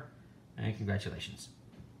are. And congratulations.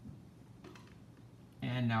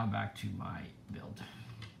 And now back to my build.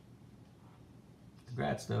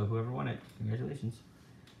 Congrats, though, whoever won it. Congratulations.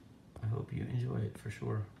 I hope you enjoy it for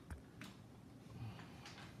sure.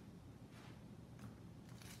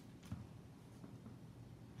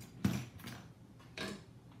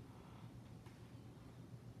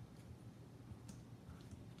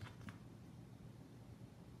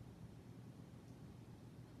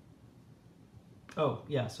 Oh,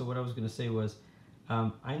 yeah, so what I was going to say was,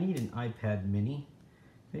 I need an iPad mini.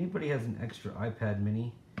 If anybody has an extra iPad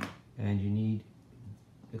mini and you need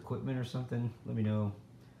equipment or something, let me know.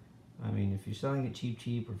 I mean, if you're selling it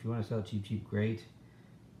cheap, or if you want to sell it cheap, great.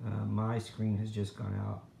 My screen has just gone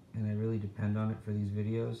out, and I really depend on it for these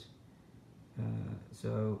videos.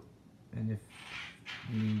 And if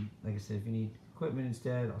you need, like I said, if you need equipment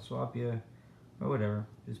instead, I'll swap you, or whatever.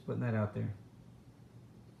 Just putting that out there.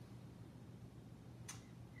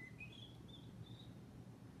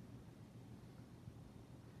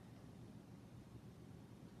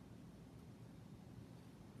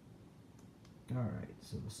 Alright,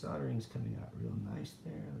 so the soldering's coming out real nice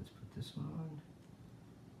there. Let's put this one on.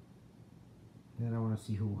 Then I want to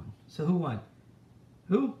see who won. So who won?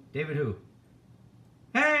 Who? David who?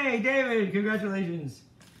 Hey, David! Congratulations!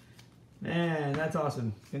 Man, that's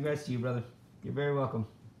awesome. Congrats to you, brother. You're very welcome.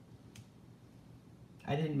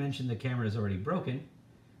 I didn't mention the camera is already broken.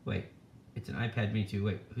 Wait, it's an iPad mini too.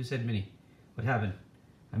 Wait, who said mini? What happened?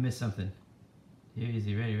 I missed something.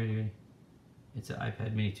 Easy, ready. It's an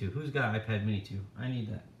iPad mini 2. Who's got an iPad mini 2? I need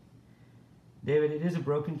that. David, it is a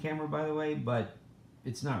broken camera, by the way, but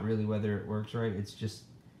it's not really whether it works right. It's just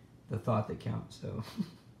the thought that counts, so.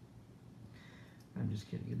 I'm just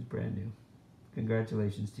kidding. It's brand new.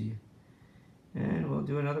 Congratulations to you. And we'll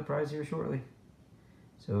do another prize here shortly.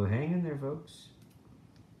 So hang in there, folks.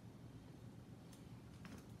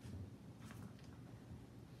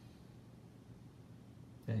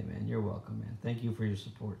 Hey, man, you're welcome, man. Thank you for your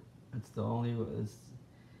support. That's the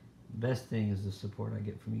best thing is the support I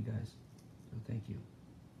get from you guys. So thank you.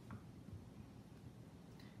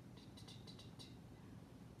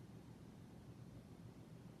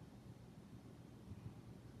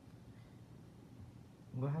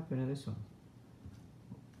 What happened to this one?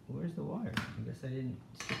 Where's the wire? I guess I didn't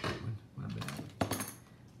stick that one. My bad.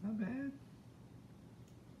 My bad.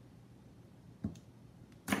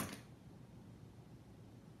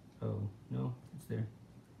 Oh, no, it's there.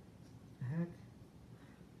 The heck?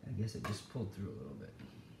 I guess it just pulled through a little bit.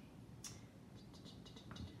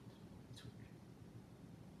 That's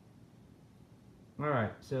weird.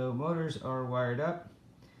 Alright, so motors are wired up.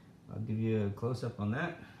 I'll give you a close-up on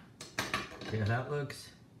that. See how that looks.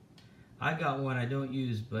 I got one I don't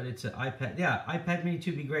use, but it's an iPad. Yeah, iPad mini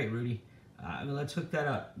 2 would be great, Rudy. I mean, let's hook that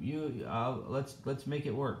up. Let's make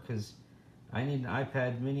it work, because I need an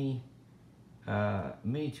iPad mini.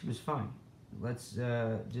 Mini 2 is fine. Let's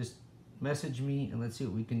just message me and let's see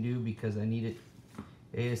what we can do, because I need it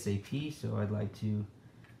ASAP. So I'd like to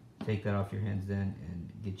take that off your hands then and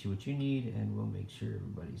get you what you need, and we'll make sure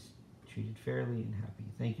everybody's treated fairly and happy.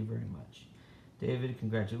 Thank you very much. David,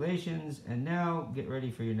 congratulations. And now get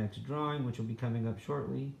ready for your next drawing, which will be coming up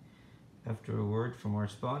shortly after a word from our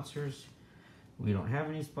sponsors. We don't have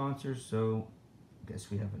any sponsors, so I guess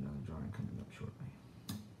we have another drawing coming up shortly.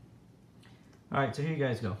 All right, so here you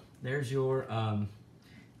guys go. There's your, I'll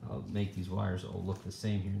make these wires all look the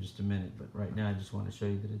same here in just a minute, but right now I just want to show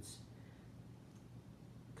you that it's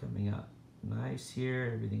coming up nice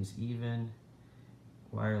here. Everything's even.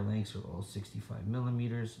 Wire lengths are all 65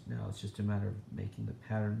 millimeters. Now it's just a matter of making the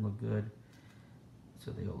pattern look good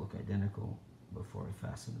so they all look identical before I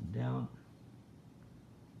fasten them down.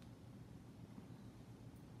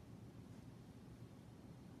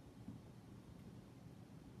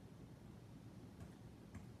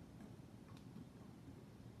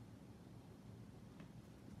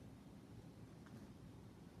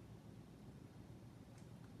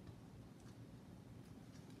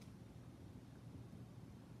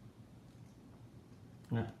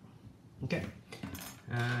 Yeah. Okay.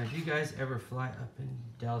 Do you guys ever fly up in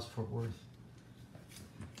Dallas, Fort Worth?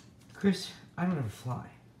 Chris, I don't ever fly.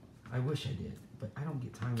 I wish I did, but I don't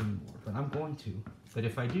get time anymore. But I'm going to. But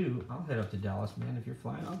if I do, I'll head up to Dallas, man. If you're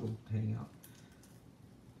flying, I'll go hang out.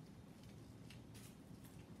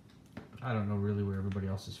 I don't know really where everybody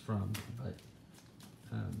else is from, but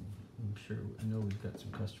I'm sure, I know we've got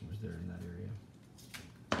some customers there in that area.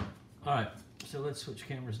 All right, so let's switch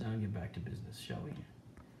cameras now and get back to business, shall we?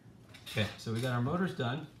 Okay, so we got our motors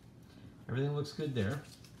done. Everything looks good there.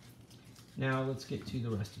 Now let's get to the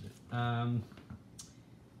rest of it.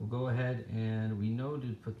 We'll go ahead and we know to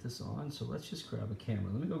put this on, so let's just grab a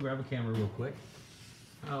camera. Let me go grab a camera real quick.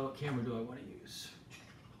 What camera do I want to use?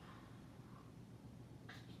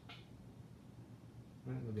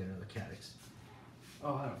 I'm gonna go get another Caddx.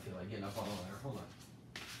 Oh, I don't feel like getting up on the ladder. Hold on.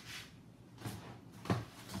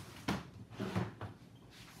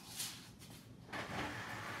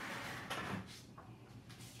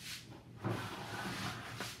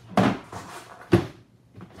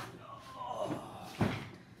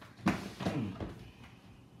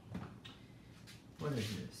 What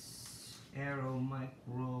is this? Aero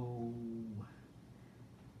Micro.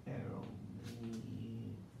 Aero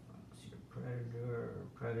Mini. Fox your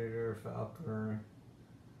Predator, Falcon.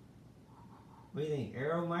 What do you think?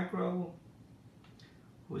 Aero Micro?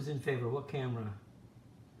 Who's in favor? What camera?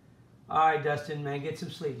 Alright, Dustin, man, get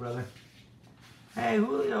some sleep, brother. Hey,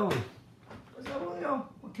 Julio. What's up, Julio?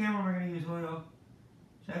 What camera am I going to use, Julio?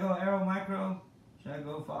 Should I go Aero Micro? Should I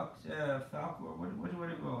go Fox, Falcon? What do I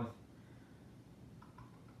go with?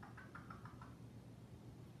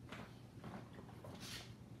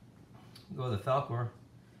 Go with the Falcor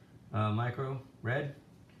Micro red.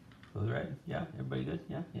 Go with red. Yeah, everybody good?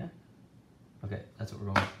 Yeah, yeah. Okay, that's what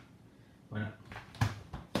we're going with. Why not?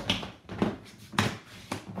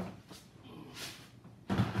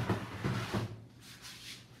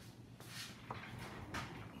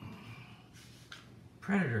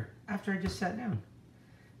 Predator. After I just sat down.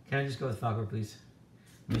 Can I just go with Falcor, please?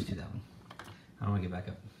 Let me just do that one. I don't want to get back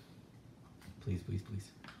up. Please, please,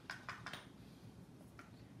 please.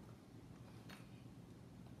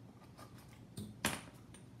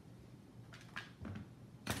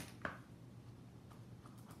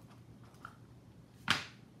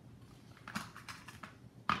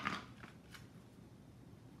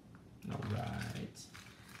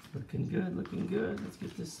 Looking good, looking good. Let's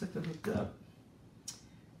get this sucker hooked up.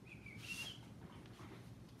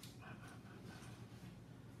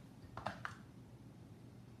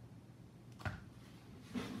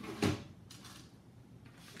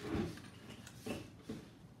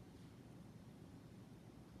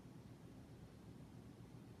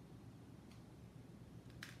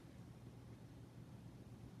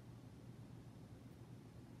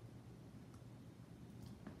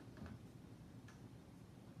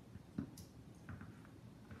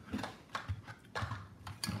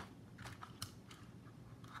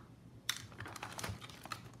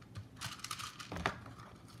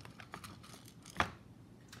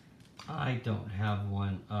 I don't have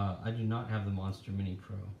one. I do not have the Monster Mini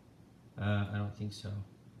Pro. I don't think so.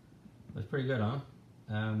 That's pretty good, huh?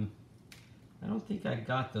 I don't think I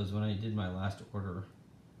got those when I did my last order,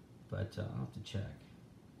 but I'll have to check.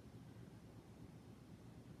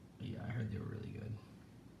 But yeah, I heard they were really good.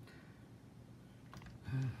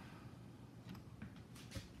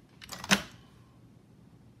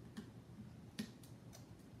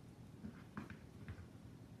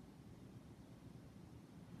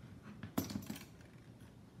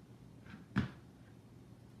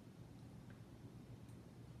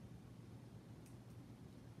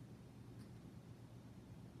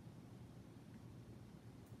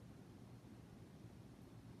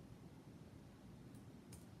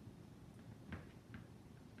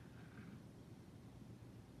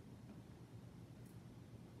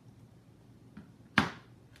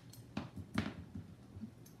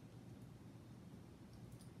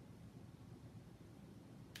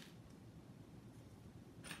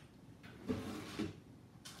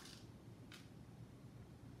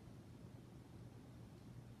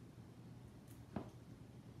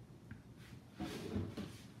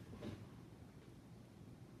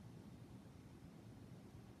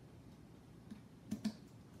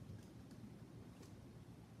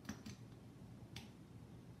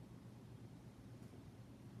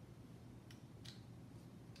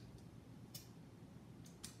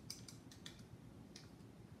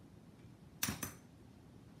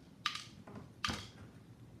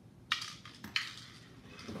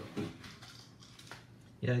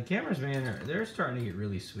 Yeah, the cameras, man, they're starting to get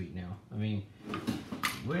really sweet now. I mean,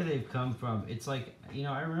 where they've come from, it's like, you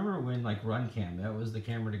know, I remember when like RunCam, that was the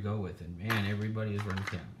camera to go with, and man, everybody is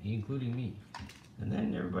RunCam, including me. And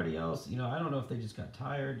then everybody else, you know, I don't know if they just got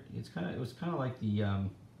tired. It was kind of like the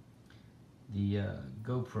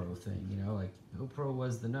GoPro thing, you know, like GoPro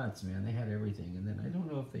was the nuts, man. They had everything, and then I don't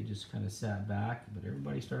know if they just kind of sat back, but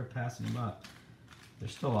everybody started passing them up. They're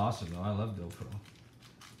still awesome though. I love GoPro,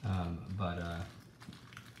 but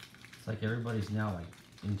it's like everybody's now like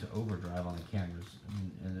into overdrive on the cameras,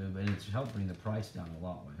 and it's helped bring the price down a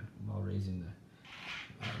lot while raising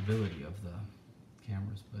the ability of the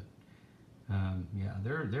cameras. But yeah,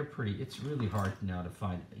 they're pretty. It's really hard now to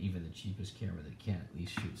find even the cheapest camera that can't at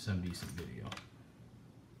least shoot some decent video.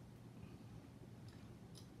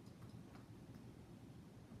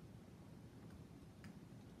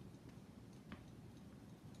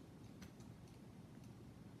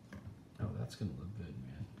 Oh, that's gonna look good,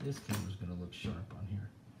 man. This camera's gonna look sharp on here.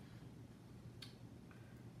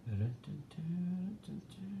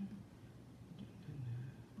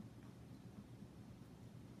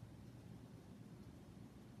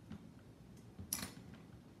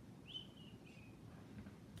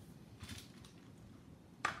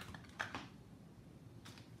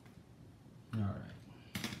 All right.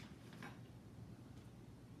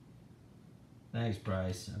 Thanks,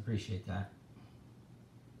 Bryce. I appreciate that.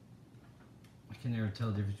 I can never tell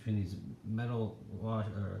the difference between these metal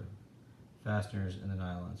fasteners and the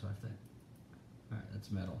nylon, so I have to. All right,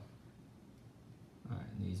 that's metal. All right,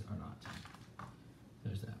 and these are not.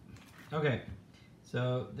 There's that. Okay,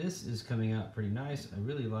 so this is coming out pretty nice. I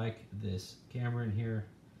really like this camera in here.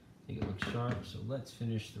 I think it looks sharp. So let's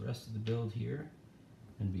finish the rest of the build here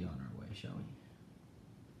and be on our way, shall we?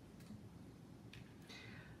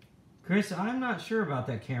 Chris, I'm not sure about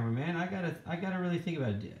that camera, man. I gotta really think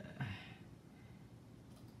about it.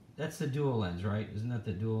 That's the dual lens, right? Isn't that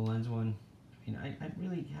the dual lens one? I mean, I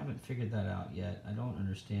really haven't figured that out yet. I don't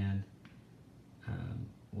understand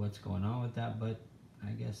what's going on with that, but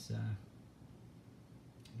I guess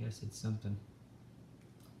it's something.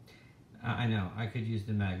 I know I could use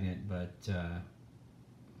the magnet, but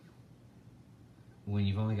when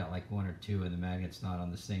you've only got like one or two and the magnet's not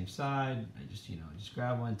on the same side, I just, you know, just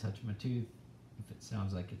grab one, touch my tooth. If it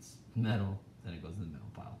sounds like it's metal, then it goes in the metal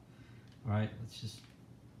pile. All right, let's just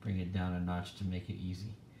bring it down a notch to make it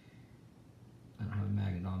easy. I don't have a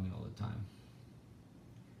magnet on me all the time.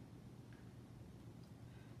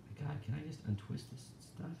 My God, can I just untwist this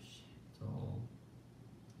stuff? Shit, it's all...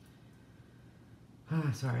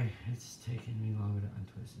 sorry, it's taking me longer to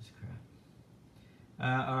untwist this crap.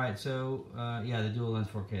 All right, so yeah, the dual lens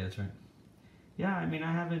 4K, that's right. Yeah, I mean,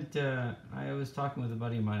 I haven't, I was talking with a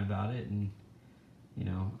buddy of mine about it, and, you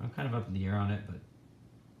know, I'm kind of up in the air on it, but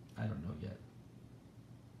I don't know yet.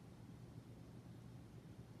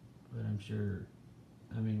 But I'm sure,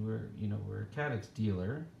 I mean, we're a Caddx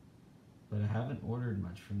dealer, but I haven't ordered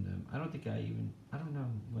much from them. I don't think I don't know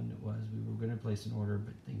when it was. We were going to place an order,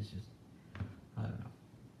 but things just, I don't know.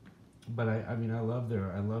 But I mean, I love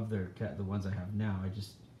the ones I have now. I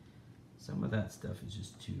just, some of that stuff is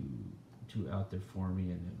just too out there for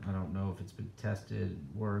me, and I don't know if it's been tested and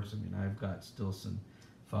works. I mean, I've got still some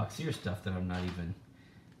Foxeer stuff that I'm not even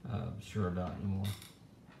sure about anymore.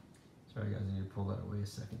 Sorry guys, I need to pull that away a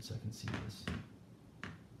second so I can see this.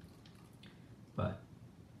 But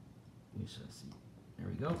we shall see. There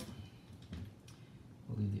we go.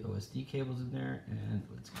 We'll leave the OSD cables in there, and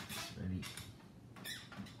let's get this ready.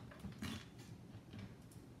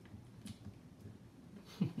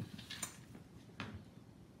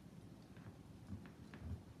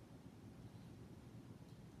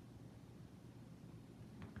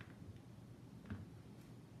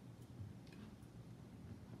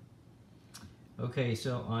 Okay,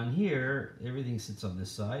 so on here, everything sits on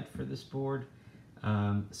this side for this board.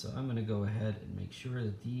 So I'm going to go ahead and make sure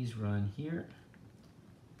that these run here.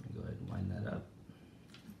 I'm going to go ahead and line that up.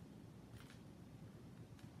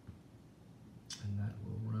 And that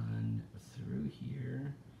will run through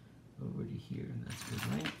here, over to here, and that's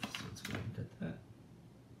good length. So let's go ahead and cut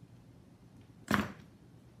that.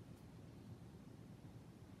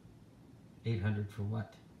 800 for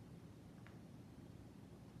what?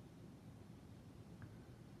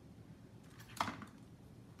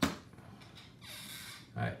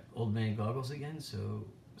 All right, old man goggles again, so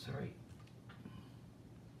sorry.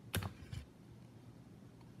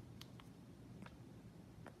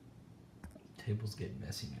 Table's getting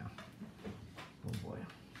messy now. Oh boy.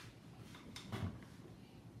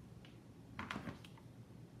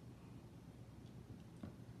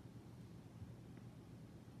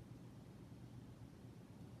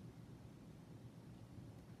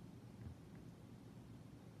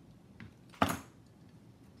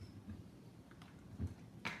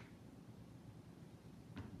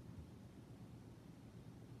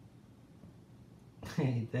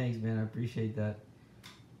 Hey, thanks, man. I appreciate that.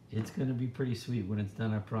 It's gonna be pretty sweet when it's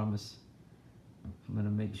done, I promise. I'm gonna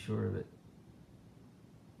make sure of it.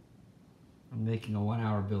 I'm making a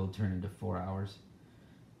 1-hour build turn into 4 hours.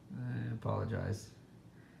 I apologize,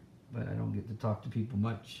 but I don't get to talk to people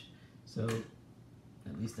much, so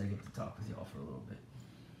at least I get to talk with y'all for a little bit.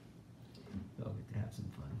 Y'all get to have some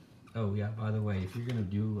fun. Oh yeah, by the way, if you're gonna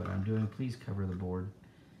do what I'm doing, please cover the board.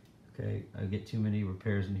 Okay, I get too many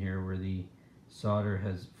repairs in here where the solder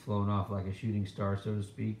has flown off like a shooting star, so to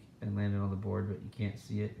speak, and landed on the board, but you can't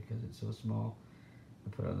see it because it's so small. I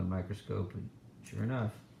put it on the microscope, and sure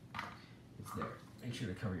enough, it's there. Make sure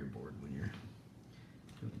to cover your board when you're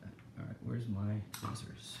doing that. All right, where's my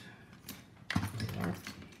scissors? There they are.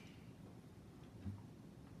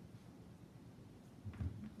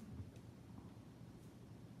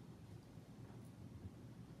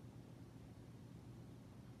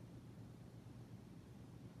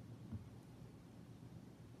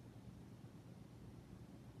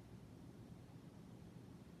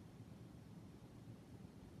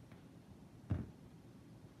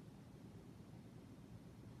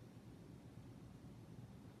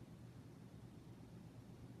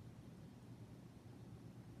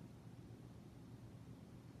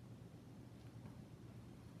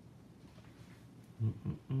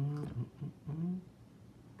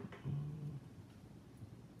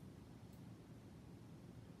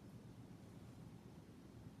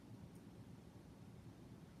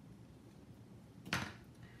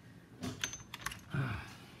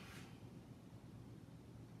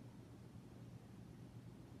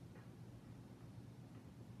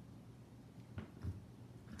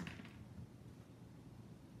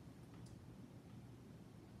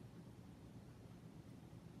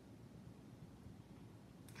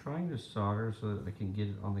 Trying to solder so that I can get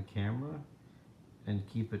it on the camera and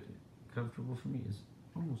keep it comfortable for me is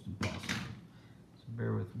almost impossible. So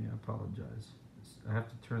bear with me, I apologize. I have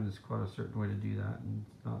to turn this quite a certain way to do that, and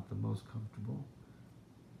it's not the most comfortable.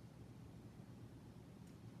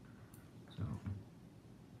 So,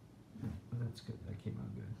 but that's good, that came out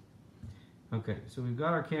good. Okay, so we've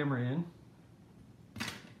got our camera in,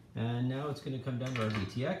 and now it's going to come down to our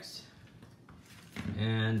VTX.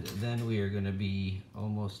 And then we are going to be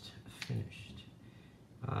almost finished.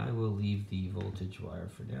 I will leave the voltage wire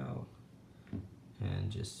for now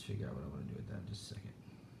and just figure out what I want to do with that in just a second.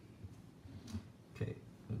 Okay,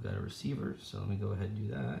 we've got a receiver, so let me go ahead and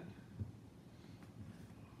do that.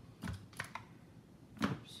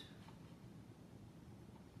 Oops.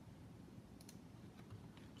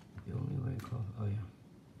 The only way to call, oh yeah.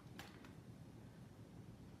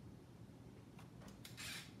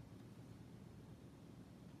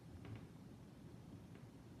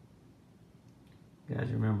 Guys,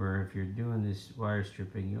 remember, if you're doing this wire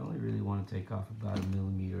stripping, you only really want to take off about a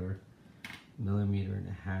millimeter and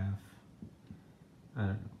a half. I don't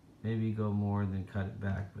know, maybe go more and then cut it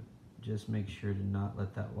back, but just make sure to not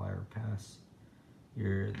let that wire pass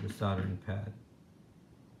the soldering pad.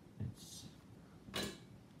 It's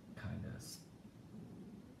kind of,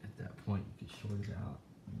 at that point, you can short it out.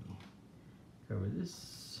 Cover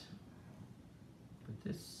this, put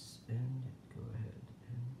this, and go ahead.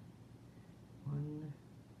 1,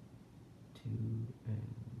 2,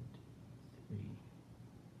 and 3.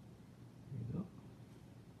 There you go.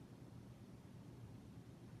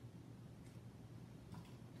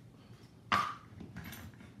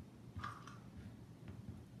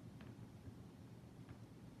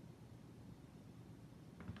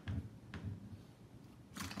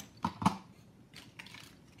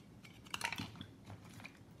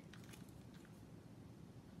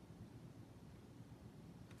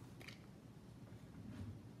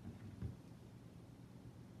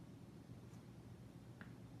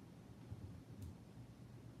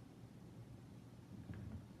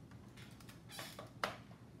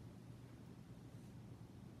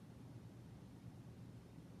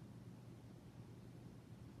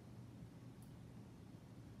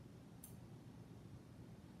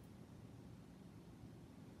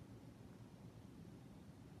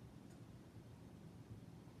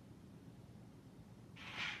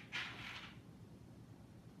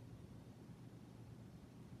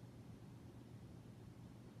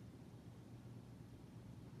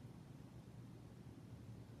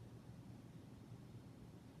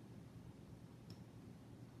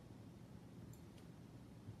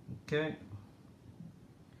 Okay,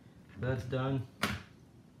 that's done.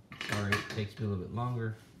 Sorry, it takes me a little bit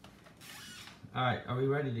longer. All right, are we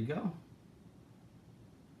ready to go?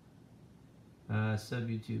 Sub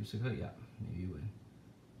YouTube, so yeah, maybe you would.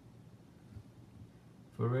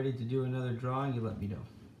 If we're ready to do another drawing, you let me know.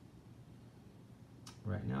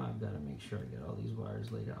 Right. Alright, now I've got to make sure I get all these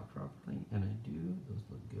wires laid out properly, and I do. Those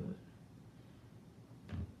look good.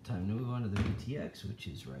 Time to move on to the VTX, which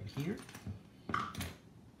is right here.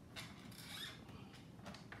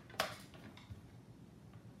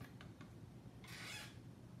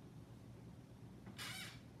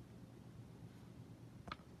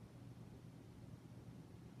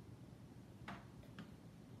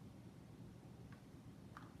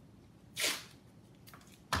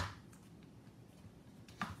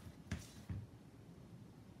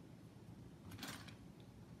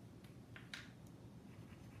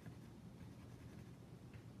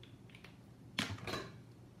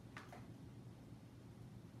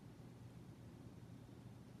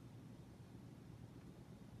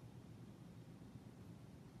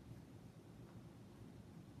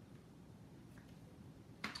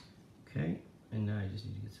 Okay, and now I just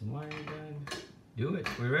need to get some wiring done. Do it.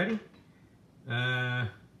 We ready?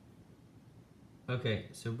 Okay,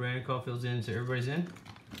 so Brandon Caulfield's in, so everybody's in.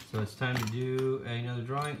 So it's time to do another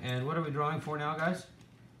drawing. And what are we drawing for now, guys?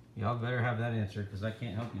 Y'all better have that answer, because I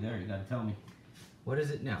can't help you there. You gotta tell me. What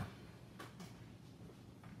is it now?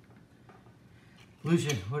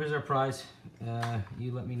 Lucian, what is our prize?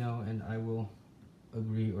 You let me know, and I will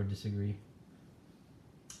agree or disagree.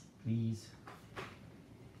 Please.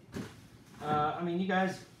 I mean, you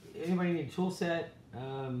guys, anybody need a tool set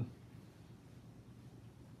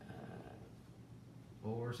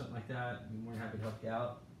or something like that, I'd be more than happy to help you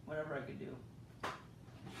out. Whatever I could do.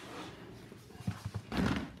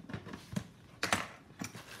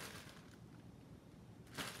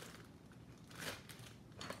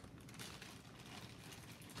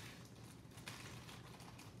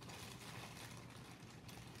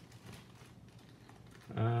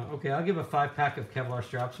 Okay, I'll give a 5-pack of Kevlar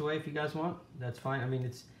straps away if you guys want. That's fine. I mean,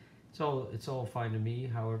 it's all fine to me.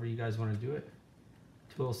 However you guys want to do it.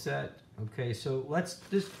 Tool set. Okay, so I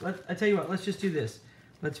tell you what. Let's just do this.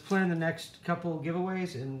 Let's plan the next couple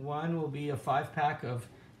giveaways, and one will be a 5-pack of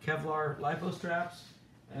Kevlar lipo straps,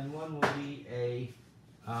 and one will be a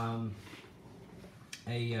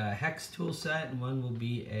hex tool set, and one will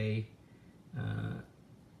be a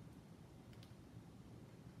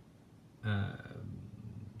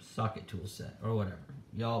socket tool set, or whatever.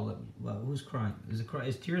 Y'all let me. Well, who's crying?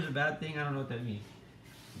 Is tears a bad thing? I don't know what that means.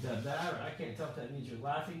 Is that bad? Or I can't tell if that means you're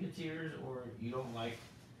laughing at tears or you don't like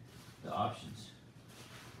the options.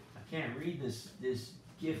 I can't read this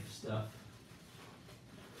GIF stuff.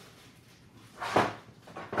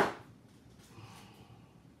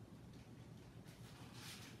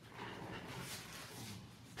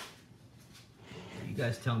 You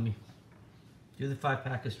guys tell me. Do the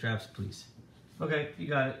 5-pack of straps, please. Okay, you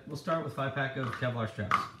got it. We'll start with 5-pack of Kevlar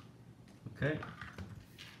straps. Okay,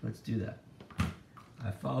 let's do that. I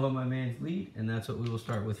follow my man's lead, and that's what we will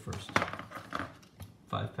start with first.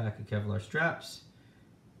 5-pack of Kevlar straps.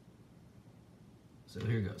 So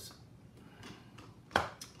here goes. Oh,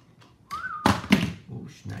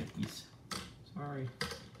 shnikes. Sorry.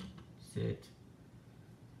 Sit.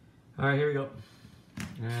 All right, here we go.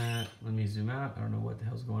 Let me zoom out. I don't know what the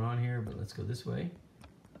hell's going on here, but let's go this way.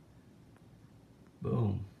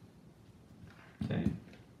 Boom. Okay.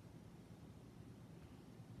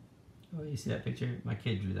 Oh, you see that picture? My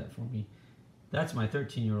kid drew that for me. That's my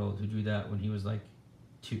 13-year-old who drew that when he was like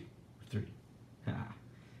 2 or 3. All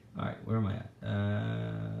right, where am I at?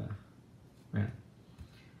 Right.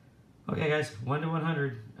 Okay, guys, 1 to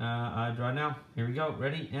 100. I draw now. Here we go.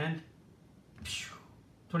 Ready? And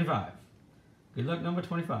 25. Good luck, number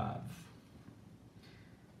 25.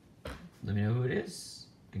 Let me know who it is.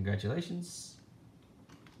 Congratulations.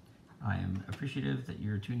 I am appreciative that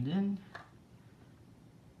you're tuned in.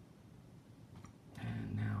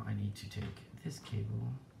 And now I need to take this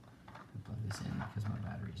cable and plug this in because my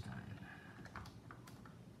battery's dying.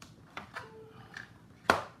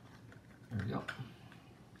 There we go.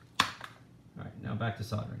 All right, now back to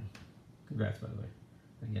soldering. Congrats, by the way,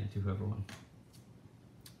 again, to whoever won.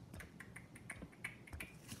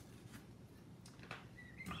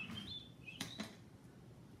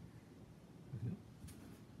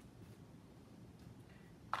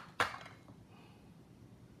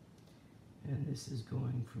 And this is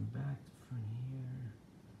going from back to front here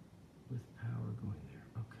with power going there.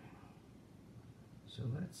 Okay. So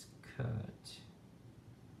let's cut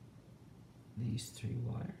these 3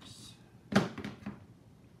 wires.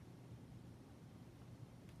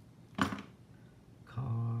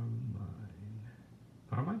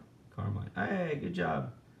 Carmine. Hey, good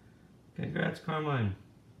job. Congrats, Carmine.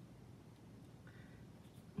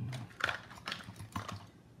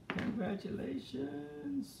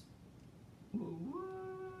 Congratulations.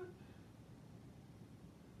 What?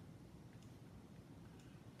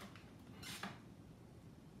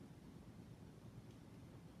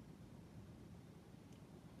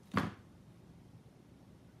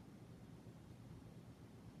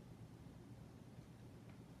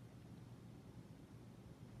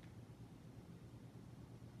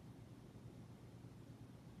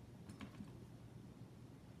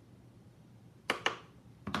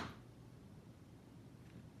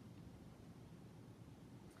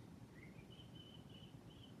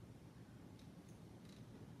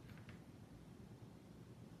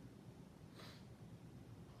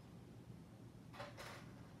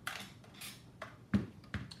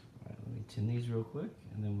 tin these real quick,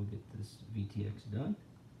 and then we'll get this VTX done.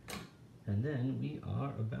 And then we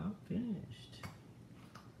are about finished.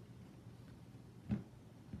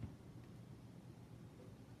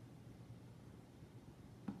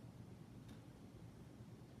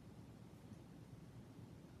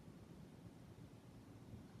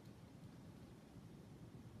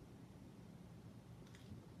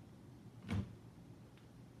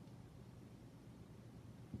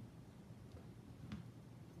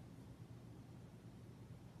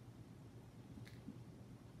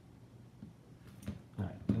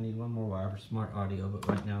 Alright, I need one more wire for smart audio, but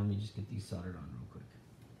right now let me just get these soldered on real quick.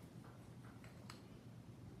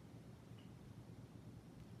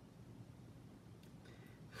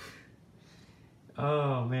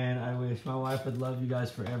 Oh man, I wish my wife would love you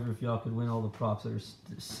guys forever if y'all could win all the props that are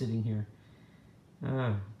sitting here.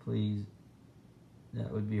 Oh, please.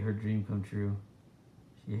 That would be her dream come true.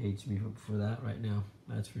 She hates me for that right now,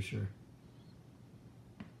 that's for sure.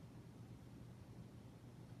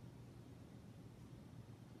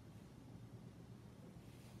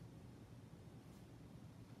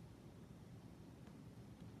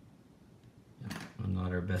 I'm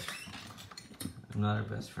not her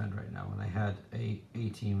best friend right now. When I had a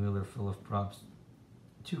 18-wheeler full of props,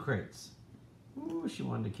 2 crates. Ooh, she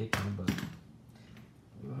wanted to kick my butt.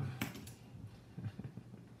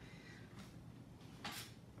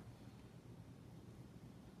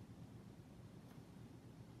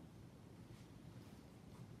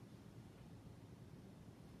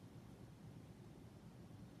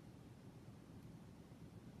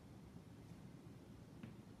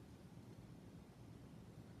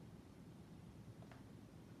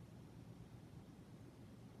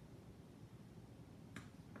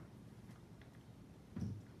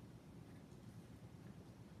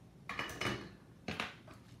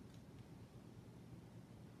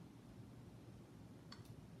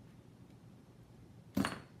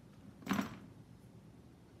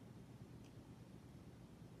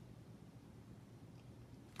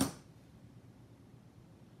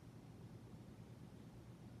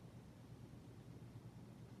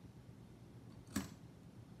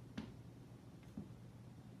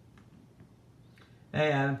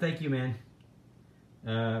 Hey Adam, thank you, man.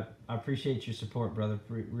 I appreciate your support, brother.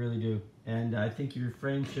 Really do. And I think your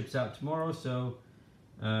frame ships out tomorrow, so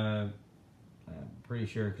I'm pretty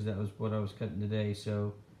sure, because that was what I was cutting today.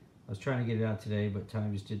 So I was trying to get it out today, but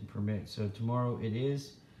time just didn't permit. So tomorrow it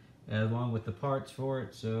is, along with the parts for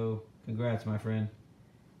it. So congrats, my friend,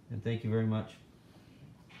 and thank you very much.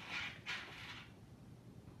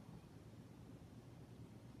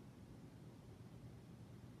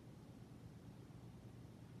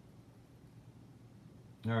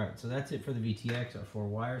 Alright, so that's it for the VTX, our 4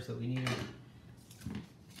 wires that we needed.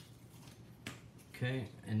 Okay,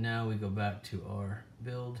 and now we go back to our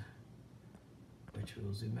build, which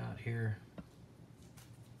we'll zoom out here.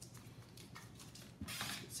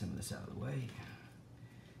 Get some of this out of the way.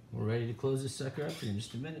 We're ready to close this sucker up in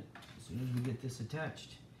just a minute, as soon as we get this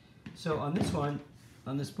attached. So on this one,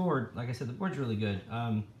 on this board, like I said, the board's really good.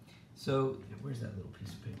 So where's that little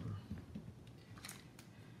piece of paper?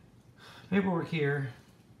 Paperwork here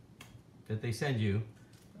that they send you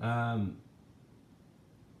does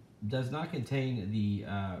not contain the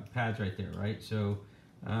pads right there, right? So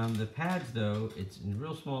the pads, though, it's in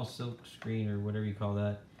real small silk screen or whatever you call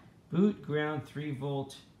that. Boot, ground, 3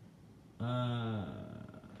 volt. Where's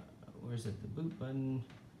it? The boot button.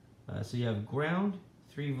 So you have ground,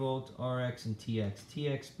 3 volt, RX, and TX.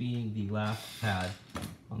 TX being the last pad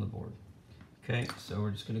on the board. Okay, so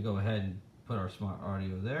we're just going to go ahead and put our smart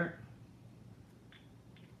audio there.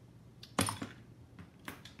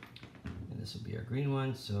 This will be our green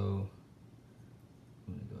one, so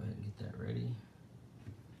I'm going to go ahead and get that ready.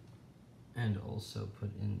 And also put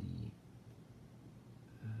in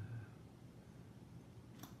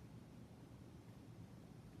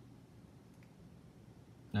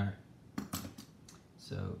the... Alright,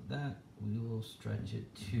 so that we will stretch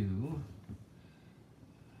it to,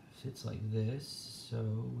 fits like this,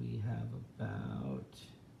 so we have about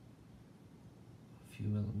a few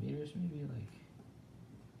millimeters, maybe like...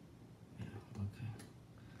 Okay,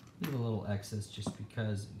 leave a little excess just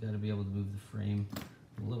because you got to be able to move the frame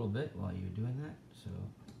a little bit while you're doing that. So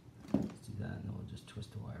let's do that, and then we'll just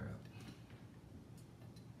twist the wire out.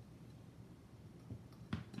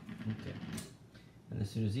 Okay, and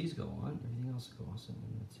as soon as these go on, everything else will go awesome,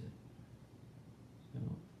 and that's it. So.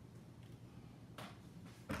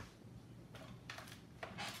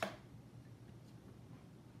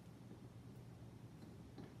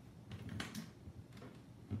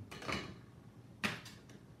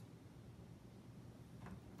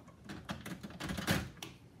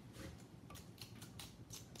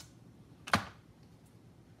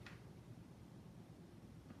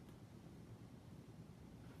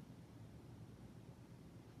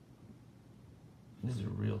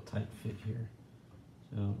 real tight fit here.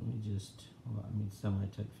 So let me just, well, I mean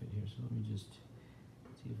semi-tight fit here. So let me just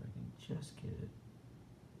see if I can just get it.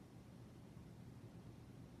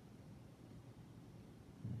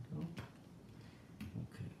 There we go.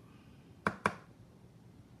 Okay.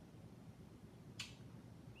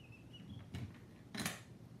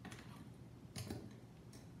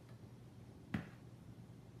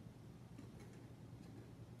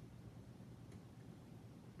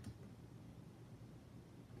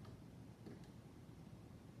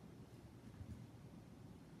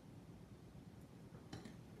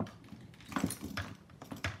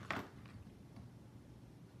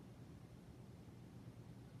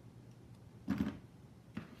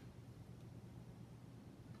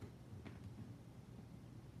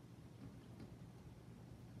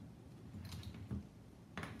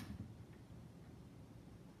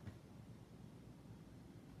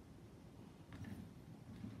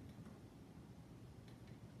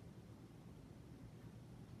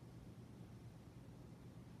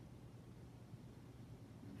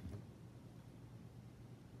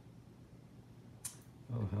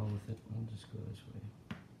 Oh, hell with it. I'll just go this way.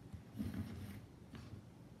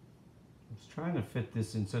 I was trying to fit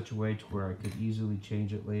this in such a way to where I could easily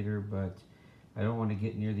change it later, but I don't want to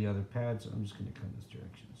get near the other pad, so I'm just going to come this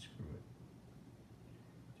direction. Screw it.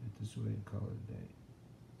 Do it this way and call it a day.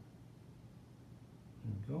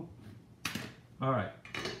 There we go. All right.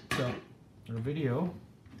 So our video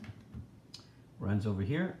runs over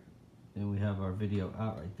here, and we have our video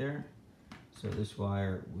out right there. So this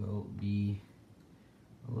wire will be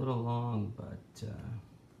a little long, but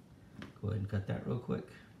go ahead and cut that real quick.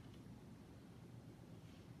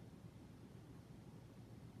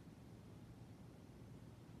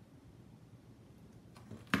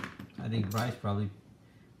 I think Bryce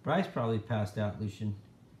probably passed out, Lucian.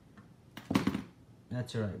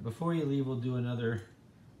 That's all right. Before you leave, we'll do another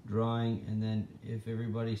drawing, and then if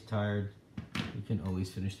everybody's tired, we can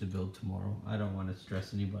always finish the build tomorrow. I don't want to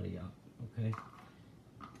stress anybody out, okay?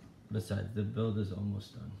 Besides, the build is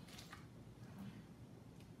almost done.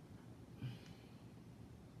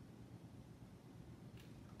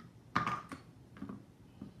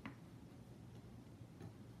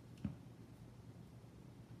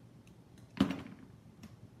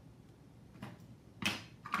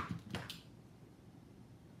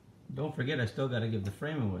 Don't forget, I still got to give the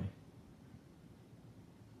frame away.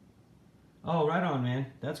 Oh, right on, man.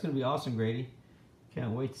 That's going to be awesome, Grady.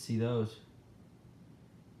 Can't wait to see those.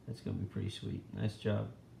 That's going to be pretty sweet. Nice job.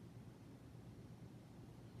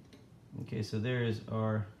 Okay, so there is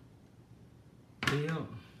our video.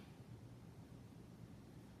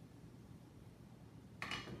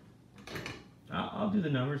 I'll do the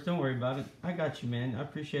numbers. Don't worry about it. I got you, man. I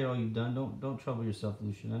appreciate all you've done. Don't trouble yourself,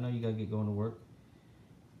 Lucian. I know you got to get going to work.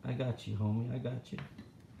 I got you, homie. I got you.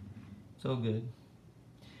 It's all good.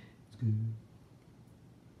 It's good.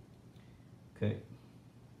 Okay.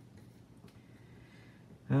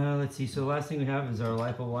 Let's see. So the last thing we have is our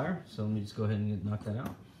LiPo wire. So let me just go ahead and knock that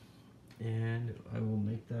out. And I will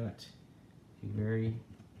make that a very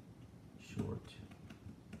short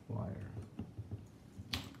wire.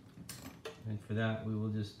 And for that, we will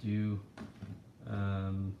just do,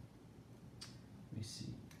 let me see,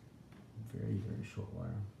 very, very short wire.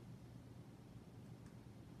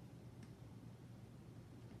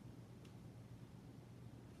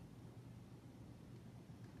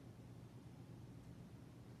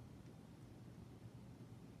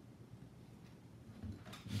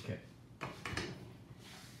 Okay.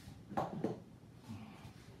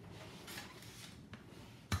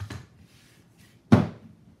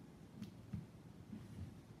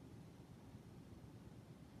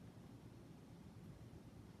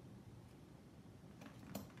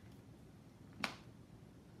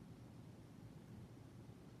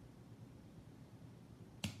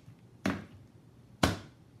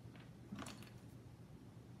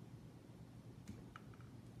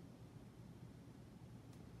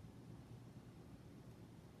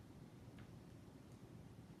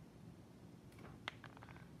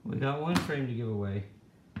 We got one frame to give away,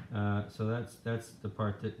 so that's the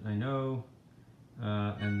part that I know,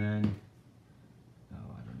 and then,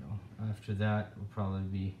 oh, I don't know, after that we'll probably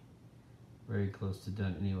be very close to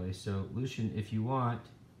done anyway. So Lucian, if you want,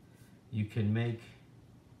 you can make,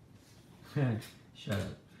 shut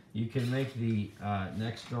up, you can make the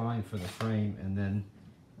next drawing for the frame, and then,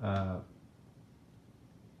 let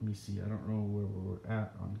me see, I don't know where we're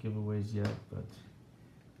at on giveaways yet, but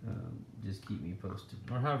just keep me posted,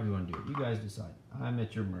 or however you want to do it. You guys decide. I'm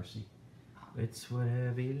at your mercy. It's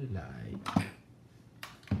whatever you like.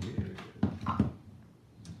 Yeah.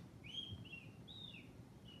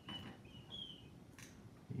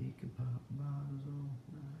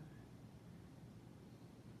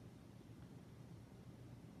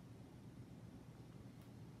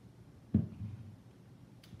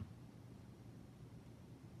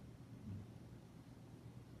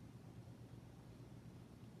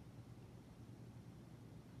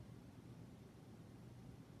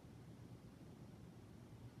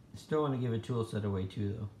 Still want to give a tool set away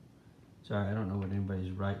too, though. Sorry, I don't know what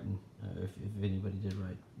anybody's writing, if anybody did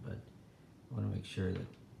write, but I want to make sure that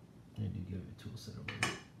I do give a tool set away.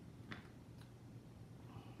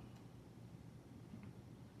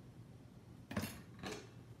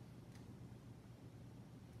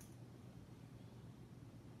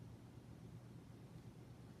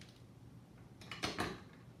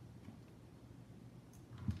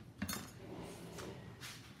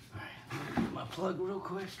 Plug real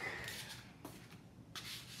quick.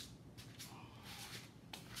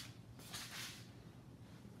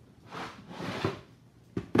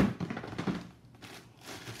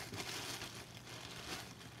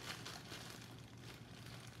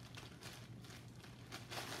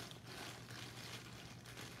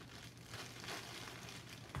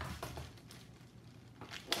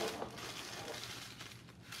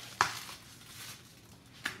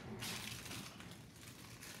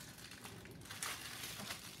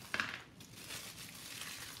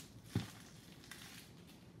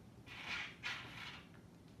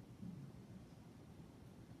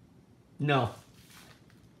 No,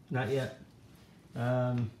 not yet.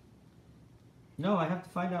 No, I have to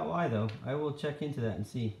find out why though. I will check into that and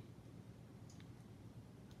see.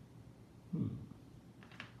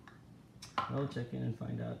 I'll check in and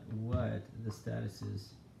find out what the status is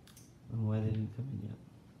and why they didn't come in yet.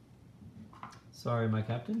 Sorry, my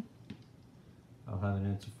captain. I'll have an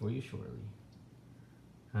answer for you shortly.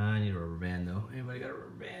 I need a rubber band though. Anybody got a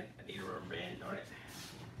rubber band? I need a rubber band, darn it.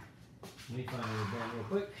 Let me find a rubber band real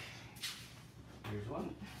quick. Here's one.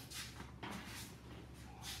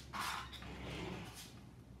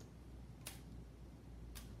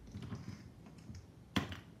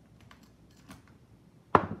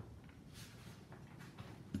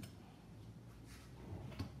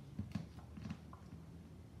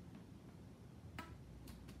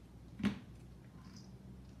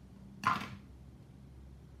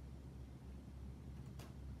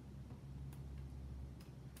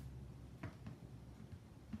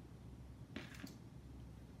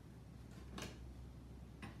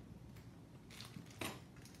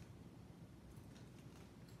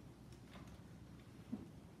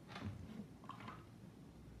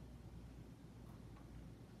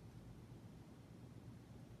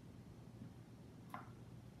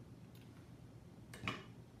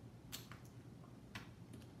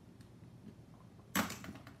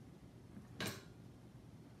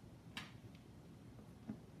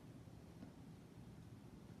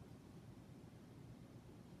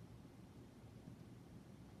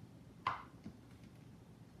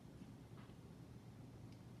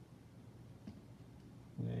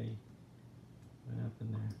 Hey, what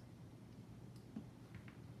happened there?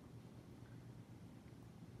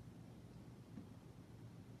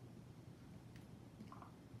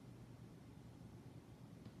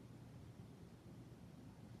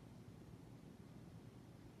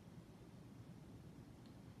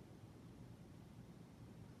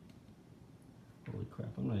 Holy crap,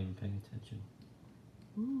 I'm not even paying attention.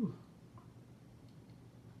 Woo.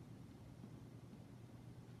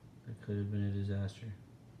 That could have been a disaster.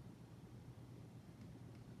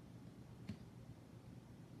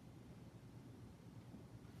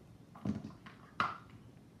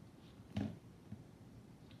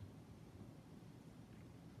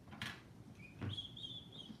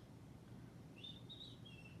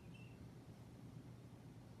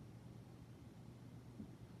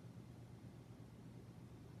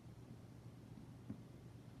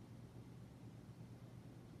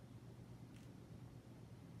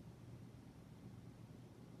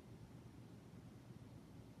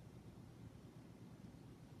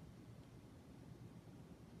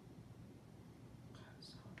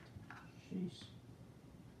 Jeez.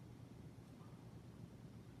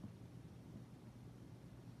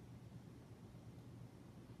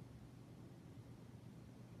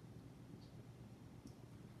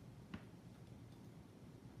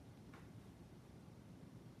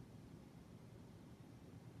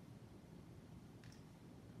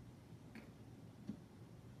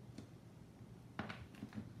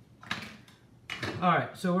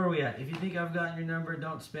 Alright, so where are we at? If you think I've gotten your number,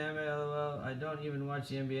 don't spam it, lol. I don't even watch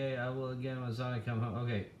the NBA. I will again when Sonic come home.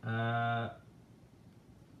 Okay,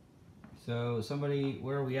 so somebody,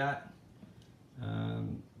 where are we at?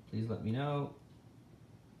 Please let me know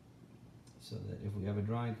so that if we have a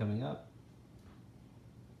drawing coming up,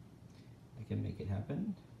 I can make it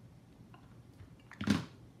happen.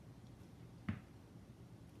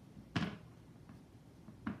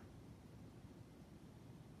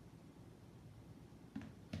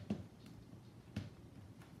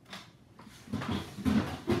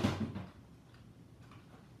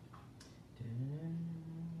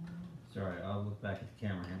 Sorry, I'll look back at the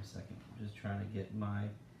camera here in a second. I'm just trying to get my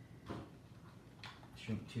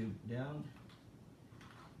shrink tube down.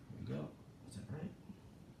 There we go. Is that right?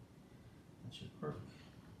 That should work.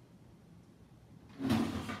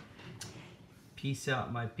 Peace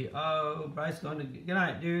out, my oh, Bryce going to good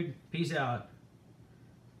night, dude. Peace out.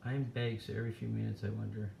 I'm baked, so every few minutes I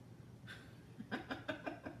wonder. Oh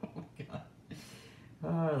my god. Oh,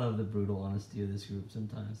 I love the brutal honesty of this group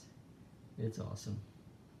sometimes. It's awesome.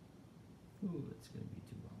 Ooh, it's gonna be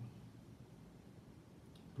too long.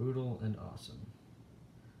 Brutal and awesome.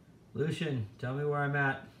 Lucian, tell me where I'm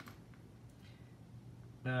at.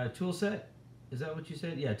 Tool set? Is that what you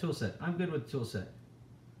said? Yeah, tool set. I'm good with tool set.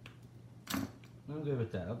 I'm good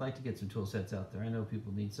with that. I'd like to get some tool sets out there. I know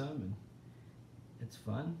people need some, and it's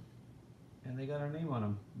fun. And they got our name on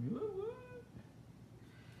them.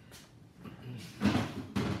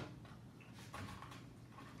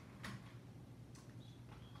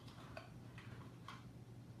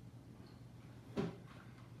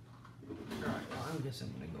 Alright, well, I guess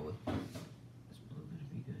I'm going to go with this blue. Going to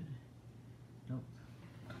be good. Nope.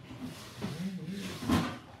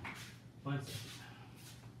 One second.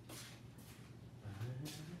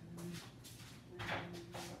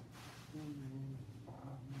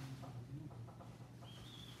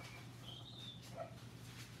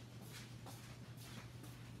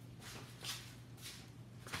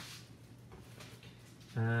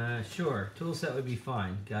 Sure, tool set would be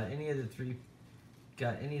fine. Got any of the three?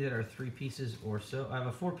 Got any that are 3 pieces or so? I have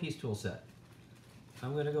a 4-piece tool set.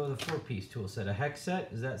 I'm gonna go with a 4-piece tool set. A hex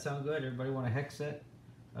set. Does that sound good? Everybody want a hex set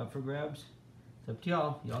up for grabs? It's up to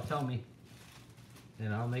y'all. Y'all tell me,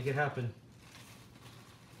 and I'll make it happen.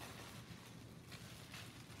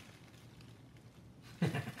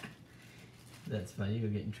 That's fine. You'll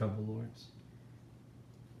get in trouble, Lawrence.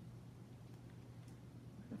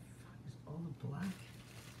 Where the fuck is all the black?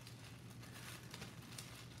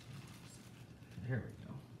 Here we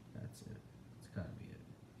go. That's it. It's gotta be it.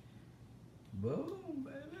 Boom,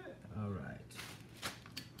 baby. All right.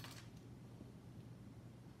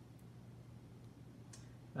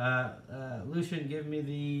 Lucian, give me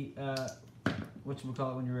the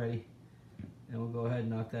whatchamacallit when you're ready, and we'll go ahead and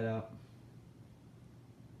knock that out.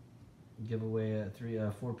 Give away a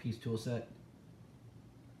 4-piece tool set.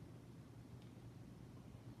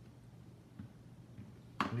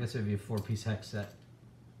 I guess it'd be a 4-piece hex set.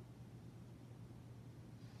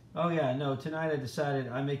 Oh yeah, no. Tonight I decided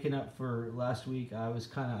I'm making up for last week. I've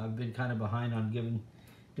been kind of behind on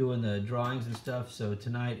doing the drawings and stuff. So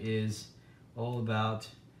tonight is all about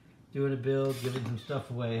doing a build, giving some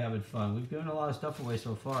stuff away, having fun. We've given a lot of stuff away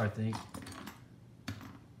so far, I think.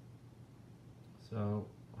 So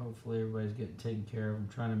hopefully everybody's getting taken care of. I'm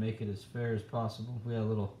trying to make it as fair as possible. We had a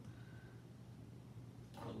little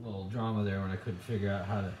drama there when I couldn't figure out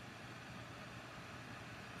how to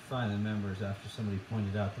find the members after somebody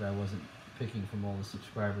pointed out that I wasn't picking from all the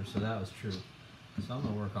subscribers, so that was true. So I'm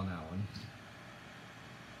gonna work on that one.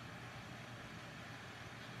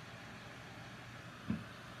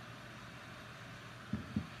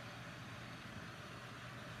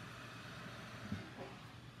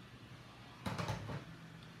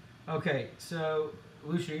 Okay, so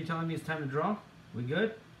Lucia, are you telling me it's time to draw? We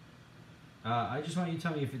good? I just want you to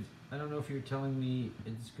tell me if it's, I don't know if you're telling me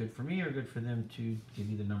it's good for me or good for them to give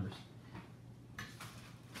you the numbers.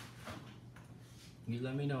 You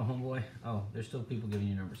let me know, homeboy. Oh, there's still people giving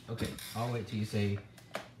you numbers. Okay, I'll wait till you say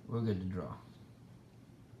we're good to draw.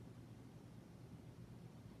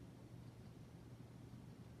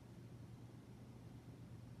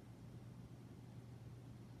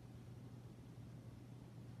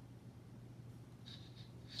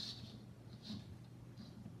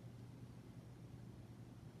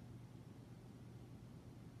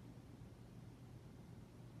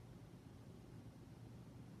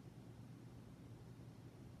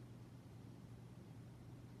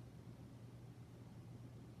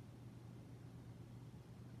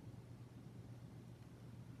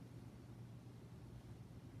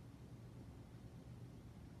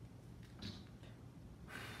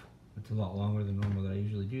 It's a lot longer than normal that I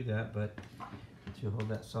usually do that, but to hold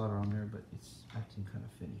that solder on there, but it's acting kind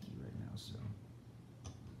of finicky right now, so.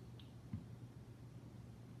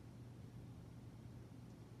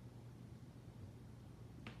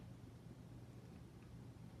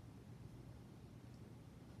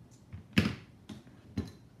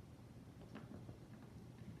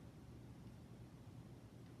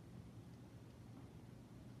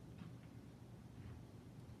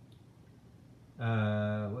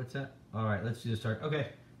 What's that? All right, let's do the start. Okay,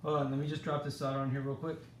 hold on. Let me just drop this solder on here real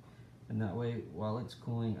quick, and that way, while it's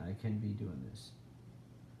cooling, I can be doing this.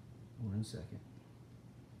 1 second.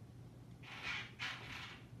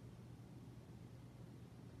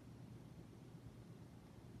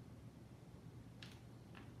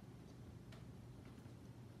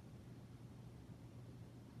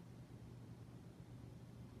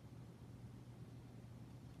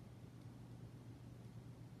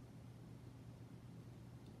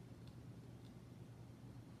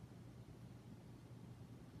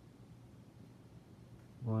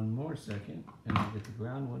 one more second, and I'll get the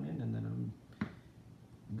ground one in, and then I'm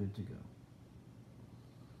good to go.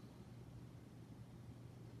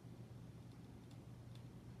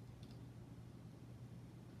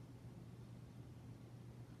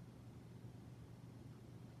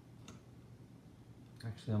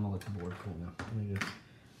 Actually, I'm gonna let the board cool now.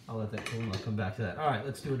 I'll let that cool and I'll come back to that. All right,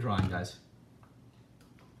 let's do a drawing, guys.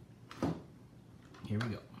 Here we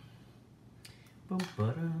go. What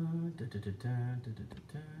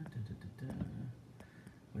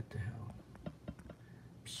the hell?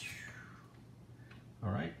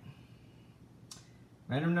 All right.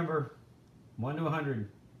 Random number 1 to 100.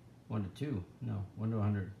 1 to 2. No, 1 to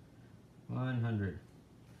 100. 100.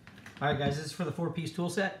 All right, guys, this is for the 4-piece tool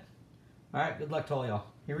set. All right, good luck to all y'all.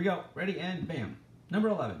 Here we go. Ready, and bam. Number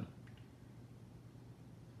 11.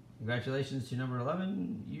 Congratulations to number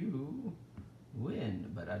 11. You win,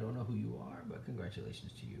 but I don't know who you are, but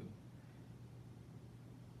congratulations to you.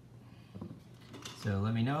 So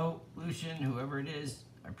let me know, Lucian, whoever it is,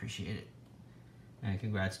 I appreciate it. And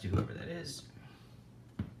congrats to whoever that is.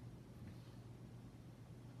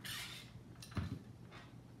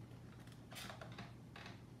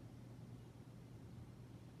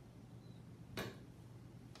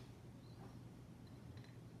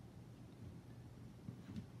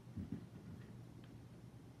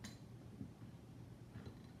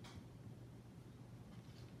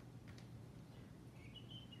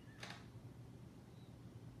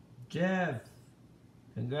 Jeff,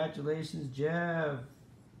 congratulations, Jeff.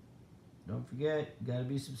 Don't forget, you gotta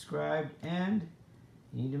be subscribed, and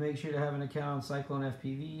you need to make sure to have an account on Cyclone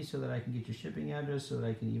FPV so that I can get your shipping address so that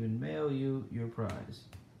I can even mail you your prize.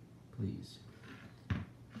 Please.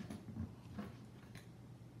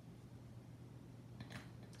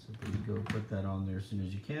 So please go put that on there as soon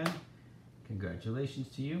as you can. Congratulations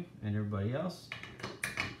to you and everybody else.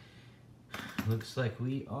 Looks like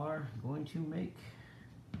we are going to make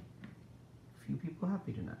few people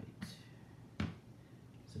happy tonight.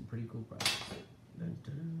 Some pretty cool prizes. Dun,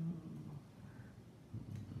 dun, dun.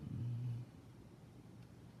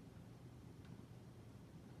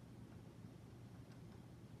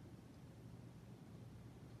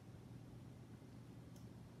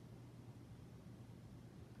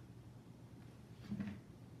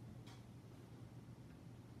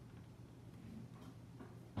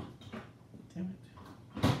 Damn it.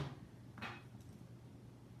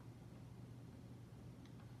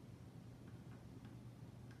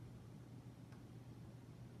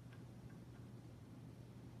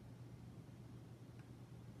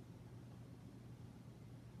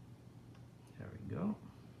 Go.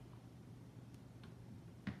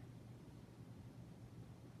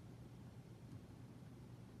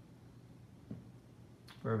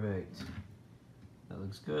 Perfect. That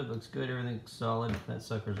looks good. Looks good. Everything's solid. That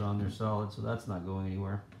sucker's on there solid, so that's not going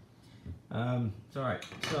anywhere. It's all right.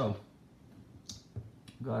 So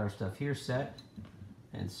got our stuff here set,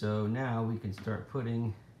 and so now we can start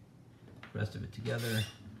putting the rest of it together.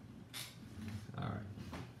 All right.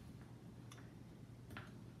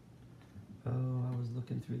 Oh, I was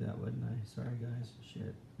looking through that, wasn't I? Sorry, guys.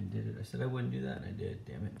 Shit, I did it. I said I wouldn't do that, and I did.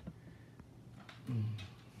 Damn it.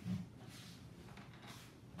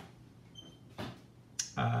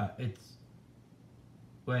 It's...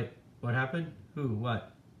 Wait, what happened? Who?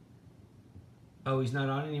 What? Oh, he's not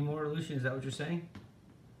on anymore, Lucian? Is that what you're saying?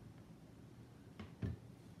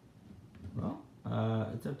 Well,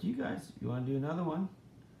 it's up to you guys. If you want to do another one,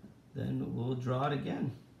 then we'll draw it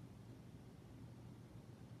again.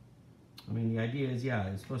 I mean, the idea is, yeah,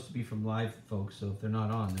 it's supposed to be from live folks, so if they're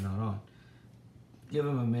not on, they're not on. Give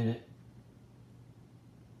them a minute.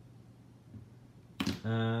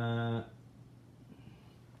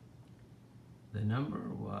 The number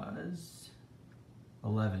was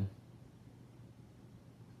 11.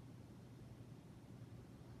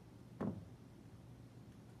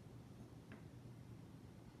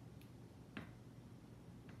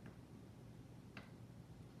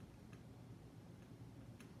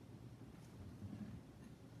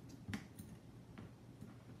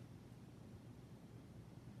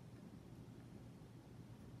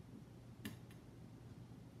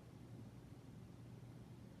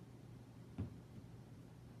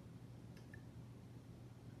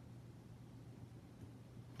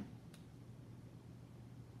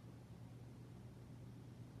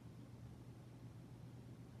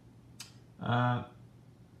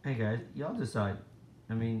 Hey guys, y'all decide.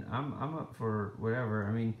 I mean, I'm up for whatever.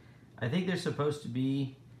 I mean, I think they're supposed to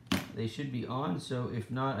be, they should be on, so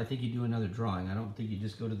if not, I think you do another drawing. I don't think you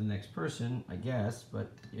just go to the next person, I guess,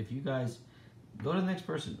 but if you guys go to the next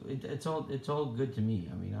person, it's all good to me.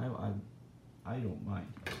 I mean, I don't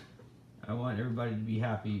mind. I want everybody to be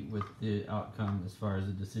happy with the outcome as far as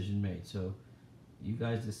the decision made. So you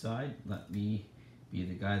guys decide. Let me be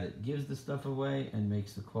the guy that gives the stuff away and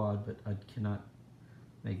makes the quad, but I cannot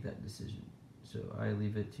make that decision. So I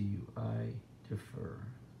leave it to you. I defer.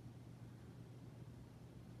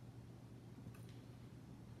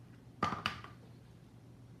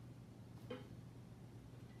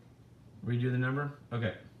 Redo the number?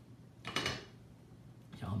 Okay.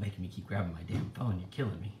 Y'all making me keep grabbing my damn phone. You're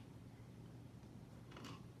killing me.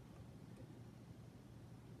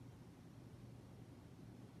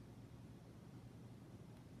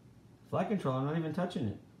 Flight controller, I'm not even touching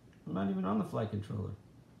it. I'm not even on the flight controller.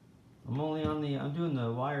 I'm only on the, I'm doing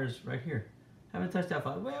the wires right here. Haven't touched that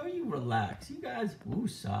flight. Well, you relax. You guys,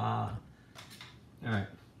 woosah. Alright,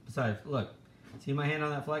 besides, look. See my hand on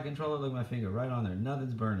that flight controller? Look at my finger right on there.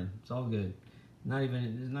 Nothing's burning. It's all good. Not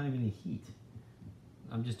even, there's not even any heat.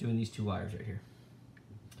 I'm just doing these two wires right here.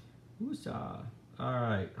 Woosah.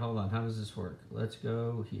 Alright, hold on. How does this work? Let's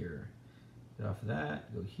go here. Get off of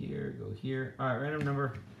that. Go here. Go here. Alright, random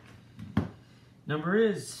number. Number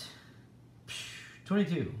is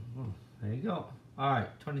 22. Oh, there you go. All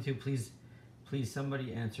right, 22. Please,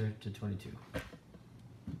 somebody answer to 22.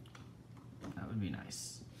 That would be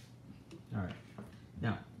nice. All right.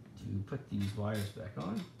 Now, to put these wires back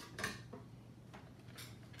on.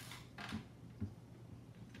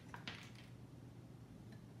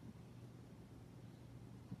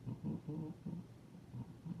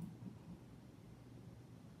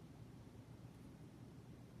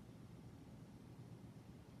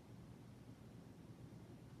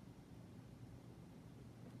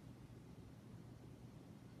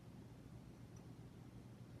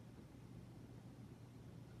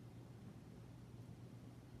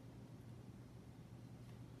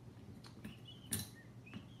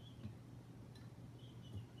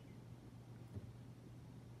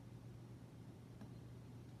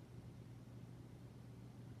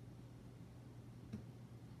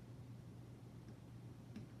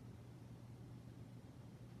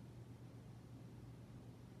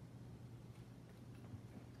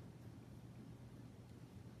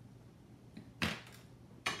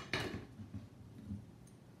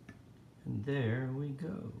 And there we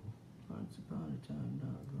go. Once upon a time,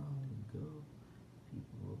 not long ago,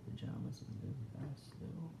 people wore pajamas and lived fast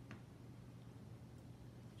slow.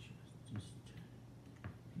 Just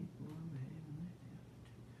people were behaving like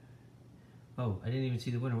they have to. Oh, I didn't even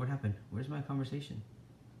see the winner. What happened? Where's my conversation?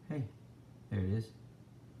 Hey, there it is.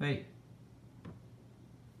 Wait.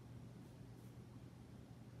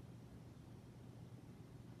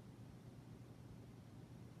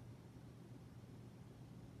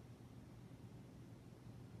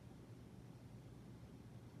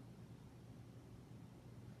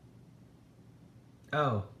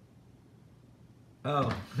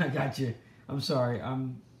 Oh, I got you. I'm sorry.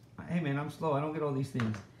 Hey man, I'm slow. I don't get all these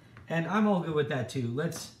things, and I'm all good with that too.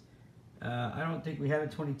 Let's. I don't think we had a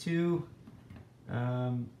 22.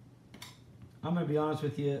 I'm gonna be honest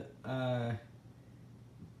with you. I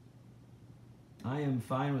am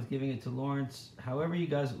fine with giving it to Lawrence. However you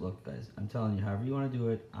guys look, guys. I'm telling you, however you want to do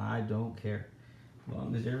it, I don't care. As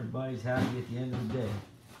long as everybody's happy at the end of the day,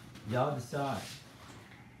 y'all decide.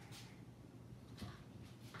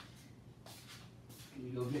 Let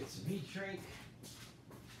me go get some heat shrink.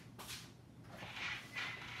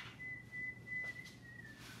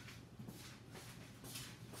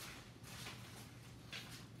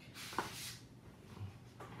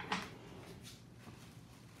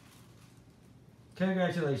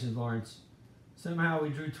 Congratulations, Lawrence. Somehow we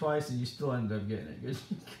drew twice and you still ended up getting it.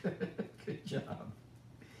 Good job.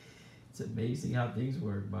 It's amazing how things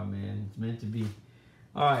work, my man. It's meant to be.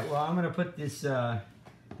 All right, well, I'm going to put this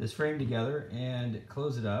this frame together and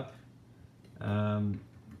close it up. And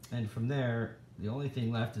from there, the only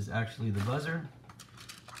thing left is actually the buzzer.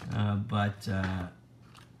 I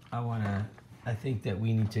think that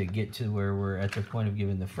we need to get to where we're at the point of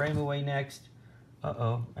giving the frame away next.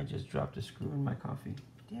 Uh-oh, I just dropped a screw in my coffee.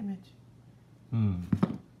 Damn it.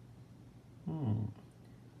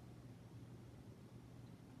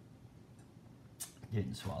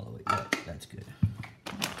 Didn't swallow it yet. That's good.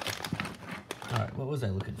 All right, what was I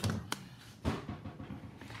looking for?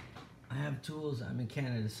 I have tools. I'm in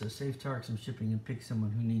Canada, so save Tarek some shipping and pick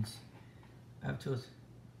someone who needs. I have tools.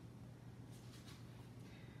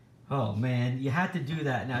 Oh man, you had to do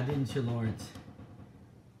that now, didn't you, Lawrence?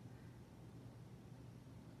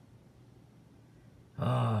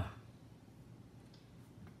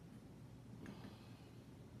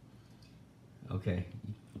 Okay.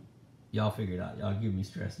 Y'all figure it out. Y'all give me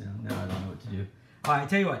stress now. Now I don't know what to do. All right,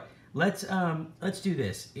 tell you what. Let's do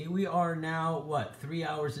this. We are now what, 3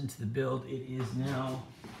 hours into the build. It is now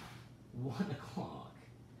 1 o'clock.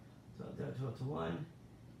 So 12 to 1.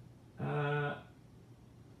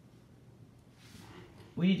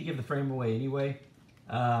 We need to give the frame away anyway.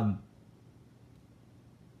 What?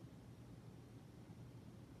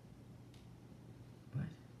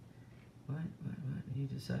 You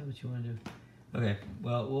decide what you want to do. Okay.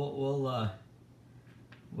 Well,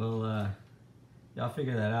 y'all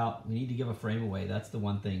figure that out. We need to give a frame away. That's the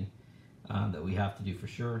one thing that we have to do for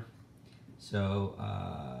sure. So,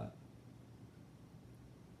 oh,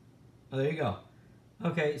 there you go.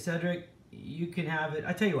 Okay, Cedric, you can have it.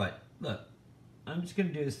 I tell you what. Look, I'm just going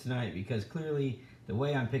to do this tonight because clearly the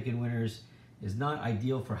way I'm picking winners is not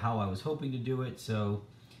ideal for how I was hoping to do it. So,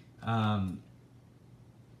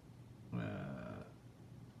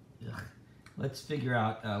 let's figure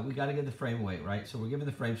out. We got to give the frame away, right? So we're giving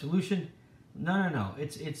the frame solution. No.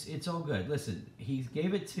 It's all good. Listen, he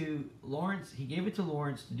gave it to Lawrence. He gave it to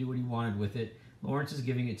Lawrence to do what he wanted with it. Lawrence is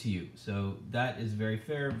giving it to you. So that is very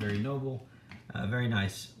fair, very noble, very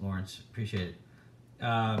nice, Lawrence. Appreciate it.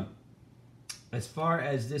 As far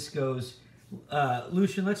as this goes,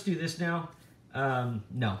 Lucian, let's do this now.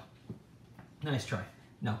 No. Nice try.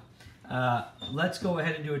 No. Let's go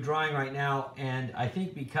ahead and do a drawing right now. And I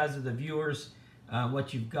think because of the viewers,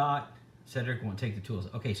 what you've got, Cedric won't take the tools.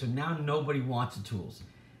 Okay, so now nobody wants the tools.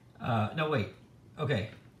 No, wait. Okay,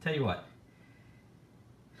 tell you what.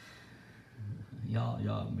 Y'all,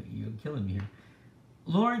 you're killing me here.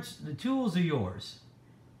 Lawrence, the tools are yours.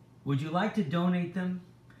 Would you like to donate them?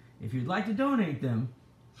 If you'd like to donate them,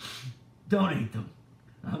 donate them.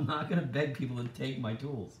 I'm not going to beg people to take my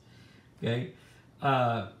tools. Okay?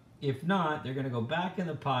 If not, they're going to go back in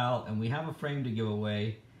the pile, and we have a frame to give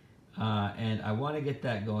away. And I want to get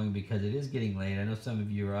that going because it is getting late. I know some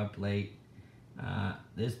of you are up late.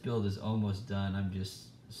 This build is almost done. I'm just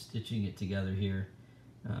stitching it together here.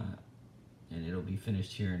 And it'll be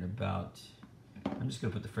finished here in about... I'm just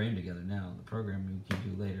going to put the frame together now. The program we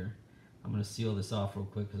can do later. I'm going to seal this off real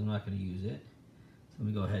quick because I'm not going to use it. So let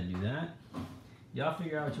me go ahead and do that. Y'all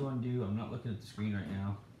figure out what you want to do. I'm not looking at the screen right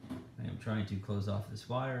now. I am trying to close off this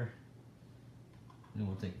wire. And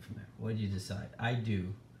we'll take it from there. What did you decide? I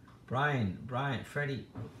do. Brian, Freddie,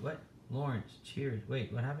 what? Lawrence, cheers.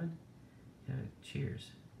 Wait, what happened? Yeah,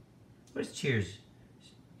 cheers. Where's cheers?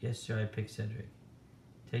 Yes, sir, I picked Cedric.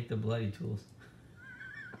 Take the bloody tools.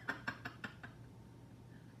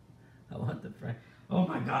 I want the friend. Oh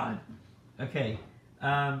my God. Okay.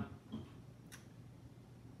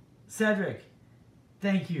 Cedric,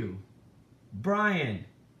 thank you. Brian,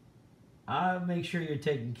 I'll make sure you're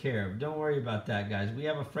taken care of. Don't worry about that, guys. We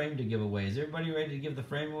have a frame to give away. Is everybody ready to give the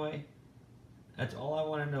frame away? That's all I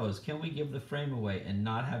want to know is can we give the frame away and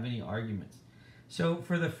not have any arguments? So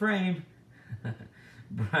for the frame,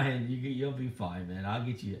 Brian, you'll be fine, man. I'll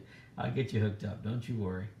get you hooked up. Don't you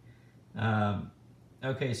worry.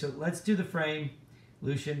 Okay, so let's do the frame,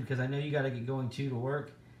 Lucian, because I know you got to get going too to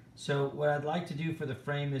work. So what I'd like to do for the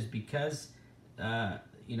frame is because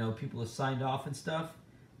you know, people have signed off and stuff.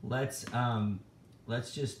 Let's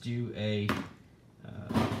just do a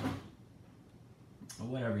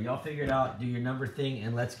whatever. Y'all figure it out. Do your number thing,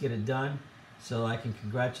 and let's get it done, so I can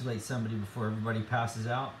congratulate somebody before everybody passes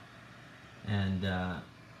out, and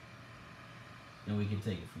we can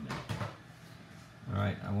take it from there. All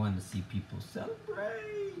right. I wanted to see people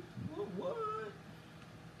celebrate. What?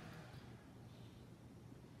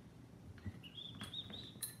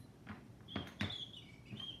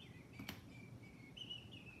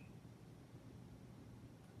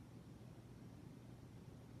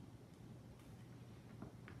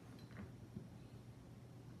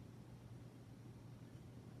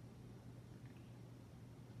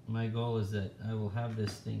 My goal is that I will have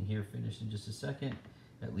this thing here finished in just a second,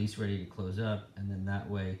 at least ready to close up, and then that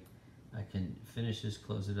way I can finish this,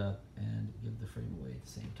 close it up, and give the frame away at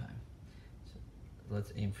the same time. So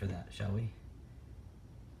let's aim for that, shall we?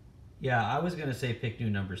 Yeah, I was gonna say pick new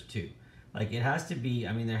numbers too. Like it has to be,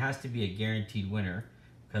 I mean there has to be a guaranteed winner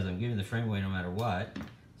because I'm giving the frame away no matter what.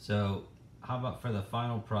 So how about for the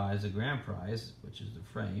final prize, the grand prize, which is the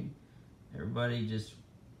frame, everybody just,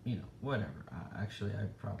 you know, whatever. Actually, I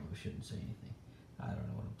probably shouldn't say anything. I don't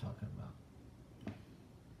know what I'm talking about.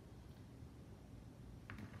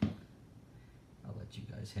 I'll let you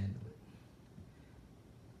guys handle it.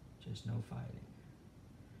 Just no fighting.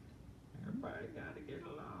 Everybody gotta get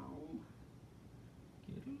along.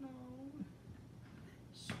 Get along.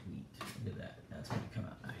 Sweet. Look at that. That's gonna come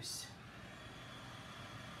out nice.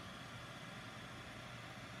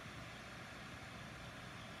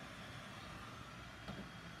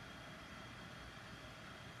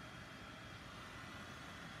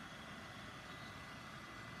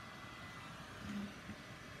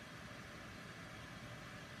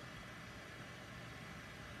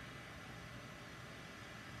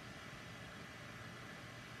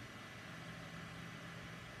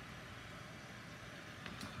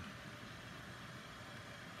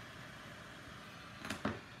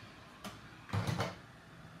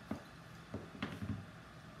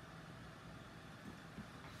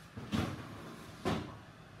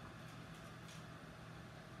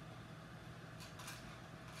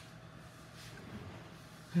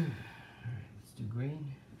 Alright, let's do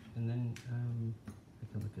green, and then I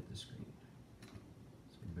can look at the screen.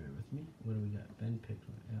 So bear with me. What do we got? Ben picked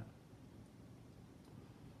one. Yeah.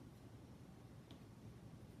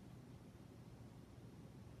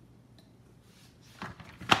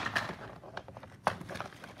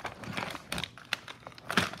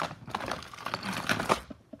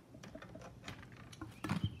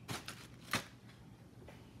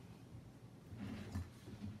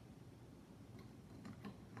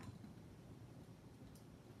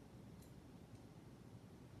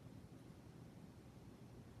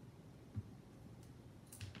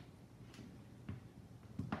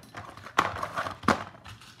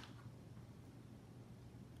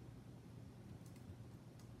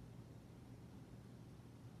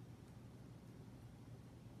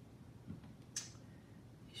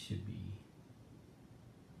 Should be,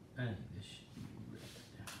 I think this should be red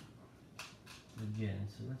again,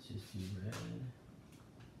 so let's just do red,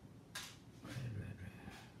 red, red, red.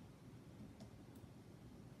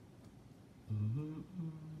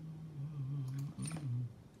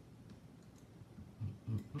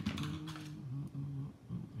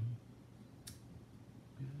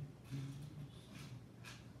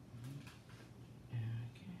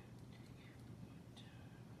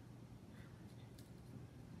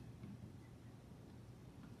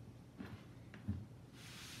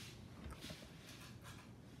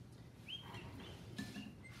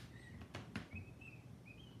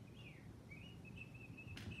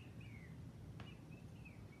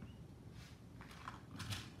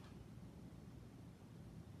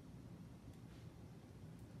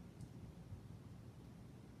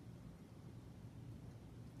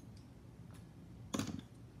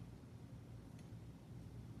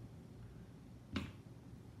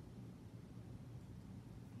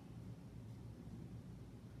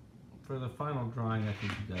 For the final drawing, I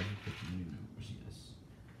think you guys are picking new numbers, yes.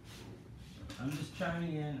 I'm just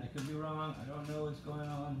chiming in. I could be wrong. I don't know what's going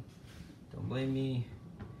on. Don't blame me.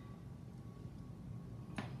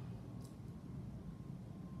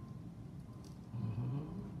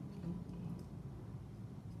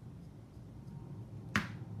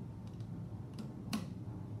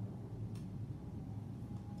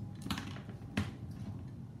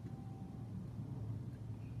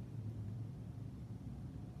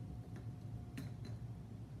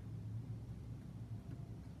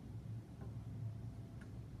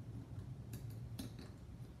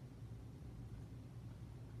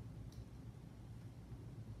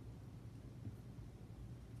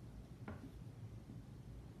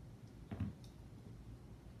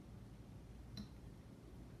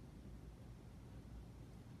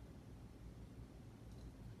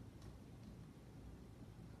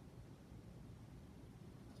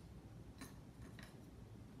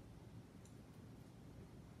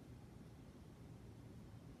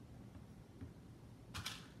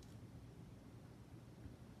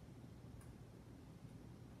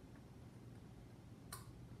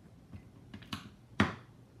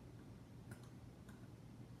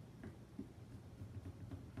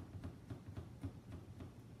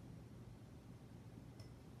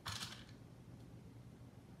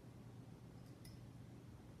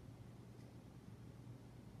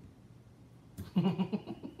 Y'all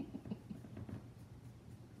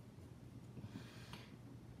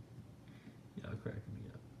cracking me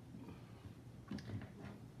up.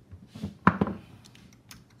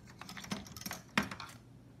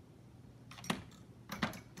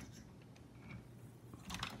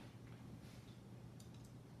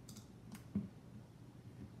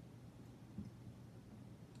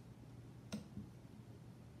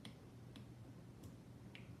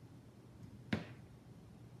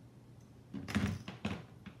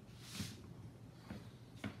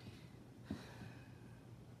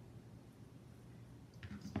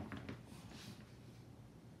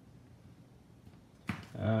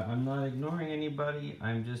 I'm not ignoring anybody.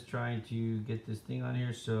 I'm just trying to get this thing on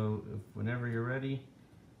here. So whenever you're ready,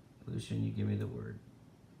 Lucian, you give me the word.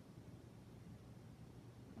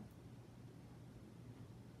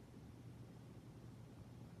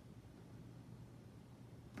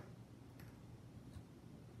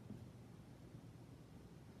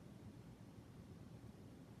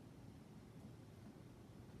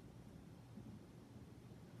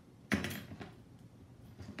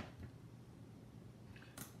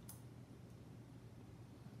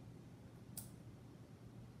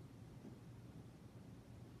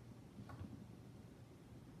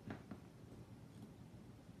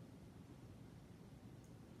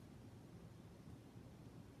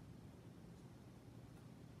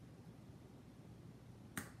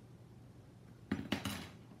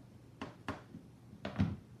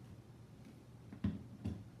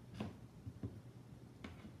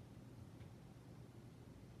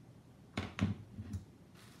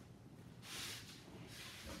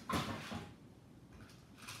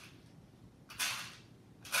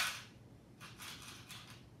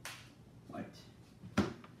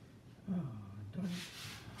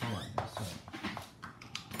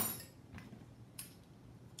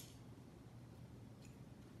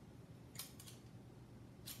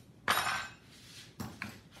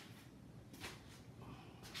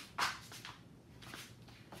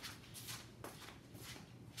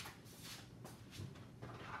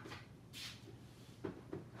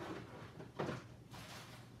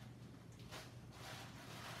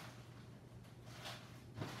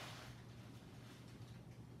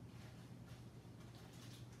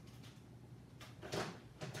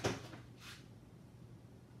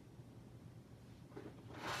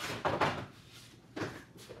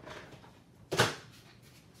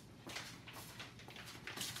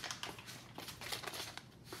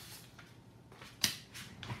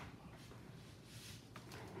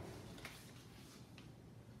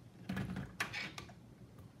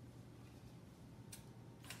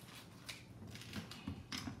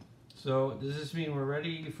 So does this mean we're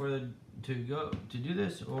ready for to do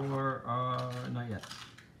this, or not yet?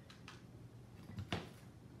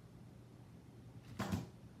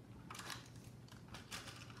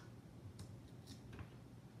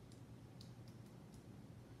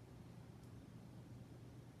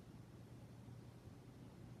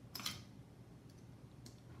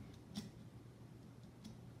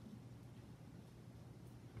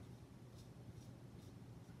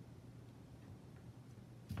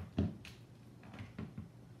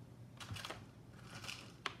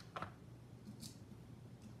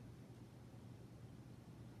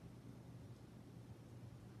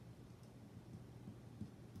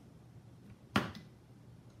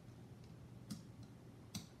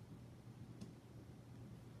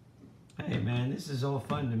 Hey man, this is all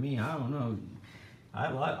fun to me. I don't know. I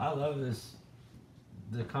love this,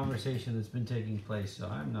 the conversation that's been taking place. So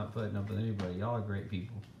I'm not putting up with anybody. Y'all are great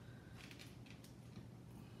people.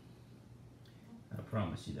 I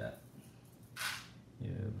promise you that.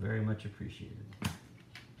 You're very much appreciated.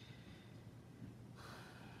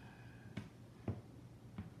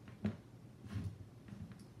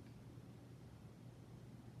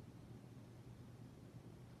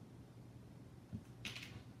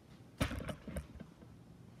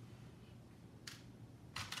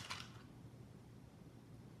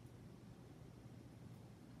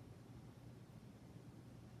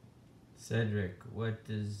 Cedric, what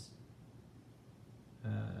does...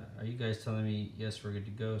 are you guys telling me, yes, we're good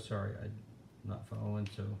to go? Sorry, I'm not following,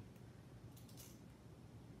 so...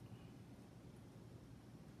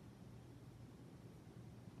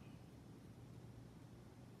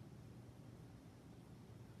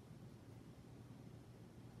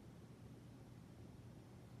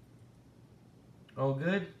 All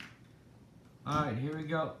good? Alright, here we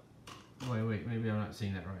go. Wait, maybe I'm not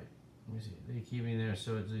seeing that right. Let me see. They keep me there,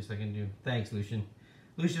 so at least I can do... Thanks, Lucian.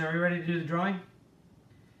 Lucian, are we ready to do the drawing?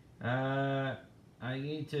 I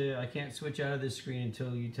can't switch out of this screen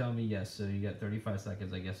until you tell me yes, so you got 35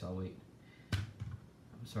 seconds. I guess I'll wait.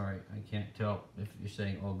 I'm sorry, I can't tell if you're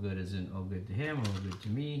saying all good as in all good to him or all good to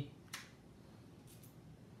me.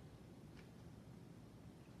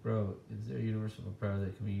 Bro, is there a universal power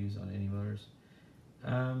that can be used on any motors?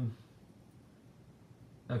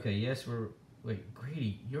 Okay, yes, we're... Wait,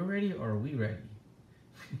 Grady, you're ready or are we ready?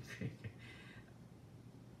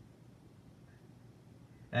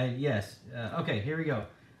 Yes. Okay, here we go.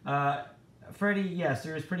 Freddie, yes,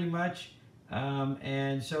 there is pretty much.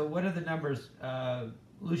 And so what are the numbers?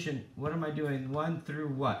 Lucian, what am I doing? 1 through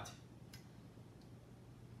what?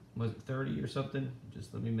 Was it 30 or something?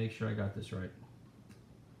 Just let me make sure I got this right.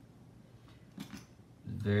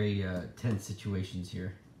 Very tense situations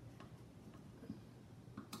here.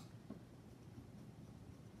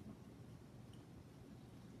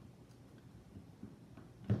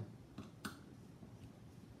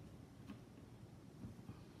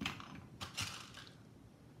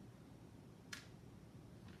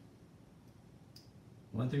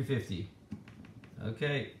 Through 50.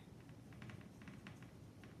 Okay.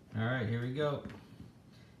 All right, here we go.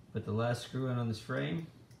 Put the last screw in on this frame.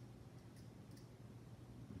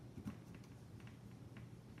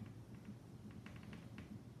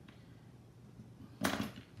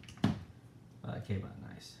 That came out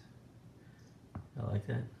nice. I like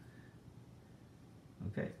that.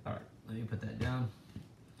 Okay, all right, let me put that down.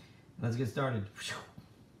 Let's get started.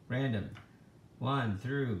 Random. 1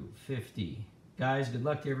 through 50. Guys, good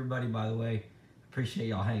luck to everybody, by the way. Appreciate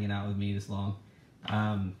y'all hanging out with me this long.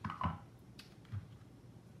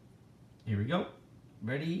 Here we go.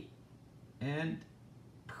 Ready? And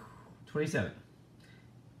 27.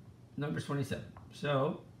 Number's 27.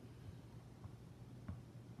 So,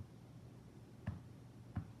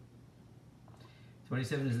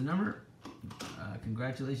 $27 is the number.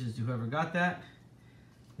 Congratulations to whoever got that.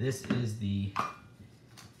 This is the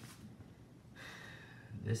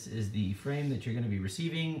frame that you're going to be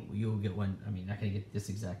receiving. You'll get one. I mean, not going to get this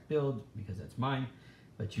exact build because that's mine,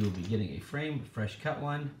 but you will be getting a frame, a fresh cut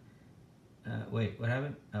one. Wait, what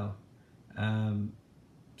happened? Oh, I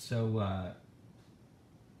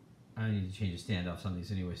need to change the standoffs on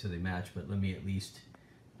these anyway so they match, but let me at least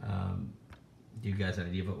give you guys an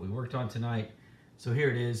idea of what we worked on tonight. So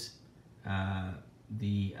here it is,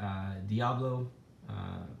 the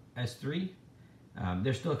Diablo-S3.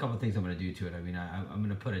 There's still a couple of things I'm going to do to it. I mean, I'm going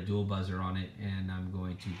to put a dual buzzer on it, and I'm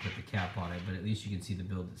going to put the cap on it, but at least you can see the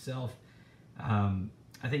build itself.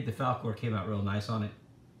 I think the Falcor came out real nice on it,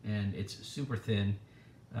 and it's super thin.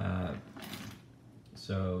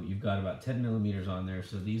 So you've got about 10 millimeters on there.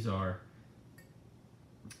 So these are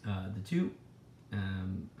the two.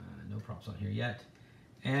 No props on here yet.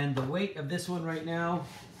 And the weight of this one right now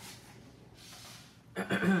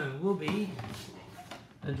will be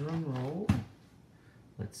a drum roll.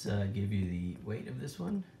 Let's give you the weight of this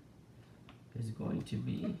one. Is going to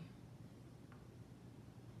be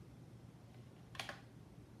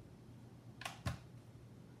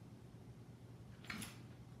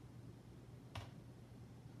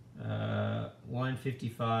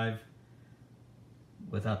 155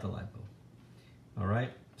 without the lipo. All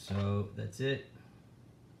right, so that's it.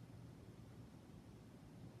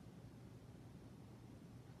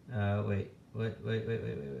 Wait.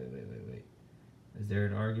 Is there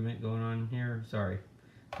an argument going on here? Sorry,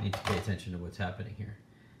 I need to pay attention to what's happening here.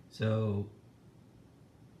 So,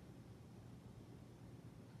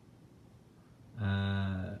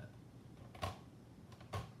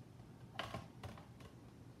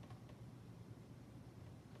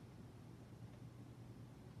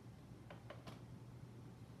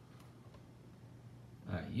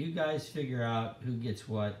 you guys figure out who gets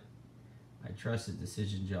what. I trust the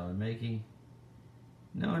decisions y'all are making.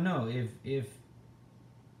 No, if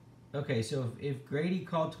okay, so if Grady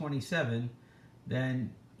called 27,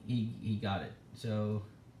 then he got it. So,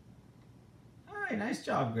 all right, nice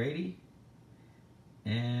job, Grady.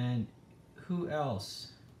 And who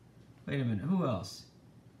else? Wait a minute, who else?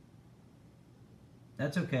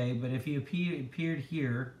 That's okay, but if he appeared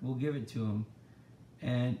here, we'll give it to him.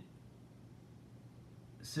 And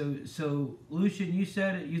so Lucian, you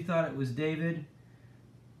said it. You thought it was David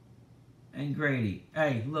and Grady.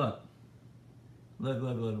 Hey, look.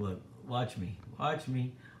 Watch me.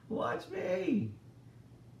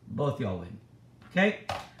 Both y'all win. Okay?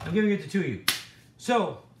 I'm giving it to two of you.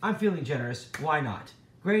 So, I'm feeling generous. Why not?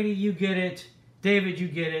 Grady, you get it. David, you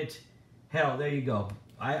get it. Hell, there you go.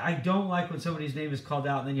 I don't like when somebody's name is called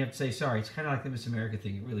out and then you have to say sorry. It's kind of like the Miss America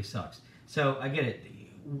thing. It really sucks. So, I get it.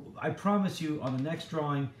 I promise you on the next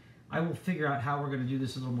drawing, I will figure out how we're going to do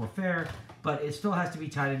this a little more fair, but it still has to be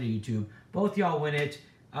tied into YouTube. Both y'all win it,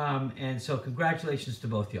 and so congratulations to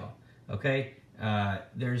both y'all, okay?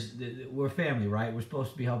 We're family, right? We're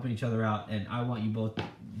supposed to be helping each other out, and I want you both,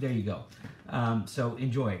 there you go. So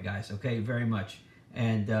enjoy it, guys, okay, very much.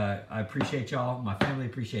 And I appreciate y'all, my family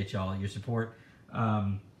appreciates y'all, your support.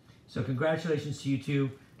 So congratulations to you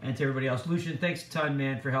two. And to everybody else. Lucian, thanks a ton,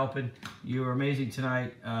 man, for helping. You were amazing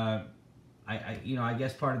tonight. I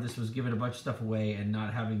guess part of this was giving a bunch of stuff away and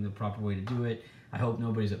not having the proper way to do it. I hope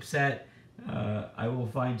nobody's upset. I will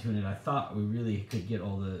fine-tune it. I thought we really could get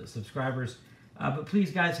all the subscribers. But please,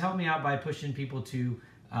 guys, help me out by pushing people to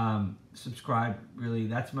subscribe. Really,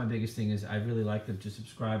 that's my biggest thing is I really like them to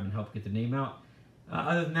subscribe and help get the name out.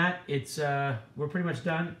 Other than that, we're pretty much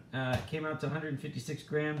done. It came out to 156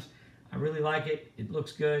 grams. I really like it. It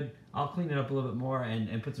looks good. I'll clean it up a little bit more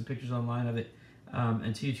and put some pictures online of it.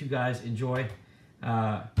 And to you two guys, enjoy.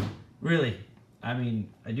 Really, I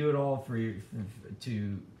mean, I do it all for you.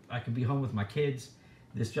 I can be home with my kids.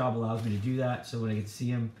 This job allows me to do that. So when I get to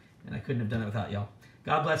see them, and I couldn't have done it without y'all.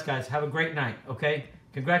 God bless, guys. Have a great night. Okay.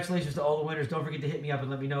 Congratulations to all the winners. Don't forget to hit me up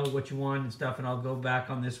and let me know what you won and stuff, and I'll go back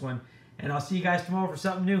on this one. And I'll see you guys tomorrow for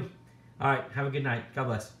something new. All right. Have a good night. God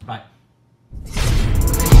bless. Bye.